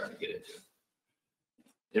starting to get into.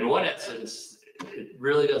 In one essence, it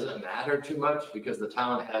really doesn't matter too much because the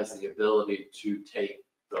town has the ability to take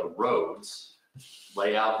the roads,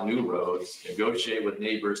 lay out new roads, negotiate with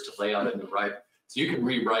neighbors to lay out a new right. So you can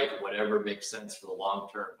rewrite whatever makes sense for the long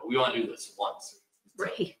term, but we want to do this once.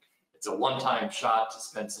 Right. It's a one-time shot to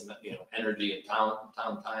spend some, energy and town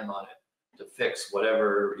time on it to fix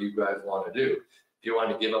whatever you guys want to do. If you want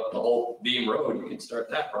to give up the whole Beam Road, you can start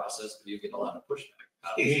that process, but you get a lot of pushback.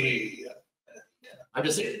 obviously. I'm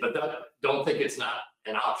just saying, but don't think it's not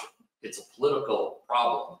an option. It's a political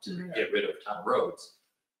problem to get rid of town roads.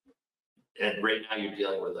 And right now you're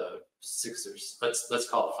dealing with a six or let's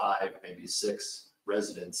call it 5, maybe 6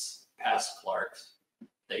 residents past Clark's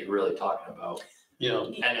that you're really talking about. Yeah.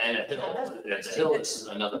 And a hill, the hill is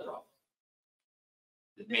another problem.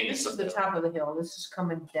 It may be This is something the top of the hill. This is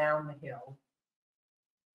coming down the hill.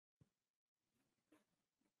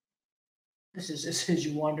 This is as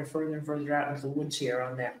you wander further and further out into the woods here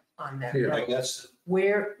on that Yeah. I road. guess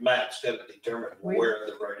Where, Matt's got to determine where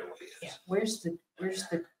the right of way yeah, is. where's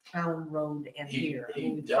the town road and here? I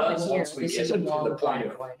mean, He we come in does, here, once we this get is to a the long point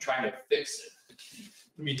driveway. of trying to fix it.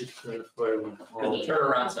 Let me just clarify. Because the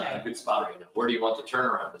turnaround's not in a good spot right now. Where do you want the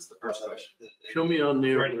turnaround is the first question. Show me on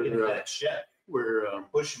there Right into where, that shed,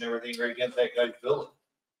 pushing everything right against that guy's building.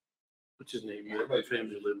 what's his name? Everybody's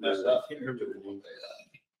Family lived messed there. I up. can't remember the name.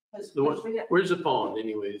 Because The one- we got- Where's the pond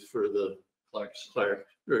anyways for the Clark's. Clark,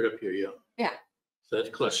 right up here, yeah. Yeah. So that's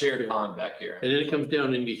A Clark. shared pond back here. And then it comes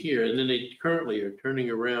down into here, and then they currently are turning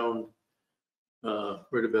around,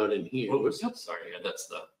 right about in here. Oops, sorry, yeah, that's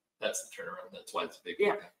the turnaround. That's why it's big.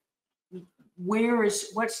 Yeah.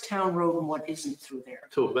 What's town road and what isn't through there?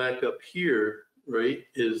 So back up here, right,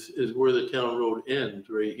 is where the town road ends,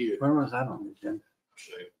 right here. Where was that on the agenda?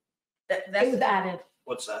 Show you. It was That's, added.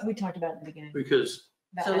 What's that? We talked about it in the beginning. Because,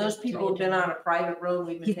 so those people have been on a private road,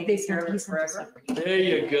 we've been taking care of it forever. there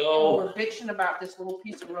you And go. we're bitching about this little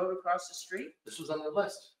piece of road across the street. This was on the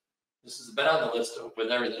list. This has been on the list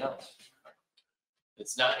with everything else.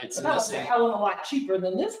 It's not, it's in That the was a same, hell of a lot cheaper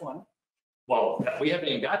than this one. well, we haven't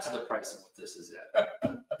even got to the price of what this is yet.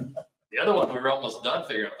 The other one, we were almost done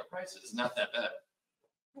figuring out the prices. It's not that bad.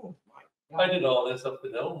 I did all this up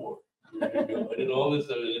in Elmore. I did all this,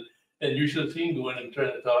 and you should have seen going and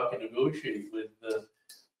trying to talk and negotiate with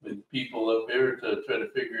people up there to try to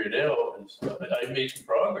figure it out and stuff. I made some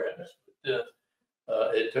progress, but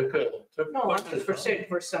it took No, quite I'm a just bit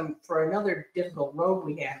of time. for another difficult road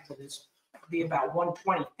we have to this, be about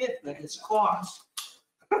 1/25 of this cost.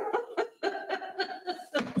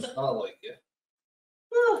 It's not like it.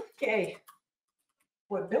 Okay.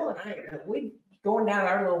 Boy, Bill and I, we going down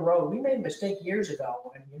our little road, we made a mistake years ago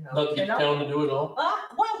when, Not the town to do it all.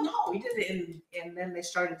 Well, no, we did it and then they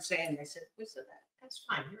started saying, we said, that's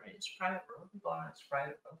fine, you're right, it's a private road, we go on, it's a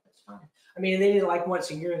private road, that's fine. I mean, they did like once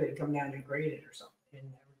a year, they'd come down and grade it or something, and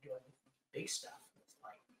they were doing big stuff. It's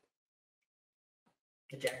like,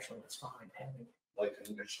 projection was fine. Like, I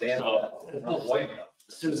understand So- that. It's not white enough.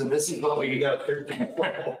 Susan, this is what You we got a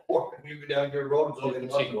 13-foot, you go down your road, it's only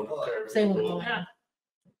 11 foot. Same with the land.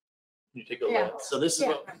 You take a Yeah. look. So this is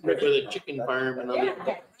what, Right where the chicken farm and other.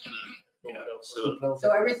 yeah, so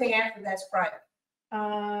So everything after that's private.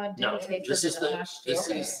 no, David this is did it the, last year.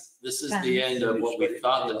 this is the end of what we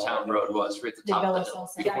thought the town road was, right at the top of the hill.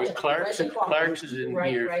 Develop also. Clark's is in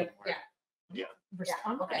Right, here right, somewhere. yeah.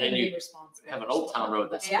 I'm okay. gonna And you be responsible. Have an old town road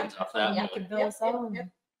that spins off that Yeah, way. can bill us all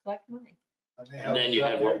and collect money. And then you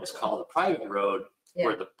had what was called a private road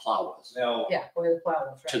where the plow was, Now, Yeah, where the plow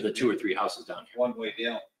was, to right. the 2 or 3 houses down here. one way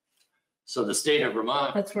down. So the state of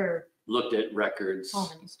Vermont That's where looked at records. Tom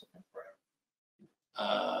used to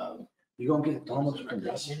live. You gonna get Thomas from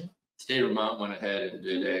this? State of Vermont went ahead and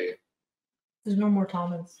did a, There's no more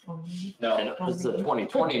Thomas. and it was the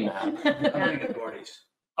 2020 map I'm thinking Gordy's.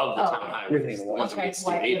 of the Oh. town highways, Everything. once we get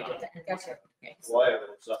state aid on it. Gotcha. Why it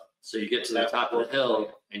was up. So you get to the top of the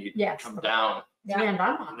hill and you Yes. come down, And I'm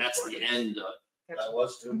on. and that's the end of, That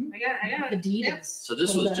was too. I got The it. deed Yeah. is. so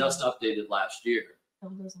this was just updated last year.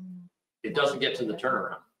 Phil goes on. It doesn't get to the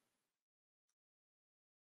turnaround.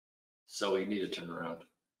 So we need a turnaround.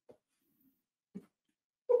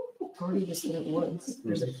 Gordy just in the woods.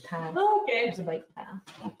 There's a path. Okay. There's a bike path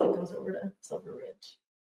that goes over to Silver Ridge.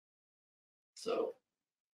 So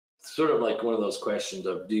sort of like one of those questions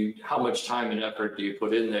of how much time and effort do you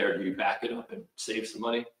put in there? Do you back it up and save some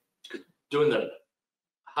money? 'Cause doing the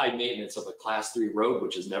high maintenance of a class 3 road,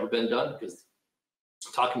 which has never been done, because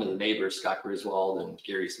talking to the neighbors, Scott Griswold and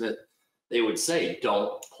Gary Smith, they would say,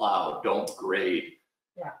 don't plow, don't grade.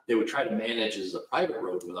 Yeah. They would try to manage as a private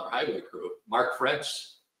road with our highway crew. Mark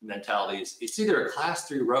French's mentality is it's either a class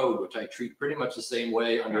 3 road, which I treat pretty much the same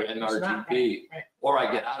way under Right, it's not NRGP, bad, right. or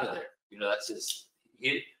I get out of there. That's just,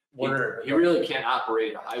 he Wonder- really can't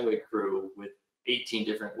operate a highway crew with 18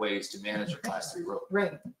 different ways to manage a class 3 road.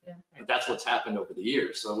 Right. But that's what's happened over the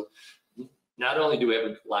years. So not only do we have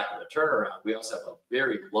a lack of a turnaround, we also have a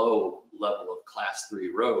very low level of class 3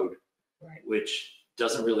 road, Right. which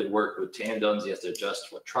doesn't really work with tandems. You have to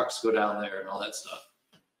adjust what trucks go down there and all that stuff.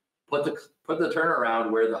 Put the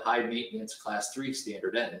turnaround where the high maintenance class 3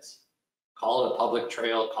 standard ends. Call it a public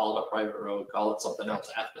trail, call it a private road, call it something else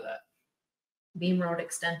after that. Beam Road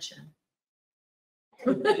extension.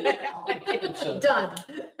 Done.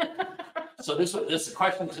 So this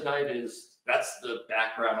question tonight is, that's the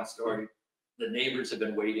background story. The neighbors have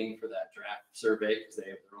been waiting for that draft survey because they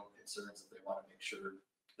have their own concerns that they want to make sure.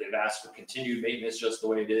 They've asked for continued maintenance just the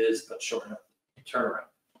way it is, but shorten up the turnaround.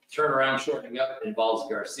 Turnaround shortening up involves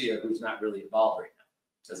Garcia, who's not really involved right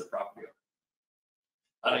now as a property owner.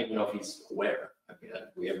 I don't even know if he's aware. I mean,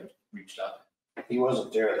 we haven't reached out. He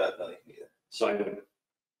wasn't there that night either. So I would,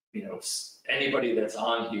 anybody that's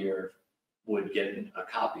on here would get a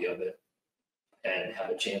copy of it and have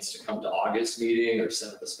a chance to come to August meeting or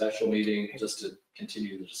set up a special meeting just to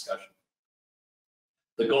continue the discussion.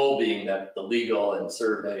 The goal being that the legal and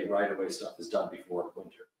survey right-of-way stuff is done before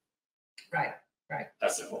winter. Right.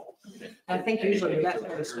 That's the goal. I think usually that Anybody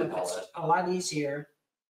kind of can stuff call is a lot easier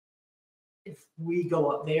if we go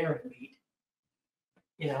up there and meet.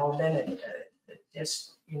 Then it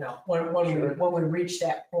just, when we reach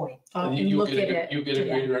that point. And And you look get at it. you get a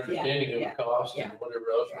greater Yeah, understanding of yeah, the cost yeah. and whatever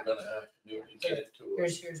else we're gonna have to do to get it to.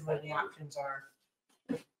 Here's what the options are.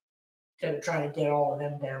 To try to get all of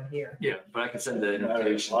them down here. Yeah, but I can send the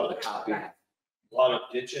invitation with a copy. Right. A lot of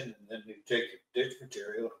ditching, and then you take your ditch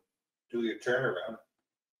material, do your turnaround,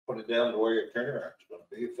 put it down to where your turnaround's gonna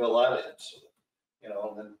be, fill that in, so,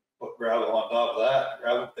 and then put gravel on top of that,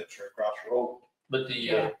 gravel pitcher across the road. But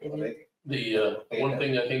Yeah, the one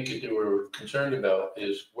thing I think that they were concerned about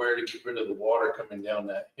is where to get rid of the water coming down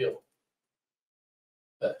that hill.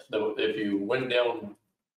 If you went down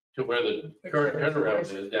to where the current turnaround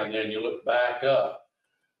is down there and you look back up,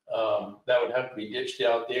 that would have to be ditched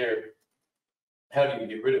out there. How do you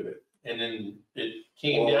get rid of it? And then it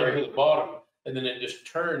came Well, down right. to the bottom and then it just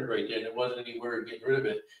turned right there and there wasn't anywhere getting rid of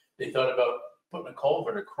it. They thought about putting a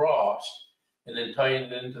culvert across and then tying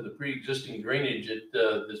it into the pre-existing drainage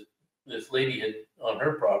that this lady had on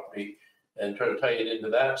her property and try to tie it into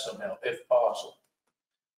that somehow, if possible.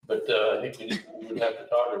 But I think we would have to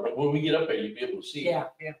talk about, when we get up there, you'd be able to see it.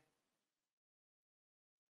 Yeah.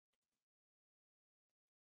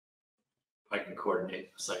 I can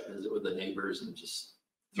coordinate a site visit with the neighbors and just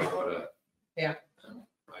throw out Yeah.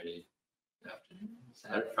 Friday afternoon,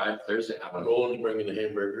 Saturday, Friday, Thursday. I don't know Roland's bringing the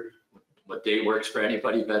hamburgers. what day works for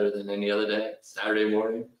anybody better than any other day. Saturday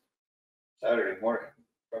morning. Saturday morning,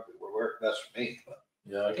 probably would work best for me, but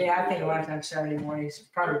Yeah. I think a lot of times Saturday mornings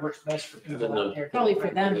probably works best for people out there. Probably for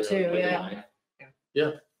them Like a- too, like a yeah. 9.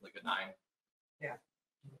 Yeah. Like a 9.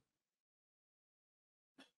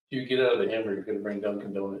 If you get out of the hamburger, you're gonna bring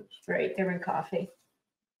Dunkin' Donuts. Right, they're in coffee.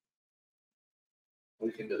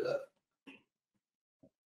 we can do that.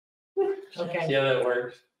 Okay. See how that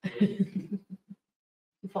works? You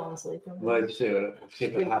falling asleep? Well, see if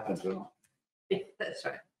it happens. That's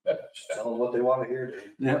right. Just tell them what they want to hear,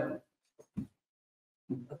 Dave. Yeah.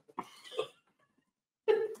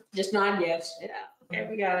 Just nod yes. Yeah. Okay,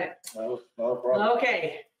 we got it. No problem.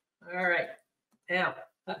 Okay. All right. Now,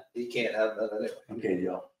 He can't have that anyway. Okay,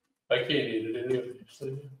 Joe. I can't eat it anyway.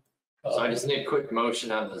 So I just need a quick motion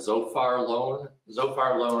on the Zofar loan.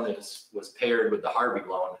 Zofar loan was paired with the Harvey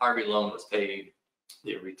loan. Harvey loan was paid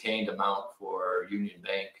the retained amount for Union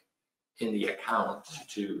Bank in the account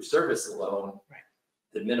to service the loan. Right.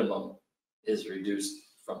 The minimum is reduced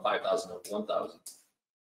from 5,000 to 1,000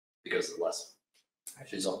 because of less.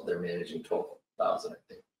 Actually, they're managing 12,000, I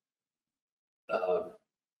think.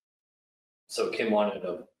 So Kim wanted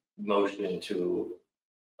a motion to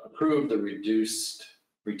approve the reduced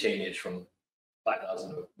retainage from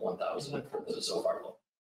 5,000 to 1,000 for the Zofar loan.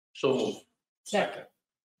 So second.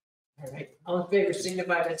 All right, all in favor,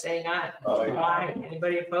 signify by saying aye. Aye.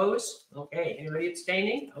 Anybody opposed? Okay, anybody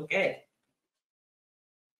abstaining? Okay.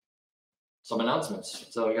 Some announcements,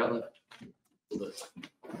 so I got the.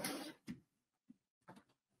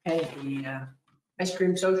 Okay, the ice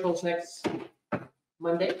cream socials next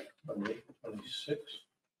Monday. Monday, 26.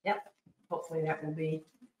 Hopefully that will be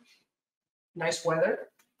nice weather.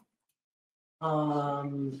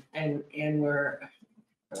 And we're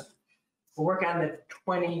working on the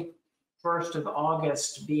 21st of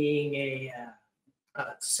August being a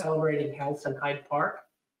celebrating health in Hyde Park.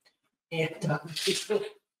 And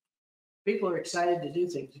people are excited to do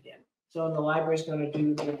things again. So the library's gonna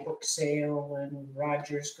do the book sale and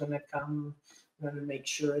Roger's gonna come, gonna make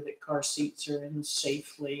sure that car seats are in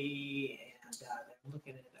safely. And they're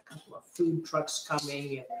looking at a couple of food trucks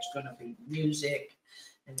coming, and there's gonna be music,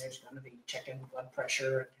 and there's gonna be checking blood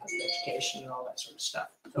pressure and health education and all that sort of stuff.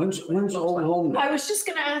 So When's Old Home Day? I was just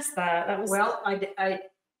gonna ask that. That was. well,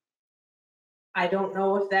 I don't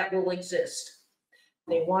know if that will exist.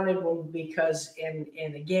 They wanted one because, and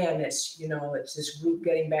again, it's, you know, it's this group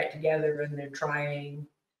getting back together and they're trying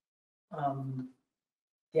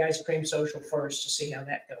the ice cream social first to see how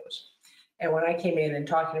that goes. And when I came in and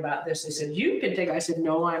talking about this, they said, you can take, I said,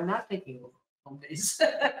 no, I'm not thinking of home days.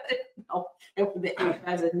 No.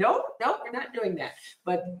 I said, no, we're not doing that.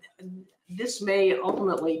 But this may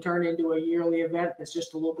ultimately turn into a yearly event that's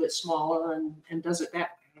just a little bit smaller and does it that,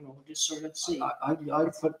 I don't know, just sort of see.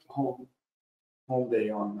 I'd put home day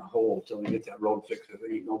on the whole till we get that road fixed.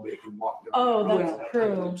 There ain't nobody can walk. down Oh, the road that's without true.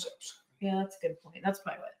 hurting themselves. Yeah, that's a good point. That's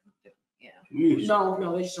probably what. Yeah. Jeez.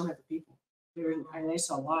 No, they just don't have the people. It's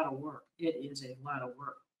a lot of work. It is a lot of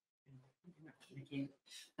work.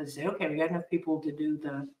 They say, okay, we got enough people to do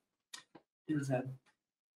the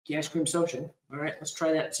ice cream social. All right, let's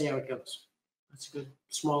try that and see how it goes. That's a good,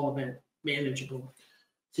 small event, manageable.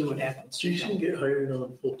 See what happens. So you should get hired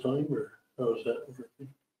on full time or how is that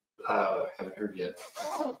working? Haven't heard yet.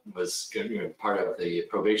 Was going to be part of the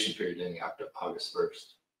probation period ending August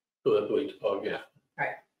 1st. So that's wait till August.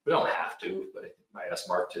 We don't have to, but I asked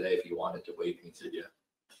Mark today if he wanted to wait, and he said,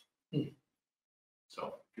 yeah.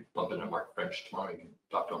 So if you bump into Mark French tomorrow, you can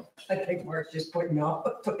talk to him. I think Mark's just putting it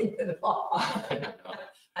off.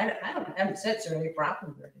 I haven't said there any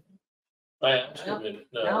problems or anything. I asked him,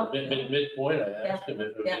 midpoint, I asked him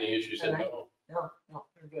if there was Yeah. any issues, he said no. No,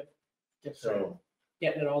 they're good. Just So,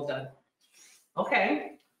 getting it all done.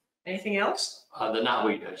 Okay, anything else? The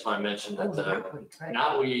knotweed, I just want to mention that the Right.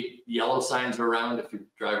 knotweed yellow signs are around. If you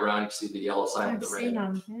drive around, you see the yellow sign, I've the seen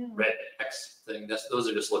red, them. Yeah. red X thing. Those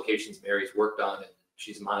are just locations Mary's worked on and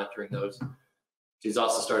she's monitoring those. She's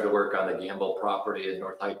also started to work on the Gamble property in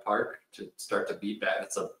North Hyde Park to start to beat back.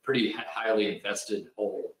 It's a pretty highly infested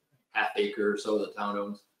whole half acre or so the town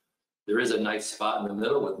owns. There is a nice spot in the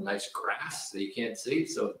middle with nice grass that you can't see.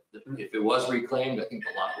 So if it was reclaimed, I think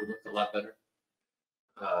the lot would look a lot better.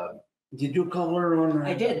 Did you call her on?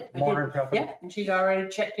 I did. Modern property? Yeah, and she'd already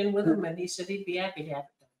checked in with him and he said he'd be happy to have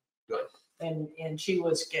it done. Good. And she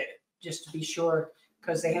was, just to be sure,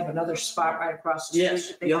 because they have another spot right across the street. Yes,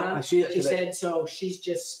 that they've yeah, done. I see it She today. said, so she's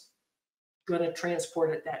just gonna transport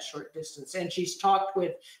it that short distance. And she's talked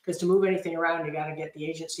with, because to move anything around, you gotta get the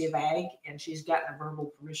Agency of Ag, and she's gotten a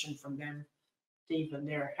verbal permission from them. Even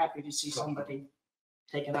they're happy to see somebody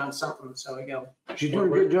taking on something, so we go. She's doing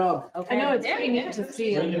a good job. I know it's pretty neat to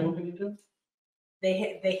see. when you them. moving to?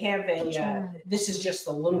 They have Which a, one? this is just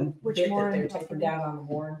the little Which bit that Warren they're taking property? down on the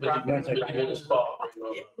Warren But you property. got a spot.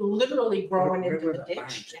 where you It want Literally growing into River the that ditch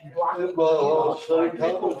binds and it. blocking. Well, so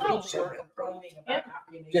People couple- were complaining about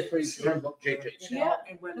not being able Just for to you see. to remember about JJ's. You know,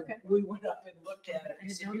 and when Okay. we went up and looked at it, I I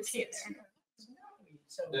didn't said, you notice can't it see. there.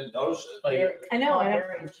 So. Didn't notice it. Like, I know, I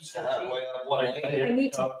Very don't- interesting. Yeah, way up one I lane. I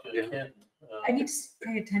need to- talked to Yeah. Ken, I need to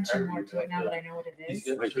pay attention more to it now that I know what it He's is.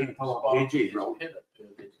 got a Like, certain follow spot JG, in bro. his pit up there.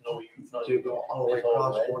 There's no use, not So you go all the way it's all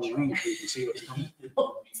across ledge. one lane so you can see what's coming.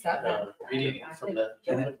 It's that bad. Reading from that.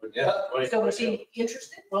 gentleman would- Yeah. Right. So was he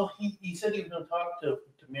interested? Well, he said he was gonna talk to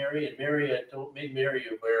Mary, and Mary had made Mary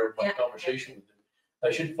aware of my Yeah. conversation with him. I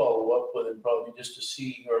should follow up with him probably just to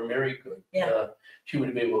see, or Mary could. Yeah. She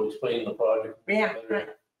would be able to explain the project. Yeah,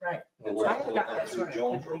 better. right. And So I we're- got that sort of-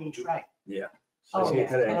 Jones Road too. Right. Yeah. Oh, see it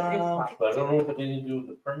yeah. today. It's But I don't know if it had anything to do with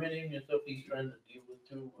the permitting and stuff he's trying to deal with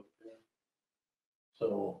too.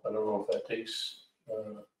 So I don't know if that takes,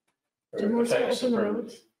 or Didn't we still affects open the permit.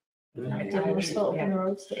 roads? Didn't we still open the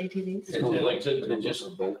roads to ATVs? It's like I said, it's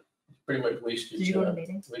just pretty much wasted. Did you go to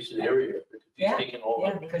meetings? Wasted area. If he's Yeah, taking all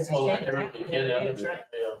Yeah, the, because all he the can't. dirt he can out of That's it. right.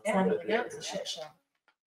 Yeah. Yeah, it's a shit show.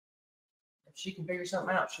 If she can figure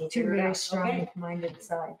something out, she'll Two figure it very out. Okay. strong-minded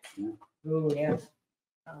sides. Ooh, yeah.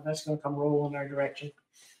 That's gonna come rolling our direction.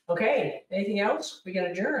 Okay, anything else? We can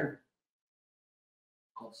adjourn.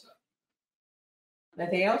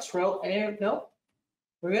 Anything else? No?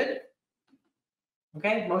 We're good?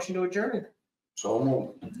 Okay, motion to adjourn.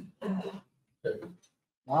 So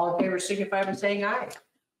All in favor, signify by saying aye.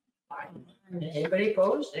 Aye. Anybody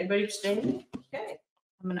opposed? Anybody abstaining? Okay,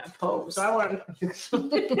 I'm gonna oppose. so I want.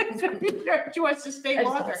 She wants to stay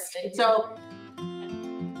longer. So